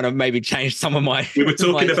kind of maybe changed some of my. We were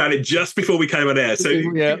talking about it just before we came on air. So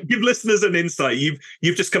give listeners an insight.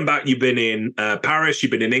 You've just come back. You've been in Paris.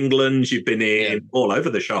 You've been in England. You've been in all over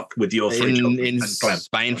the shop with your 3 children. In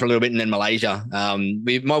Spain for a little bit, and then Malaysia.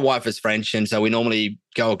 My wife is French, and so we normally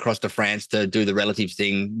go across to France to do the relatives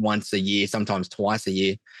thing once a year, sometimes twice a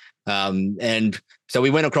year. And so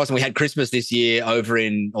we went across and we had Christmas this year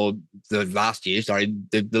the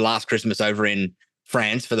last Christmas over in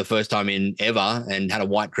France for the first time in ever, and had a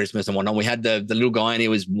white Christmas and whatnot. We had the little guy, and he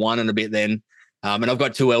was 1 and a bit then. And I've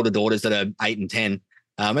got 2 elder daughters that are 8 and 10.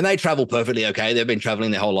 And they travel perfectly okay. They've been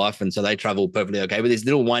traveling their whole life, and so they travel perfectly okay. But this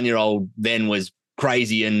little 1-year-old then was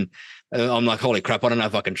crazy, and I'm like, holy crap, I don't know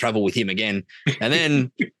if I can travel with him again. And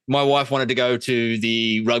then my wife wanted to go to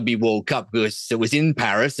the Rugby World Cup because it was in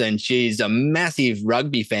Paris, and she's a massive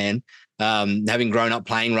rugby fan, having grown up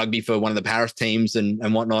playing rugby for one of the Paris teams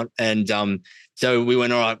and whatnot. And so we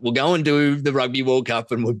went, all right, we'll go and do the Rugby World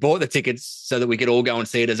Cup, and we bought the tickets so that we could all go and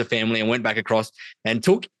see it as a family, and went back across and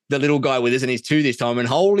took the little guy with us, and he's 2 this time. And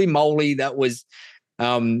holy moly, that was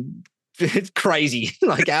it's crazy,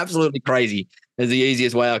 like absolutely crazy is the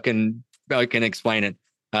easiest way I can explain it.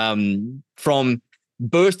 From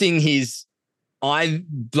bursting his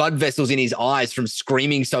blood vessels in his eyes from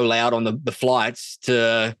screaming so loud on the flights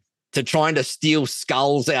to trying to steal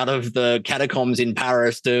skulls out of the catacombs in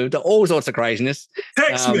Paris to all sorts of craziness.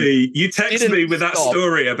 You text me with that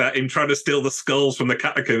story about him trying to steal the skulls from the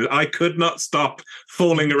catacombs. I could not stop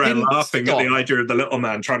falling around laughing at the idea of the little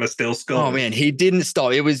man trying to steal skulls. Oh man, he didn't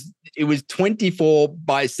stop. It was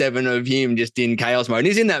 24/7 of him just in chaos mode. And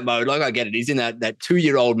he's in that mode, like I get it. He's in that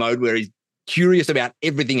 2-year-old mode where he's curious about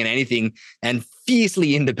everything and anything and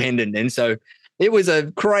fiercely independent. And so it was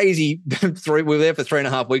a crazy we were there for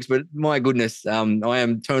 3.5 weeks, but my goodness, I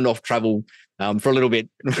am turned off travel for a little bit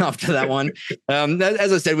after that one.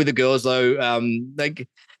 As I said with the girls, though,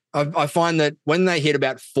 I find that when they hit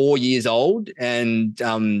about 4 years old, and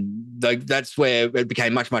that's where it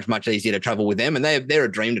became much easier to travel with them, and they're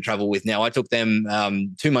a dream to travel with now. I took them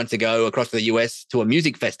 2 months ago across to the US to a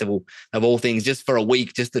music festival of all things, just for a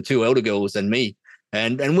week, just the 2 elder girls and me.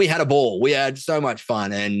 And we had a ball. We had so much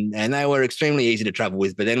fun, and they were extremely easy to travel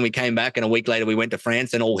with. But then we came back, and a week later we went to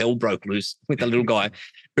France, and all hell broke loose with the little guy,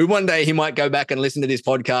 who one day he might go back and listen to this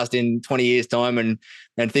podcast in 20 years' time and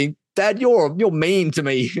think, Dad, you're mean to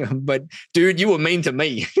me. But dude, you were mean to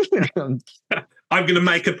me. I'm going to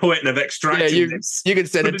make a point of extracting this. You can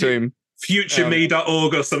send it to him.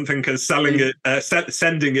 futureme.org or something and selling it,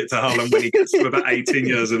 sending it to Harlan when he gets to about 18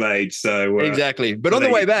 years of age. So exactly. But on the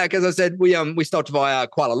way back, as I said, we stopped via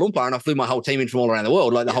Kuala Lumpur, and I flew my whole team in from all around the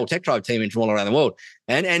world, like the whole Tech Tribe team in from all around the world,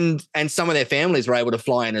 and some of their families were able to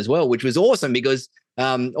fly in as well, which was awesome because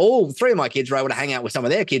all three of my kids were able to hang out with some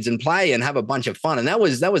of their kids and play and have a bunch of fun, and that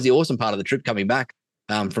was the awesome part of the trip coming back.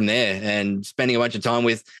 From there and spending a bunch of time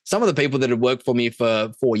with some of the people that had worked for me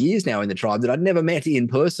for 4 years now in the tribe that I'd never met in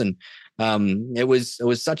person. It was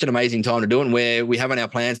such an amazing time to do it, and where we have in our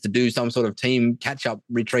plans to do some sort of team catch-up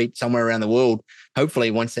retreat somewhere around the world,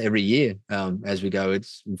 hopefully once every year as we go.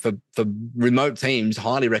 It's for remote teams,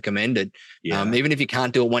 highly recommended. Even if you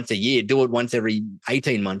can't do it once a year, do it once every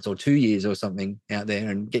 18 months or 2 years or something out there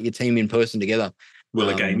and get your team in person together. Well,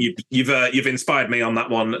 again, you've inspired me on that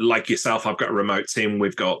one. Like yourself, I've got a remote team.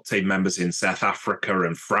 We've got team members in South Africa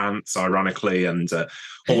and France, ironically, and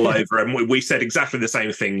all over. And we said exactly the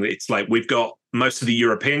same thing. It's like we've got most of the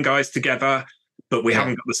European guys together, but we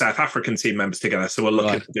haven't got the South African team members together. So we're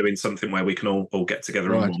looking at doing something where we can all get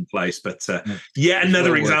together in one place. But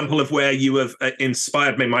another example of where you have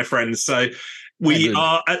inspired me, my friends. So we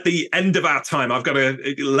are at the end of our time. I've got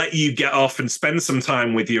to let you get off and spend some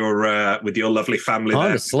time with your lovely family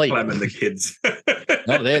there, Clem and the kids.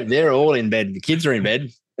 No, they're all in bed. The kids are in bed.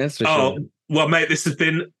 That's for sure. Well, mate, this has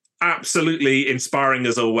been absolutely inspiring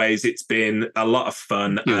as always. It's been a lot of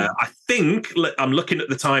fun. I think I'm looking at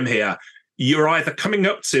the time here. You're either coming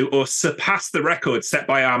up to or surpassed the record set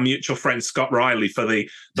by our mutual friend Scott Riley for the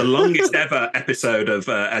longest ever episode of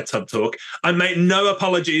TubbTalk. I make no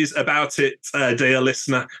apologies about it, dear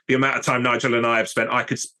listener. The amount of time Nigel and I have spent, I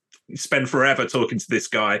could spend forever talking to this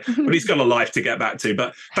guy, but he's got a life to get back to.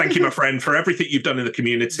 But thank you, my friend, for everything you've done in the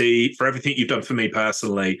community, for everything you've done for me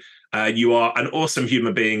personally. You are an awesome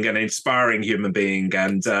human being, an inspiring human being,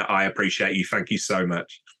 and I appreciate you. Thank you so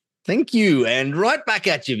much. Thank you. And right back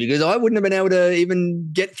at you, because I wouldn't have been able to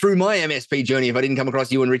even get through my MSP journey if I didn't come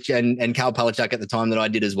across you and Rich and Carl Palachuk at the time that I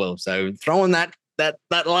did as well. So throwing that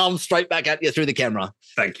love straight back at you through the camera.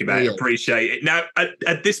 Thank you, mate. Appreciate it. Now,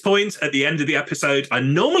 at this point, at the end of the episode, I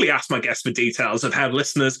normally ask my guests for details of how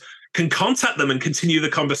listeners can contact them and continue the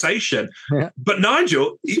conversation. But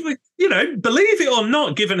Nigel, believe it or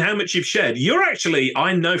not, given how much you've shared, you're actually,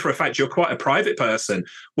 I know for a fact, you're quite a private person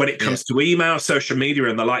when it comes to email, social media,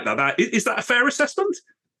 and the like that. Is that a fair assessment?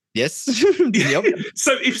 Yes. Yep.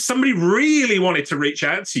 So if somebody really wanted to reach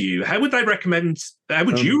out to you, how would you recommend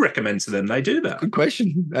to them they do that? Good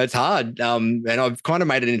question. It's hard. And I've kind of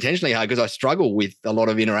made it intentionally hard because I struggle with a lot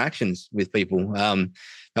of interactions with people.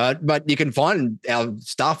 But you can find our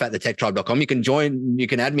stuff at thetechtribe.com. You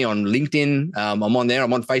can add me on LinkedIn. I'm on there.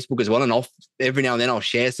 I'm on Facebook as well. And every now and then I'll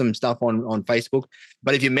share some stuff on Facebook.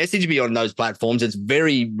 But if you message me on those platforms, it's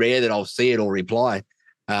very rare that I'll see it or reply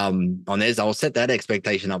on theirs. I'll set that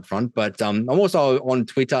expectation up front. But I'm also on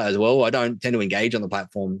Twitter as well. I don't tend to engage on the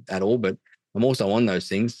platform at all, but I'm also on those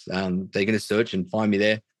things. They're going to search and find me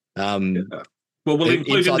there. Well, we'll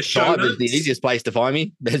include in the show notes. Is the easiest place to find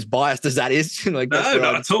me, as biased as that is. No,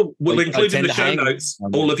 not at all. We'll include in the show notes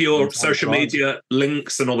all of your social media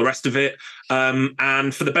links and all the rest of it.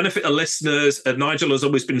 And for the benefit of listeners, Nigel has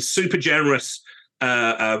always been super generous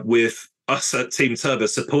with us at Team Tubb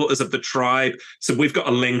as supporters of the tribe. So we've got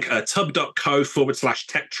a link,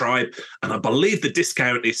 tubb.co/tech tribe. And I believe the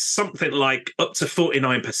discount is something like up to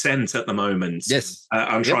 49% at the moment. Yes.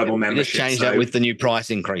 On tribal membership. Just change that with the new price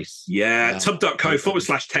increase. Yeah.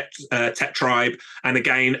 tubb.co/tech tribe. And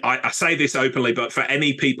again, I say this openly, but for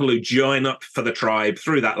any people who join up for the tribe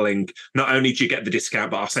through that link, not only do you get the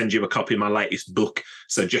discount, but I'll send you a copy of my latest book.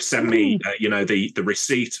 So just send me, the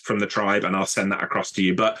receipt from the tribe and I'll send that across to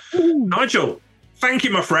you. But Nigel, thank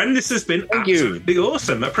you, my friend. This has been absolutely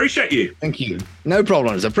awesome. Appreciate you. Thank you. No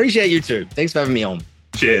problems. Appreciate you too. Thanks for having me on.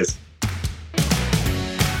 Cheers.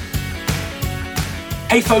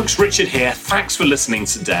 Hey folks, Richard here. Thanks for listening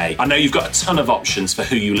today. I know you've got a ton of options for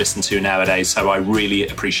who you listen to nowadays, so I really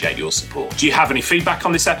appreciate your support. Do you have any feedback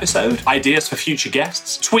on this episode? Ideas for future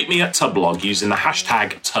guests? Tweet me at TubbBlog using the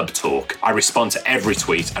hashtag TubbTalk. I respond to every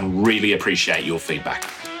tweet and really appreciate your feedback.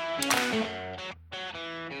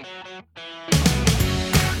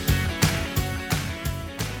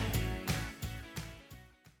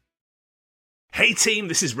 Hey Hey team,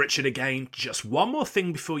 this is Richard again. Just one more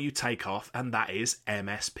thing before you take off, and that is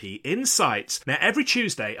MSP Insights. Now, every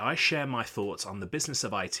Tuesday, I share my thoughts on the business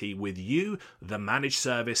of IT with you, the managed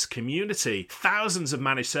service community. Thousands of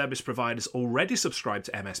managed service providers already subscribe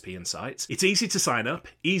to MSP Insights. It's easy to sign up,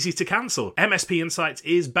 easy to cancel. MSP Insights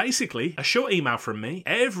is basically a short email from me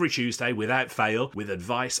every Tuesday without fail with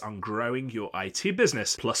advice on growing your IT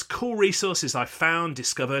business, plus cool resources I've found,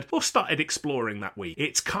 discovered, or started exploring that week.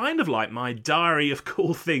 It's kind of like my diary of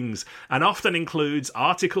cool things and often includes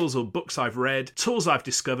articles or books I've read, tools I've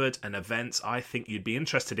discovered, and events I think you'd be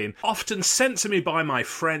interested in, often sent to me by my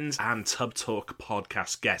friends and TubbTalk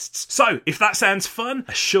podcast guests. So, if that sounds fun,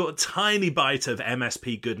 a short tiny bite of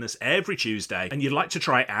MSP goodness every Tuesday, and you'd like to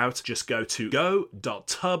try it out, just go to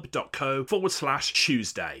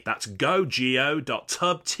go.tubb.co/Tuesday. That's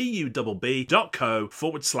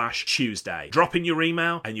go.tubb.co/Tuesday. Drop in your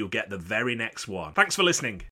email and you'll get the very next one. Thanks for listening.